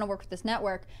 no, we don't want to work with this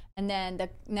network, and then the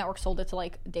network sold it to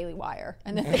like Daily Wire,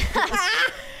 and then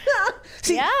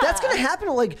See, that's gonna happen.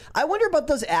 Like, I wonder about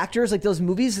those actors, like those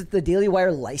movies that the Daily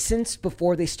Wire licensed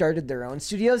before they started their own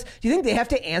studios. Do you think they have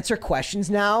to answer questions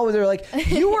now? Where they're like,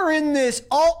 you were in this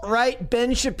alt-right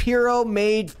Ben Shapiro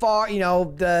made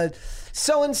the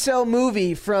so-and-so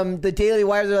movie from the Daily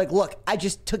Wire. They're like, look, I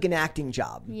just took an acting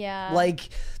job. Yeah. Like,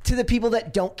 to the people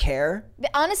that don't care.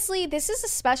 Honestly, this is a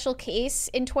special case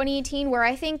in 2018 where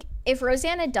I think if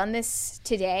Roseanne had done this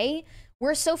today,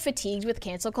 we're so fatigued with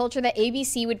cancel culture that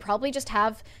ABC would probably just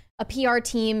have a PR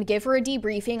team give her a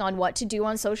debriefing on what to do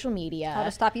on social media, how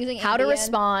to stop using Ambien, how to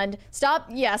respond, stop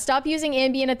using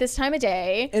Ambien at this time of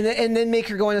day, and then make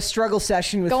her go on a struggle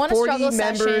session with 40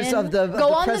 members of the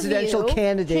presidential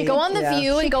candidate. Go on The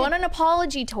View and go on an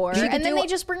apology tour, and then they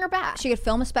just bring her back. She could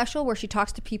film a special where she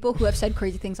talks to people who have said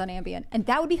crazy things on Ambien, and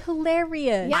that would be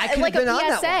hilarious. Yeah, like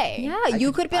a PSA. Yeah,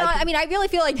 you could have been on. I mean, I really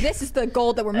feel like this is the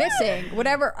gold that we're missing.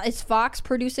 Whatever, is Fox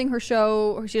producing her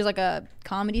show? She has like a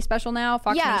comedy special now,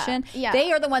 Fox Nation. Yeah.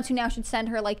 They are the ones who now should send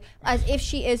her like as if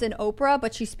she is an Oprah,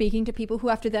 but she's speaking to people who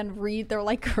have to then read their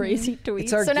like crazy tweets.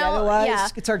 It's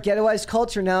our ghettoized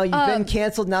culture now. You've been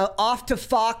canceled now. Off to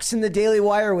Fox and the Daily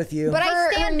Wire with you. But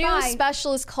her new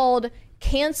special is called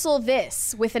Cancel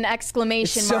This with an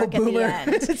exclamation mark at the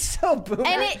end. It's so boomer.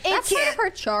 And it's part of her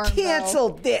charm. Cancel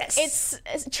this.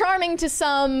 It's charming to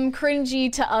some,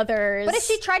 cringy to others. But if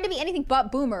she tried to be anything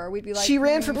but boomer, we'd be like, she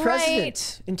ran for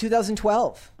president in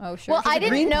 2012. Oh, sure. Well, I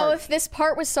didn't know if this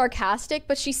part was sarcastic,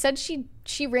 but she said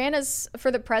she ran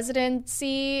for the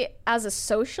presidency as a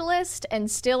socialist and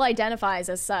still identifies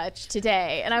as such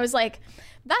today. And I was like,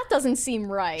 that doesn't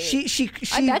seem right.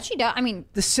 I bet she does. I mean,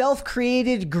 the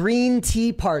self-created Green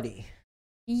Tea Party.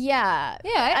 Yeah.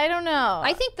 I don't know.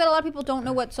 I think that a lot of people don't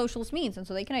know what socialist means, and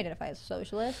so they can identify as a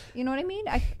socialist. You know what I mean?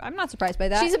 I'm not surprised by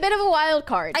that. She's a bit of a wild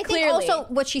card. I think also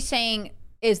what she's saying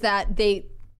is that they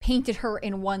painted her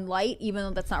in one light, even though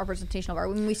that's not representational of her.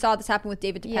 When we saw this happen with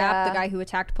David DePape, the guy who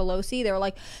attacked Pelosi, they were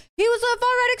like, he was a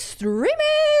far-right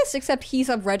extremist, except he's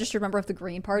a registered member of the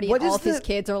Green Party, and all of his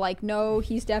kids are like, no,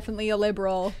 he's definitely a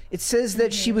liberal. It says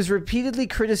that she was repeatedly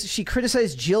she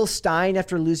criticized Jill Stein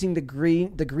after losing the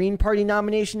Green Party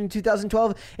nomination in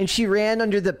 2012, and she ran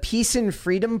under the Peace and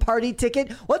Freedom Party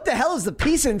ticket. What the hell is the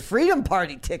Peace and Freedom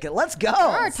Party ticket? Let's go. There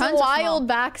are tons of wild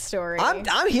backstory.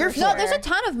 I'm here for it. No, there's a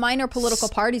ton of minor political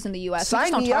parties in the U.S.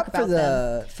 Sign me up for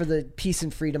the Peace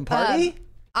and Freedom Party.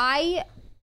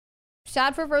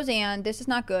 Sad for Roseanne. This is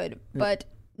not good, but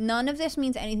none of this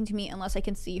means anything to me unless I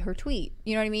can see her tweet.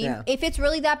 You know what I mean? Yeah. If it's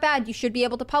really that bad, you should be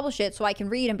able to publish it so I can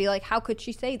read and be like, how could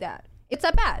she say that? It's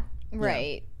that bad.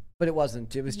 Right. But it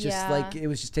wasn't. It was just it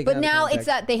was just taken But out of now context. it's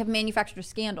that they have manufactured a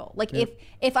scandal. Like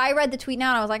if I read the tweet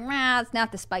now and I was like, it's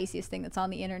not the spiciest thing that's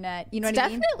on the internet. You know what I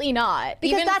mean? Definitely not.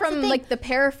 Because even that's from the like the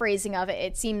paraphrasing of it,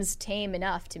 it seems tame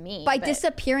enough to me. By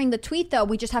disappearing the tweet, though,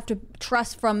 we just have to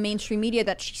trust from mainstream media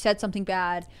that she said something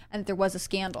bad and that there was a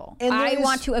scandal. And I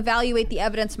want to evaluate the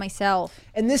evidence myself.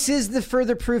 And this is the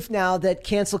further proof now that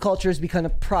cancel culture has become a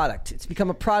product. It's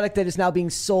become a product that is now being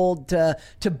sold to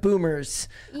boomers.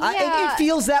 It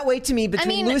feels that way to me.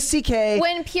 Between Louis C.K.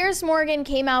 When Piers Morgan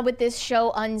came out with this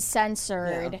show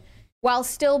Uncensored, while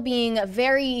still being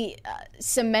very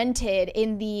cemented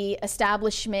in the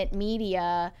establishment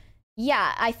media,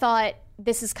 I thought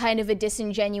this is kind of a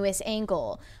disingenuous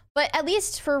angle. But at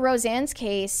least for Roseanne's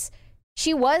case,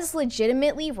 she was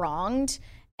legitimately wronged,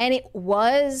 and it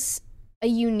was a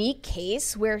unique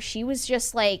case where she was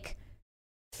just like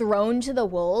thrown to the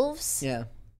wolves. Yeah.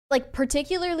 Like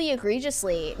particularly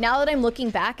egregiously. Now that I'm looking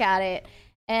back at it,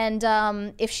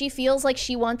 and if she feels like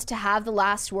she wants to have the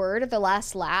last word or the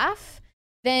last laugh,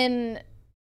 then,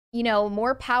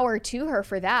 more power to her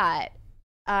for that.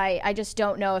 I just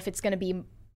don't know if it's going to be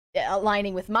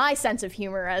aligning with my sense of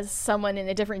humor as someone in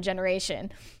a different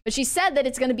generation. But she said that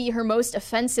it's going to be her most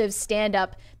offensive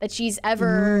stand-up that she's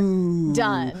ever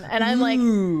done. And I'm like,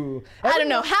 I don't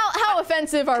know. How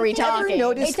offensive are we talking?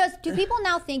 Do people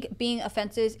now think being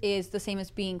offensive is the same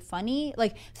as being funny?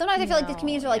 Like, sometimes I feel like the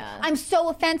comedians are like, I'm so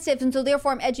offensive, and so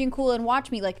therefore I'm edgy and cool and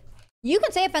watch me. Like, You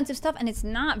can say offensive stuff and it's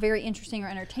not very interesting or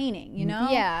entertaining, you know?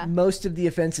 Yeah. Most of the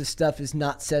offensive stuff is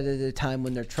not said at a time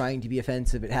when they're trying to be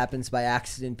offensive. It happens by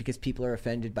accident because people are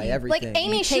offended by everything. Like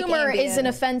Amy Schumer is an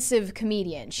offensive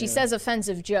comedian. She says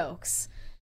offensive jokes.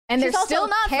 And they're still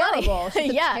not terrible. funny.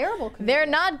 She's a terrible comedian. They're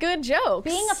not good jokes.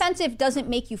 Being offensive doesn't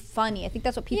make you funny. I think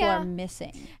that's what people are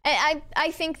missing.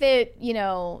 I think that, you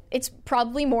know, it's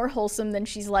probably more wholesome than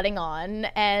she's letting on.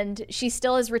 And she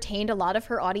still has retained a lot of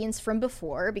her audience from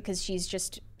before because she's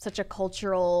just such a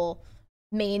cultural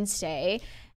mainstay.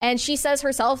 And she says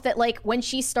herself that, like, when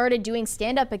she started doing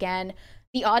stand-up again,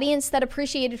 the audience that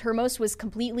appreciated her most was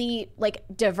completely, like,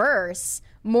 diverse,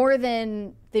 more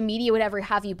than the media would ever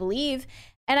have you believe.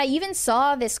 And I even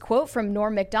saw this quote from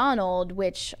Norm Macdonald,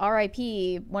 which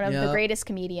R.I.P., one of the greatest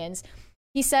comedians.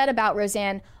 He said about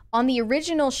Roseanne, on the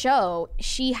original show,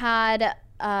 she had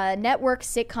network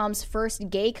sitcom's first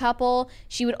gay couple.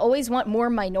 She would always want more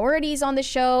minorities on the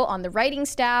show, on the writing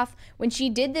staff. When she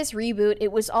did this reboot,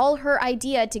 it was all her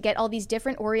idea to get all these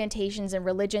different orientations and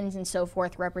religions and so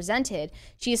forth represented.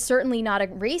 She is certainly not a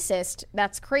racist.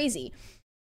 That's crazy.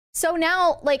 So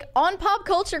now, like, on Pop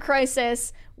Culture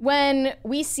Crisis, when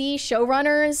we see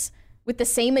showrunners with the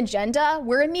same agenda,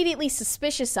 we're immediately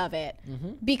suspicious of it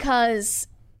because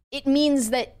it means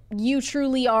that you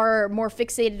truly are more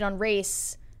fixated on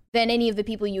race than any of the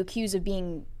people you accuse of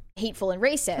being hateful and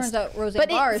racist. Turns out Roseanne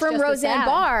Barr is from just Roseanne as bad.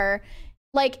 Barr,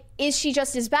 like, is she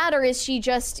just as bad, or is she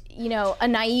just, you know, a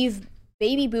naive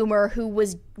baby boomer who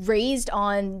was raised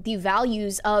on the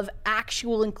values of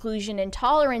actual inclusion and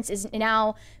tolerance, is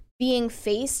now being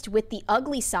faced with the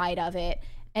ugly side of it,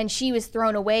 and she was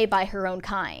thrown away by her own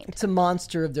kind. It's a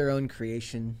monster of their own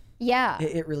creation. Yeah.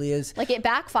 It really is. Like, it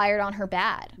backfired on her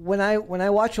bad. When I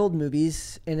watch old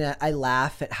movies and I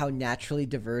laugh at how naturally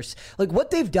diverse, like what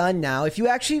they've done now, if you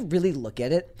actually really look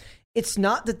at it, it's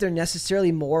not that they're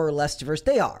necessarily more or less diverse.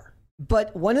 They are.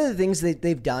 But one of the things that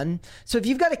they've done, so if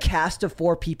you've got a cast of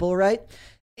 4 people, right,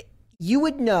 you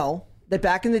would know that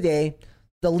back in the day,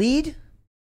 the lead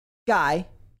guy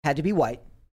had to be white.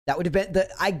 That would have been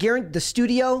I guarantee the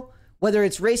studio, whether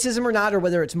it's racism or not, or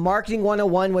whether it's marketing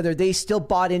 101, whether they still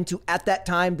bought into at that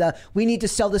time we need to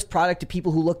sell this product to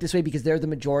people who look this way because they're the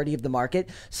majority of the market.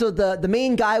 So the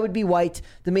main guy would be white,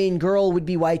 the main girl would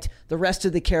be white, the rest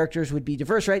of the characters would be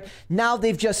diverse, right? Now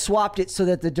they've just swapped it so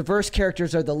that the diverse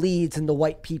characters are the leads and the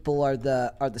white people are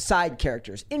the side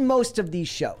characters in most of these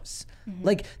shows.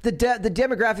 Like the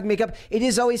demographic makeup, it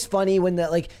is always funny when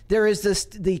there is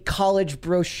the college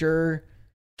brochure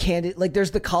candidate, like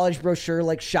there's the college brochure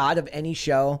like shot of any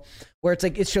show where it's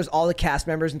like it shows all the cast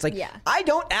members and it's like, I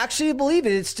don't actually believe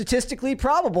it. It's statistically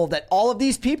probable that all of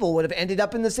these people would have ended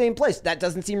up in the same place. That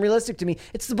doesn't seem realistic to me.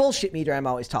 It's the bullshit meter I'm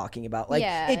always talking about. Like,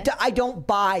 I don't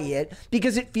buy it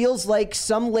because it feels like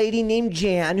some lady named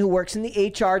Jan who works in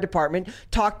the HR department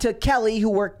talked to Kelly who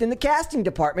worked in the casting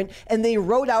department and they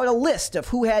wrote out a list of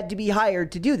who had to be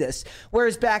hired to do this.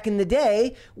 Whereas back in the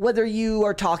day, whether you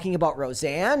are talking about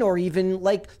Roseanne or even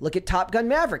like look at Top Gun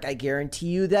Maverick, I guarantee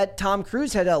you that Tom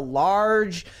Cruise had a large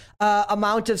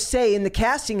amount of say in the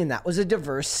casting, and that was a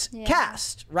diverse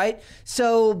cast, right?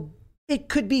 So it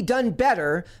could be done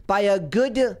better by a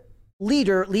good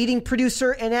leading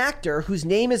producer and actor whose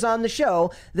name is on the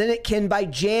show than it can by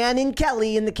Jan and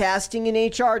Kelly in the casting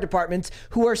and HR departments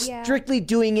who are strictly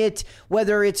doing it,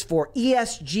 whether it's for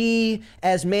ESG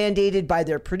as mandated by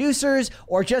their producers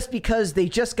or just because they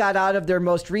just got out of their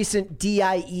most recent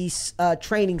DIE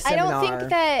training seminar. I don't think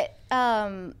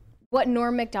that what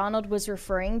Norm Macdonald was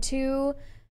referring to,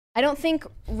 I don't think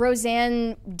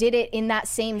Roseanne did it in that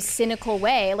same cynical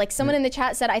way. Like someone in the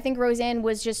chat said, I think Roseanne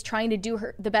was just trying to do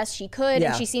the best she could,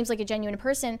 and she seems like a genuine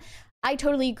person. I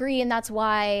totally agree, and that's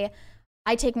why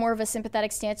I take more of a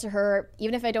sympathetic stance to her,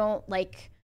 even if I don't like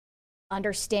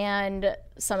understand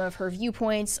some of her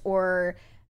viewpoints or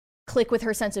click with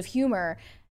her sense of humor.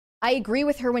 I agree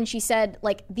with her when she said,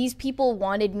 like, these people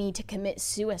wanted me to commit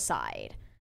suicide.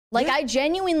 Like, I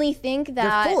genuinely think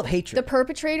that they're full of hatred. The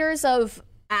perpetrators of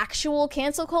actual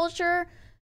cancel culture,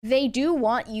 they do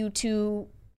want you to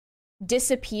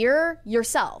disappear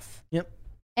yourself. Yep.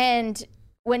 And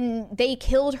when they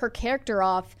killed her character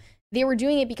off, they were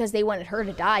doing it because they wanted her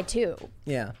to die too.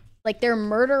 Yeah. Like, they're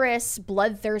murderous,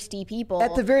 bloodthirsty people.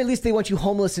 At the very least, they want you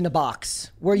homeless in a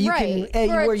box where you can...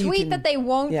 For a tweet that they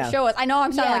won't show us. I know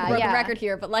I'm sounding like a broken record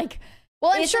here, but like...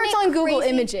 Well, I'm sure it's on Google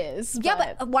Images.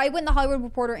 Yeah, but why wouldn't the Hollywood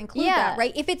Reporter include that,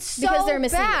 right? If it's so because they're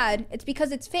missing bad, it's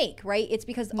because it's fake, right? It's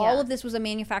because all of this was a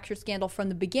manufactured scandal from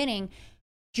the beginning.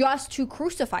 just to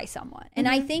crucify someone. And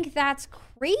I think that's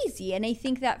crazy. And I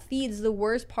think that feeds the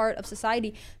worst part of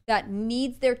society that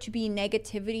needs there to be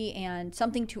negativity and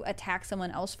something to attack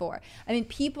someone else for. I mean,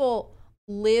 people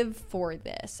live for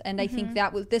this. And I think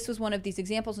this was one of these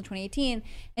examples in 2018.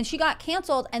 And she got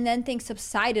canceled and then things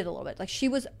subsided a little bit. Like, she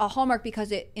was a hallmark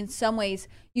because it, in some ways,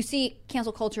 you see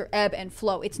cancel culture ebb and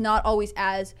flow. It's not always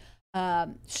as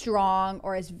strong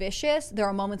or as vicious. There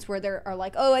are moments where there are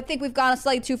like, oh, I think we've gone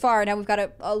slightly too far. Now we've got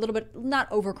to a little bit, not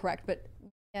overcorrect, but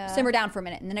simmer down for a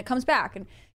minute, and then it comes back. And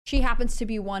she happens to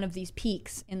be one of these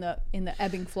peaks in the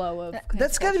ebbing flow of.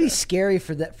 That's got to be scary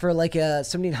for like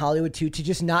somebody in Hollywood too, to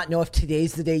just not know if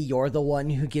today's the day you're the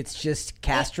one who gets just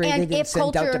castrated and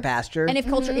sent out to pasture. And if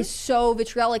culture is so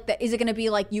vitriolic, that is it going to be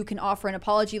like you can offer an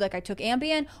apology like I took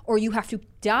Ambien, or you have to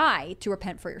die to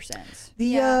repent for your sins?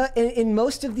 In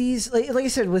most of these, like I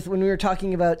said, when we were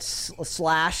talking about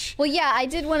Slash. Well, yeah, I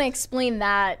did want to explain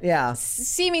that. Yeah.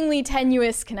 Seemingly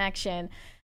tenuous connection.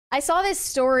 I saw this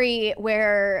story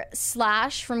where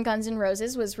Slash from Guns N'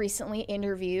 Roses was recently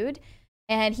interviewed,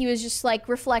 and he was just like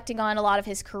reflecting on a lot of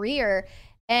his career.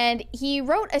 And he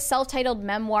wrote a self-titled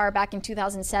memoir back in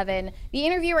 2007. The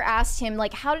interviewer asked him,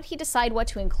 like, how did he decide what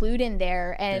to include in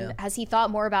there? And has he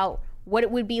thought more about what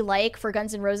it would be like for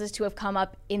Guns N' Roses to have come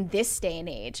up in this day and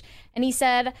age? And he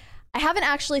said, I haven't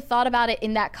actually thought about it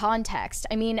in that context.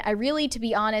 I mean, I really, to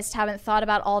be honest, haven't thought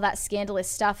about all that scandalous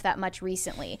stuff that much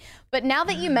recently. But now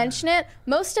that you mention it,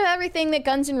 most of everything that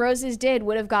Guns N' Roses did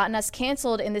would have gotten us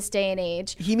canceled in this day and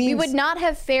age. We would not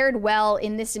have fared well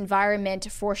in this environment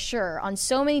for sure, on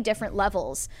so many different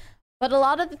levels. But a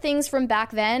lot of the things from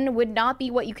back then would not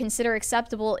be what you consider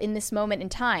acceptable in this moment in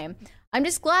time. I'm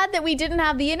just glad that we didn't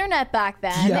have the internet back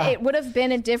then. Yeah. It would have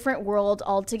been a different world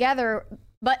altogether.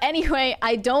 But anyway,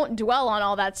 I don't dwell on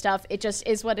all that stuff. It just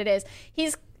is what it is.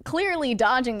 He's clearly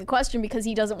dodging the question because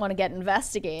he doesn't want to get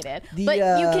investigated. But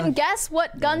you can guess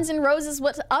what Guns N' Roses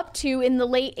was up to in the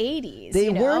late 80s.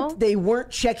 They weren't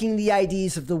checking the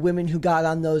IDs of the women who got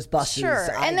on those buses.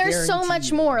 Sure, and there's so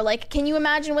much more. Like, can you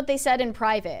imagine what they said in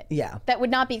private? Yeah. That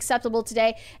would not be acceptable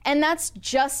today. And that's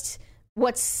just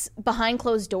what's behind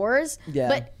closed doors. Yeah.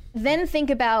 But then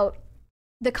think about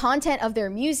the content of their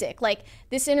music. Like,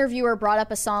 this interviewer brought up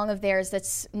a song of theirs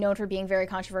that's known for being very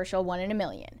controversial, 1 in a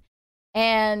Million.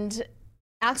 And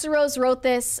Axl Rose wrote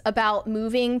this about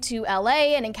moving to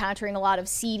LA and encountering a lot of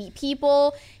seedy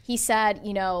people. He said,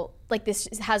 you know, like, this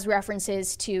has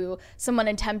references to someone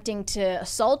attempting to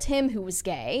assault him who was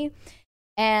gay,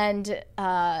 and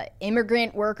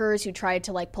immigrant workers who tried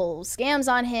to like pull scams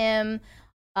on him.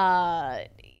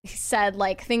 Said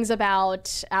like things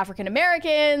about African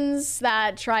Americans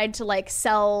that tried to like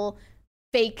sell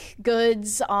fake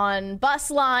goods on bus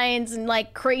lines and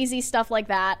like crazy stuff like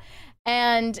that.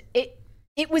 And it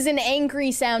was an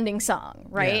angry sounding song,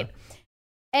 right? Yeah.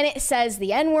 And it says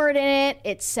the N-word in it.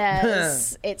 It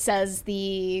says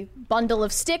the bundle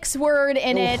of sticks word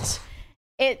in it.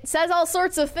 It says all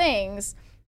sorts of things.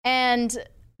 And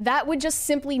that would just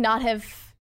simply not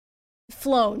have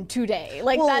flown today.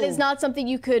 Like, that is not something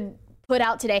you could put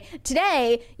out today.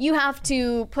 Today, you have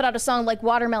to put out a song like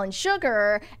Watermelon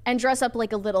Sugar and dress up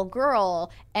like a little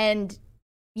girl and,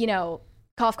 you know,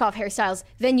 cough, cough, hairstyles,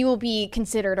 then you will be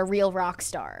considered a real rock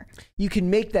star. You can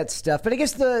make that stuff, but I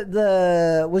guess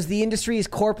was the industry as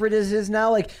corporate as it is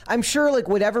now? Like, I'm sure like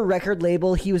whatever record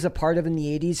label he was a part of in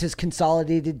the 80s has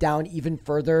consolidated down even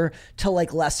further to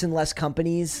like less and less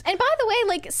companies. And by the way,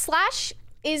 like, Slash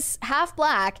is half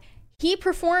black. He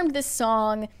performed this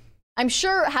song, I'm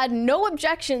sure had no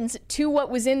objections to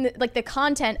what was in the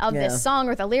content of this song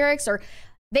or the lyrics, or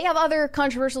they have other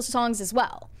controversial songs as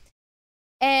well.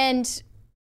 And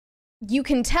you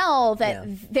can tell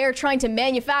that they're trying to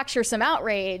manufacture some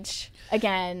outrage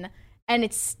again, and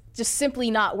it's just simply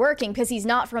not working because he's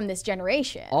not from this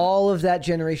generation. All of that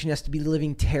generation has to be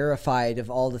living terrified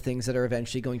of all the things that are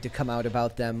eventually going to come out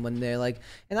about them when they're like,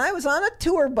 and I was on a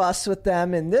tour bus with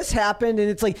them and this happened, and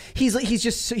it's like he was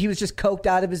just coked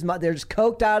out of his mind. They're just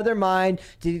coked out of their mind,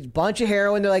 did a bunch of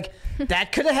heroin. They're like,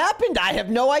 that could have happened. I have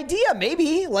no idea.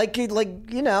 Maybe no one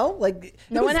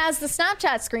has the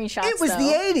Snapchat screenshots. It was though.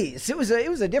 the 80s. It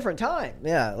was a different time.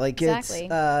 Yeah, like exactly.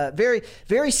 It's very,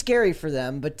 very scary for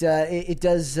them, but it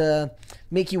does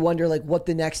make you wonder like what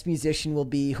the next musician will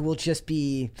be, who will just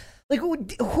be like,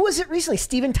 who was it recently?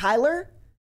 Steven Tyler?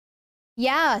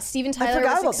 Yeah, Steven Tyler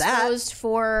was exposed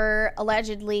for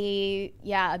allegedly,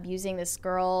 abusing this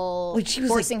girl,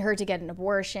 forcing her to get an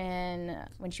abortion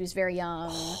when she was very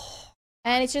young.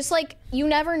 And it's just like, you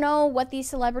never know what these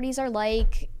celebrities are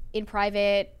like in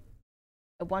private.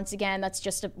 Once again, that's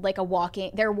just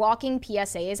they're walking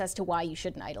PSAs as to why you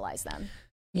shouldn't idolize them.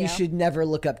 You should never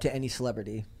look up to any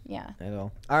celebrity. Yeah. I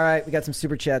know. All right, we got some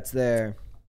super chats there.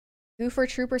 Goofer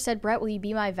Trooper said, Brett, will you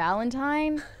be my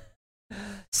Valentine?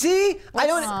 See,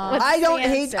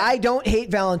 I don't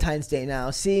hate Valentine's Day now.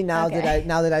 See, now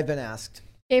that I've been asked.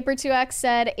 Gaper2X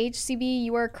said, HCB,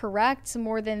 you are correct.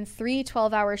 More than 3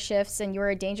 12-hour shifts and you're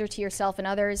a danger to yourself and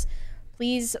others.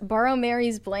 Please borrow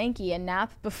Mary's blankie and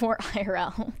nap before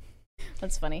IRL.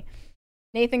 That's funny.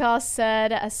 Nathan Goss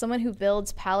said, as someone who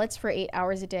builds pallets for 8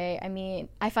 hours a day,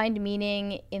 I find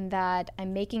meaning in that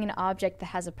I'm making an object that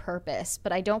has a purpose,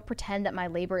 but I don't pretend that my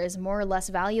labor is more or less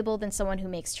valuable than someone who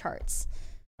makes charts.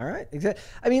 All right. Exactly.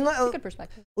 I mean, that's a good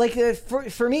perspective. Like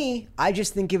for me, I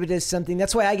just think of it as something.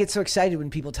 That's why I get so excited when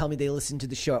people tell me they listen to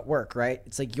the show at work, right?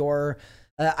 It's like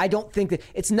I don't think that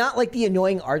it's not like the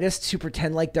annoying artists who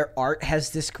pretend like their art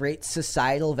has this great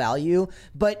societal value.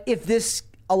 But if this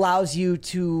allows you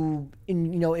to,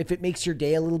 if it makes your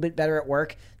day a little bit better at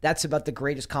work, that's about the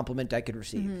greatest compliment I could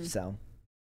receive. Mm-hmm. So,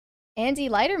 Andy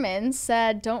Leiterman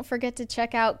said, don't forget to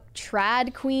check out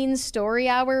Trad Queen Story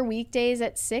Hour weekdays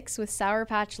at 6 with Sour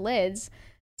Patch Lids.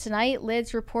 Tonight,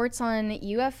 Lids reports on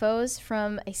UFOs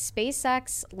from a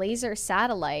SpaceX laser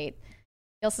satellite.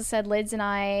 He also said, Lids and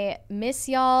I miss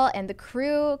y'all and the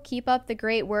crew. Keep up the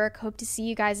great work. Hope to see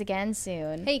you guys again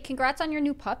soon. Hey, congrats on your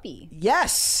new puppy.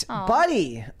 Yes, aww,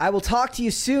 buddy. I will talk to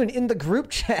you soon in the group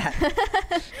chat.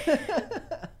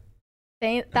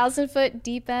 1,000 Foot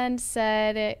Deep End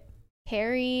said,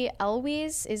 Harry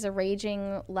Elwes is a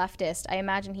raging leftist. I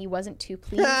imagine he wasn't too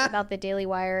pleased about the Daily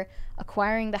Wire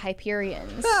acquiring the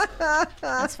Hyperions.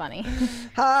 That's funny.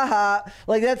 Ha ha.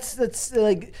 Like that's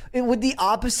like, would the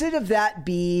opposite of that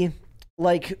be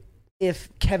like if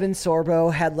Kevin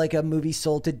Sorbo had like a movie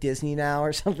sold to Disney now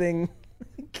or something?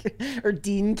 Or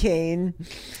Dean Cain.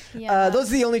 Yeah. Those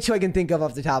are the only two I can think of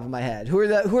off the top of my head. Who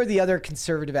are the other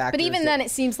conservative actors? But even then,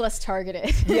 it seems less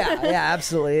targeted. yeah,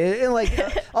 absolutely. And like,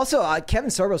 also, Kevin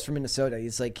Sorbo's from Minnesota.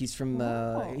 He's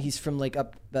from like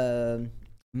up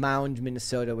Mound,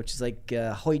 Minnesota, which is like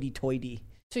hoity-toity.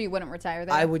 So you wouldn't retire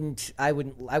there? I wouldn't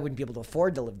be able to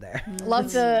afford to live there.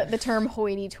 Love the term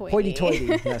hoity-toity.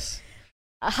 Hoity-toity, yes.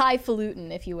 A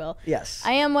highfalutin, if you will. Yes.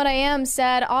 I Am What I Am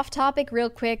said, off topic real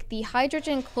quick, the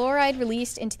hydrogen chloride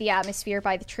released into the atmosphere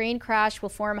by the train crash will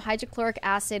form hydrochloric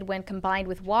acid when combined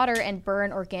with water and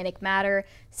burn organic matter.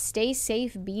 Stay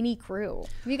safe, Beanie Crew.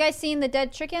 Have you guys seen the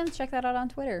dead chickens? Check that out on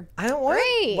Twitter. I don't want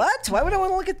Great. What? Why would I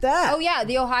want to look at that? Oh, yeah.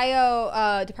 The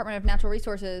Ohio Department of Natural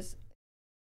Resources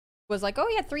was like,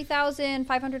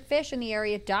 3,500 fish in the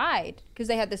area died because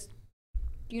they had this...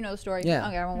 You know the story. Yeah.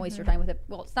 Okay, I won't waste your time with it.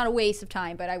 Well, it's not a waste of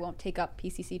time, but I won't take up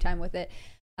PCC time with it.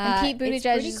 And Pete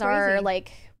Buttigieg is our,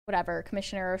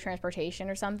 commissioner of transportation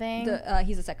or something.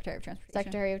 He's the secretary of transportation.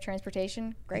 Secretary of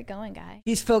transportation. Great going, guy.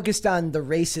 He's focused on the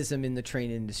racism in the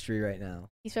train industry right now.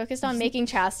 He's focused on making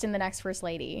Chasten the next first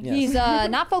lady. Yes. He's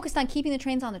not focused on keeping the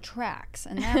trains on the tracks,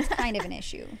 and that's kind of an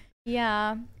issue.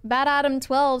 Yeah. Bad Adam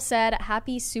 12 said,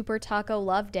 happy Super Taco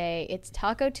Love Day. It's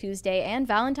Taco Tuesday and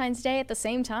Valentine's Day at the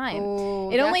same time.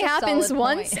 Ooh, it only happens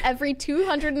once every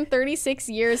 236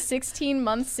 years, 16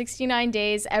 months, 69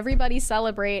 days. Everybody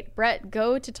celebrate. Brett,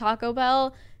 go to Taco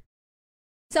Bell.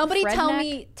 Somebody tell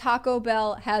me Taco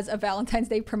Bell has a Valentine's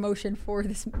Day promotion for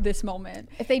this moment.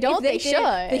 If they don't, they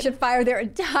should. They should fire their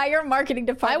entire marketing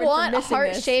department. I want a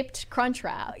heart-shaped Crunch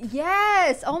Wrap.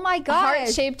 Yes. Oh my god.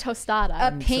 Heart-shaped tostada.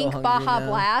 A pink Baja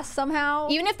Blast somehow.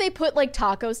 Even if they put like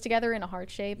tacos together in a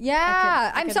heart shape.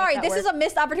 Yeah. I'm sorry. This is a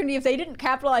missed opportunity. If they didn't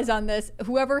capitalize on this,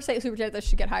 whoever say super chat this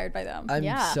should get hired by them. I'm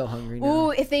so hungry now.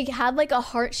 Ooh, if they had like a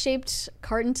heart-shaped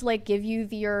carton to like give you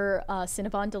your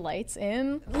Cinnabon Delights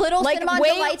in. Little like Cinnabon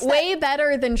Delights. Way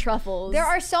better than truffles. There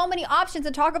are so many options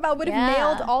to talk about. Would have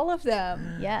nailed all of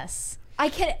them. Yes. I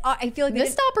feel like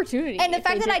missed opportunity. And the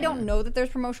fact that I don't know that there's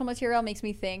promotional material makes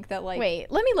me think that like. Wait,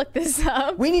 let me look this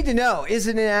up. We need to know. Is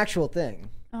it an actual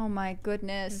thing? Oh my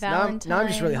goodness. Now I'm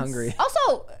just really hungry.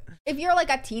 Also, if you're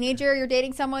like a teenager, you're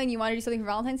dating someone, you want to do something for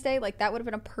Valentine's Day, like that would have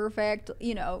been a perfect,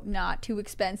 not too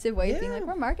expensive way of being like,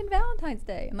 we're marking Valentine's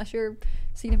Day. Unless your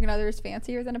significant other is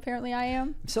fancier than apparently I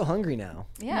am. I'm so hungry now.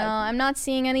 Yeah. No, I'm not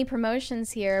seeing any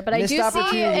promotions here, but I do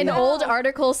see an old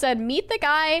article said, meet the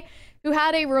guy who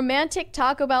had a romantic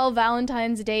Taco Bell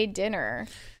Valentine's Day dinner.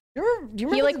 Do you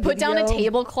remember he like put down a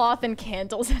tablecloth and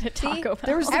candles at a Taco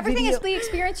Bell. Everything is the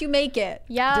experience you make it.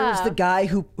 Yeah. There was the guy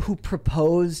who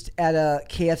proposed at a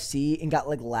KFC and got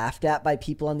like laughed at by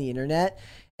people on the internet,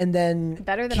 and then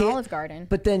better than Olive Garden.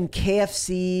 But then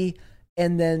KFC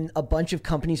and then a bunch of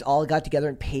companies all got together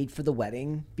and paid for the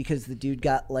wedding because the dude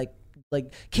got like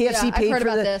Like KFC paid for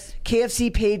this.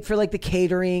 KFC paid for like the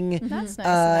catering. That's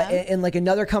nice. And like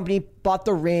another company bought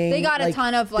the ring. They got a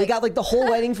ton of they got like the whole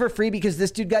wedding for free because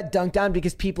this dude got dunked on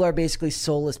because people are basically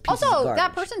soulless pieces of garbage.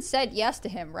 That person said yes to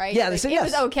him, right? Yeah, they said yes. It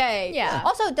was okay. Yeah.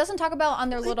 Also, it doesn't talk about on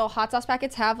their little hot sauce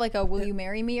packets have like a "Will you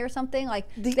marry me" or something.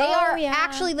 Like they are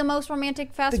actually the most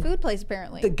romantic fast food place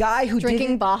apparently. The guy who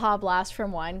drinking Baja Blast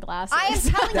from wine glasses. I am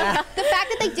telling you, the fact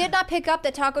that they did not pick up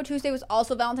that Taco Tuesday was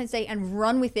also Valentine's Day and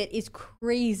run with it is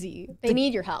crazy. They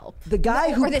need your help. The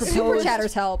guy who or the Super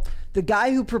Chatters help. The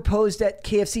guy who proposed at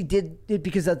KFC did it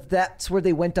because that's where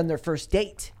they went on their first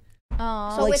date.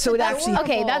 Oh, so it actually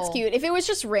okay. That's cute. If it was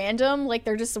just random, like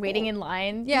they're just waiting in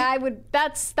line, yeah, I would.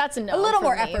 That's a no. A little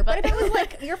more effort, but if it was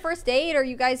like your first date or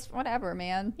you guys, whatever,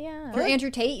 man. Yeah. Or Andrew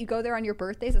Tate, you go there on your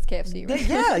birthdays. That's KFC,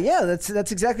 right? Yeah.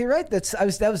 That's exactly right. I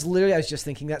was just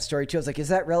thinking that story too. I was like, is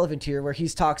that relevant here? Where he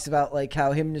talks about like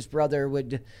how him and his brother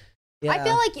would. Yeah. I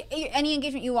feel like any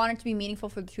engagement you want it to be meaningful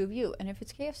for the two of you, and if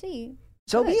it's KFC.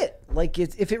 So be it. Like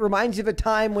if it reminds you of a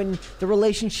time when the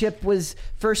relationship was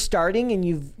first starting and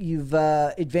you've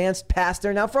advanced past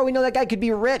there. Now, for all we know, that guy could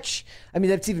be rich. I mean,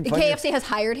 that's even funnier. KFC has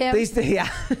hired him. Yeah.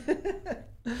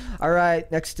 All right.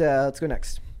 Next, let's go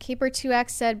next.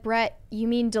 Keeper2X said, Brett, you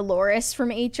mean Dolores from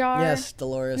HR? Yes,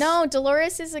 Dolores. No,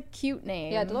 Dolores is a cute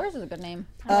name. Yeah, Dolores is a good name.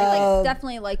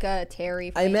 Definitely like a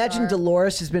Terry from I imagine HR.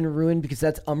 Dolores has been ruined because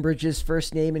that's Umbridge's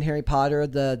first name in Harry Potter,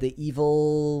 the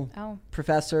evil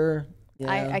professor.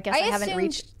 Yeah. I guess I haven't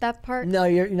reached that part. No,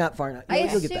 you're not far enough. I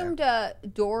assumed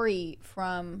Dory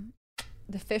from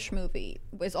the Fish movie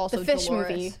was also the Fish Dolores.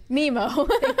 movie. Nemo.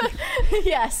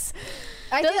 Yes.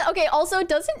 Okay, also,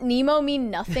 doesn't Nemo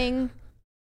mean nothing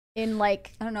in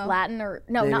like, I don't know. Latin or,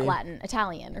 no, Maybe. not Latin,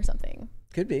 Italian or something?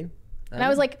 Could be. And I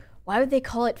was like, why would they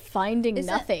call it Finding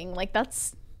Nothing? Like,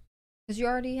 that's... Because you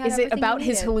already had Is it about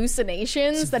his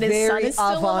hallucinations that his son is still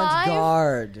alive?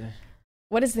 Avant-garde.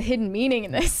 What is the hidden meaning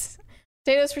in this?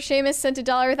 Potatoes for Seamus sent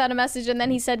 $1 without a message, and then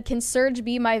he said, "Can Serge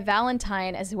be my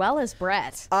Valentine as well as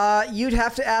Brett?" You'd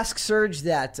have to ask Serge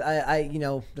that.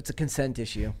 That's a consent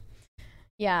issue.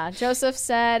 Yeah, Joseph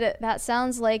said, "That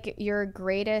sounds like your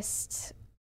greatest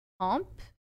comp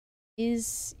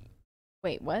is."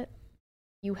 Wait, what?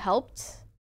 You helped?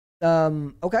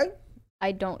 Okay.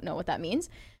 I don't know what that means.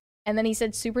 And then he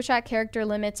said, "Super chat character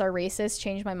limits are racist.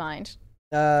 Change my mind."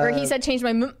 Or he said, "Change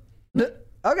my."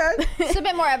 Okay.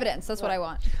 Submit more evidence. That's what I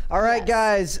want. All right,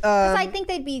 guys. Because I think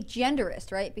they'd be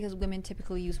genderist, right? Because women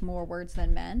typically use more words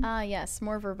than men. Yes,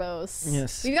 more verbose.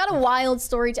 Yes. We've got a wild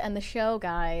story to end the show,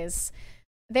 guys.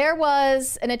 There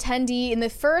was an attendee in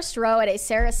the first row at a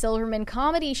Sarah Silverman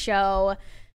comedy show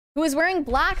who was wearing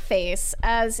blackface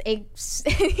as a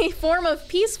form of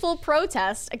peaceful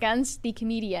protest against the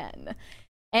comedian.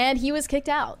 And he was kicked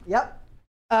out. Yep.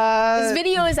 This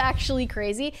video is actually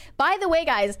crazy. By the way,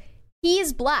 guys, he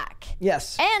is black.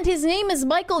 Yes. And his name is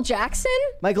Michael Jackson?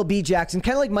 Michael B. Jackson.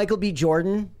 Kind of like Michael B.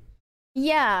 Jordan.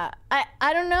 Yeah,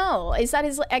 I don't know. Is that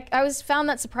his? I found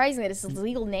that surprising that it's his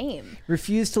legal name.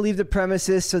 Refused to leave the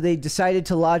premises, so they decided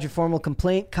to lodge a formal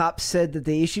complaint. Cops said that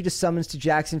they issued a summons to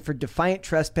Jackson for defiant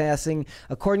trespassing.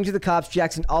 According to the cops,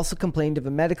 Jackson also complained of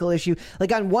a medical issue.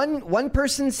 Like on one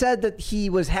person said that he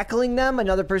was heckling them.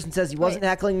 Another person says he wasn't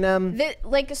heckling them.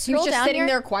 Scroll he was just down sitting here.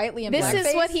 there quietly in This blackface.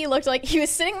 is what he looked like. He was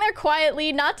sitting there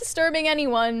quietly, not disturbing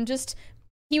anyone. Just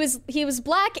he was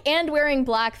black and wearing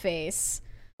blackface.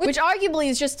 Which arguably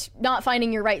is just not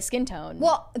finding your right skin tone.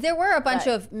 Well, there were a bunch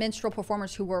of minstrel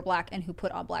performers who were black and who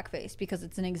put on blackface because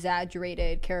it's an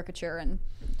exaggerated caricature, and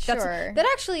that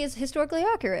actually is historically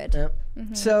accurate. Yep.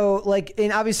 Mm-hmm. So,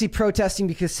 and obviously protesting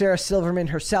because Sarah Silverman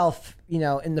herself,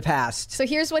 in the past. So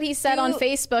here's what he said on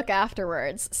Facebook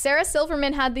afterwards. Sarah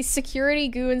Silverman had the security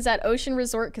goons at Ocean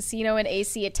Resort Casino in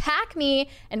AC attack me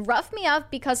and rough me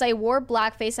up because I wore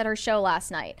blackface at her show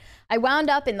last night. I wound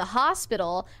up in the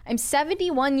hospital. I'm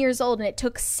 71 years old and it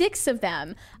took 6 of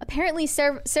them. Apparently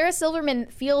Sarah Silverman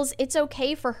feels it's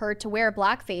okay for her to wear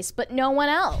blackface, but no one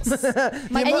else.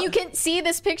 And you can see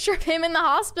this picture of him in the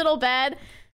hospital bed.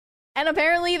 And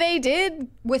apparently they did.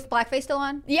 With blackface still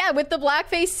on? Yeah, with the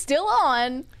blackface still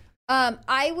on.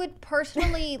 I would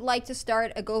personally like to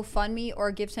start a GoFundMe or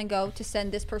a Give Send Go to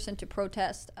send this person to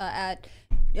protest at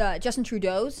Justin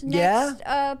Trudeau's next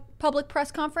public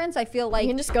press conference. I feel like you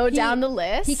can just go down the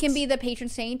list. He can be the patron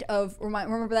saint of.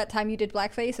 Remember that time you did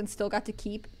blackface and still got to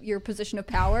keep your position of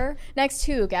power? Next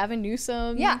to Gavin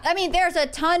Newsom. Yeah, I mean, there's a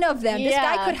ton of them. This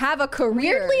guy could have a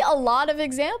career. Weirdly, a lot of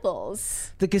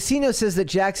examples. The casino says that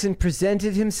Jackson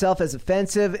presented himself as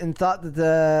offensive and thought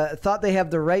they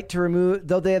have the right to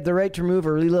remove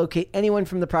or relocate anyone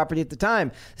from the property at the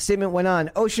time. The statement went on,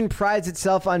 Ocean prides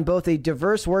itself on both a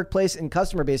diverse workplace and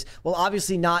customer base. Well,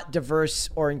 obviously not diverse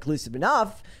or inclusive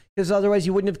enough, because otherwise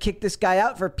you wouldn't have kicked this guy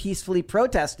out for peacefully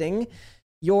protesting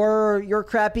your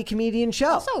crappy comedian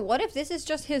show. Also, what if this is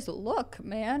just his look,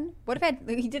 man? What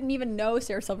if he didn't even know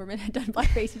Sarah Silverman had done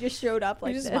blackface? He just showed up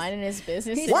like He's this. just minding his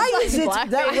business. Why is it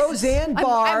that Roseanne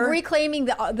Barr... I'm reclaiming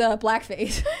the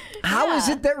blackface. How is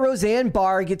it that Roseanne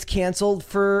Barr gets canceled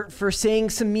for saying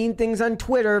some mean things on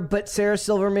Twitter, but Sarah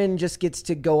Silverman just gets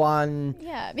to go on...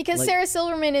 Yeah, because Sarah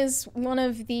Silverman is one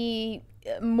of the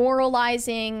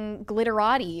moralizing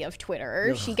glitterati of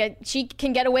Twitter. Ugh. She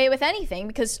can get away with anything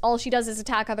because all she does is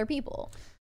attack other people.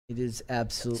 It is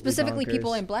absolutely specifically bonkers.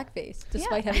 People in blackface,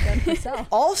 despite having done it herself.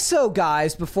 Also,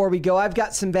 guys, before we go, I've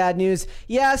got some bad news.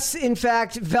 Yes, in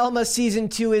fact, Velma season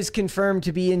 2 is confirmed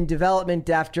to be in development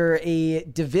after a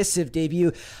divisive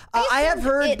debut. I have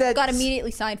heard that got immediately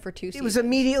signed for 2 seasons. It was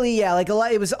immediately,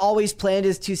 it was always planned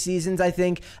as 2 seasons. I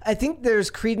think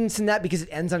there's credence in that because it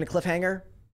ends on a cliffhanger.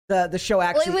 The show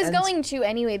actually it was ends. going to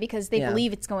anyway because they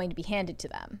believe it's going to be handed to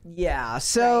them. Yeah,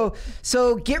 so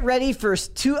get ready for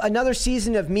another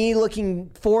season of me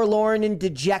looking forlorn and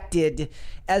dejected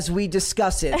as we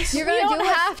discuss it. We don't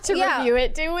have to review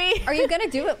it, do we? Are you going to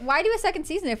do it? Why do a second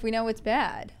season if we know it's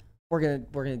bad? We're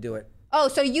gonna do it. Oh,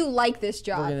 so you like this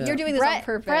job? You're doing this on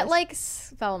purpose. Brett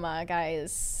likes Velma,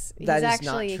 guys. He's that is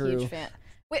actually not true. A huge fan.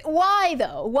 Wait, why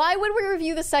though? Why would we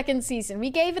review the second season? We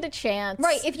gave it a chance.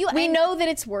 Right. We know that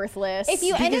it's worthless. If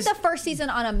you ended the first season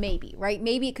on a maybe, right?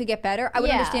 Maybe it could get better. I would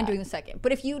understand doing the second.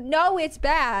 But if you know it's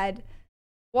bad,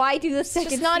 why do the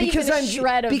second? It's not even a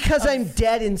shred of... Because I'm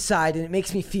dead inside and it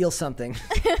makes me feel something.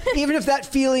 Even if that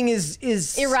feeling is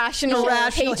irrational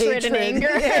hatred and anger.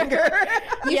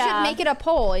 You should make it a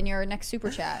poll in your next super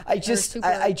chat.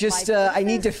 I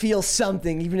need to feel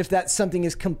something, even if that something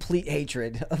is complete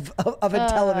hatred of a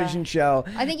television show.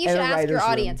 I think you should ask your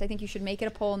audience. I think you should make it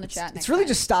a poll in the chat. It's really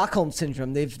just Stockholm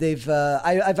syndrome.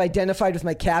 I've identified with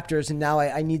my captors, and now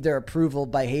I need their approval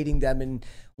by hating them and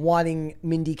wanting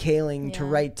Mindy Kaling to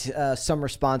write some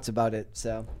response about it.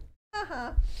 So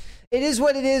it is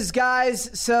what it is,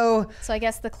 guys. So I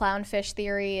guess the clownfish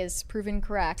theory is proven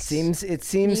correct. It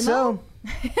seems Nemo? So.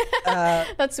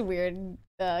 That's a weird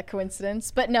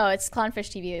coincidence, but no, it's Clownfish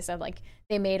TV. They said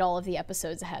they made all of the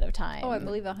episodes ahead of time. Oh, I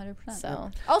believe 100%. So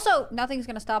also, nothing's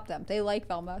gonna stop them. They like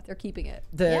Velma. They're keeping it.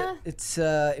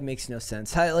 It makes no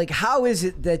sense. How is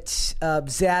it that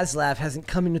Zaslav hasn't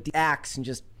come in with the axe and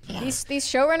just... These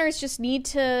showrunners just need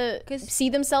to see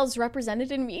themselves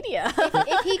represented in media.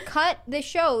 if he cut the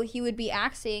show, he would be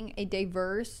axing a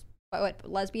diverse,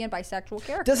 lesbian, bisexual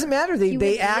character. Doesn't matter.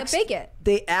 They axed a bigot.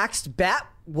 They axed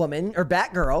Batwoman or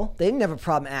Batgirl. They didn't have a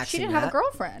problem axing. She didn't have a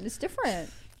girlfriend. It's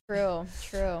different.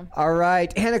 True. All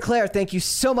right, Hannah Claire, thank you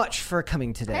so much for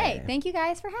coming today. Hey, thank you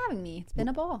guys for having me. It's been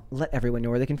a ball. Let everyone know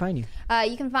where they can find you.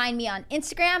 You can find me on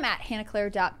Instagram at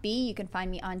hannahclaire.b. You can find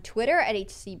me on Twitter at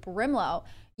hcbrimlow.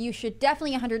 You should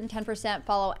definitely 110%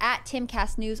 follow at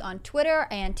TimCastNews on Twitter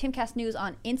and TimCastNews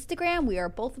on Instagram. We are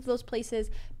both of those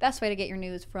places. Best way to get your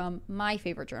news from my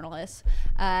favorite journalists.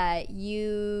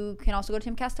 You can also go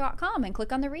to timcast.com and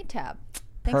click on the Read tab.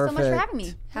 Thanks so much for having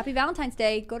me. Happy Valentine's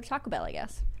Day. Go to Taco Bell, I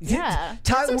guess. Yeah.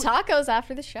 Get some tacos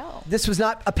after the show. This was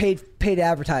not a paid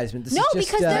advertisement. This is just,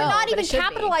 because they're not even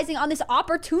capitalizing on this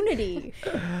opportunity.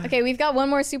 Okay, we've got one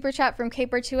more super chat from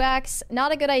Caper2X.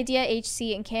 Not a good idea,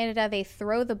 HC. In Canada, they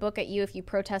throw the book at you if you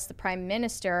protest the Prime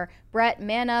Minister. Brett,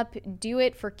 man up. Do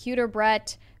it for cuter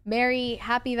Brett. Mary,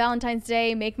 happy Valentine's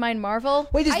Day. Make mine Marvel.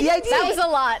 Wait, that was a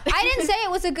lot. I didn't say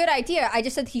it was a good idea. I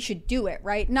just said he should do it,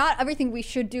 right? Not everything we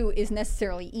should do is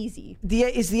necessarily easy.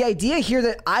 Is the idea here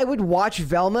that I would watch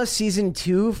Velma season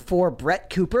 2 for Brett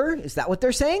Cooper? Is that what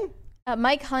they're saying?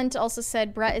 Mike Hunt also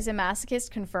said Brett is a masochist.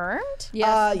 Confirmed?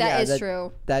 Yes, that is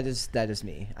true. That is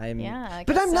me.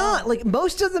 But I'm not.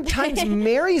 Most of the times,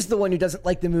 Mary's the one who doesn't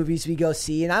like the movies we go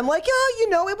see, and I'm like,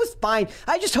 it was fine.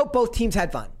 I just hope both teams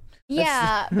had fun.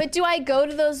 Yeah, but do I go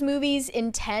to those movies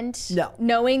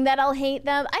knowing that I'll hate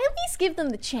them? I at least give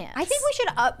them the chance. I think we should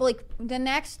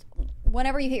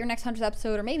whenever you hit your next 100th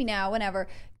episode, or maybe now, whenever,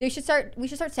 we should start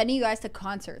sending you guys to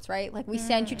concerts, right? Like we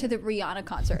send you to the Rihanna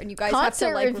concert, and you guys have to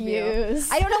like reviews.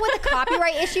 I don't know what the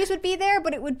copyright issues would be there,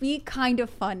 but it would be kind of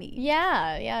funny.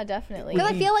 Yeah, definitely.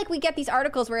 Because I feel like we get these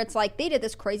articles where it's like they did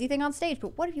this crazy thing on stage,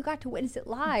 but what if you got to witness it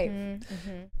live?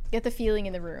 Get the feeling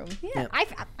in the room. Yeah.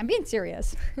 I'm being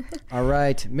serious. All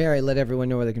right, Mary, let everyone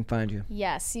know where they can find you.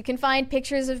 Yes, you can find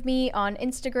pictures of me on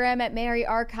Instagram at Mary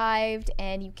Archived,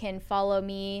 and you can follow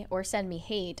me or send me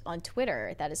hate on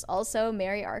Twitter. That is also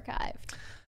Mary Archived.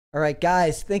 All right,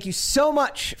 guys, thank you so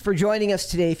much for joining us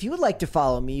today. If you would like to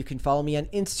follow me, you can follow me on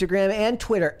Instagram and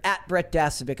Twitter at Brett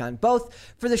Dasovic on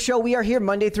both. For the show, we are here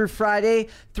Monday through Friday,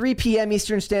 3 p.m.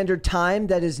 Eastern Standard Time.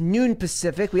 That is noon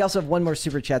Pacific. We also have one more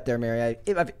super chat there, Mary.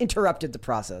 I've interrupted the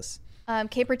process.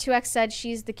 Caper2X said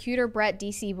she's the cuter Brett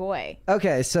DC boy.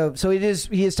 Okay, so he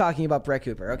is talking about Brett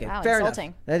Cooper. Okay, wow, fair insulting.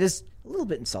 enough. That is a little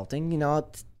bit insulting. You know,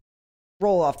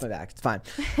 roll off my back. It's fine.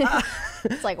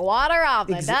 It's like water off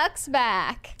the duck's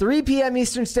back. 3 p.m.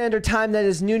 Eastern Standard Time. That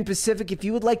is noon Pacific. If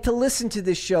you would like to listen to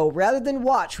this show rather than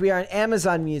watch, we are on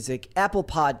Amazon Music, Apple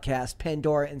Podcasts,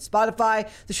 Pandora, and Spotify.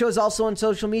 The show is also on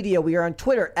social media. We are on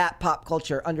Twitter at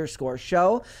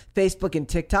popculture_show, Facebook and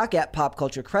TikTok at Pop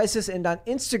Culture Crisis, and on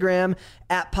Instagram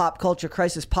at Pop Culture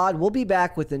Crisis Pod. We'll be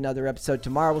back with another episode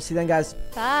tomorrow. We'll see you then, guys.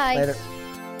 Bye. Later.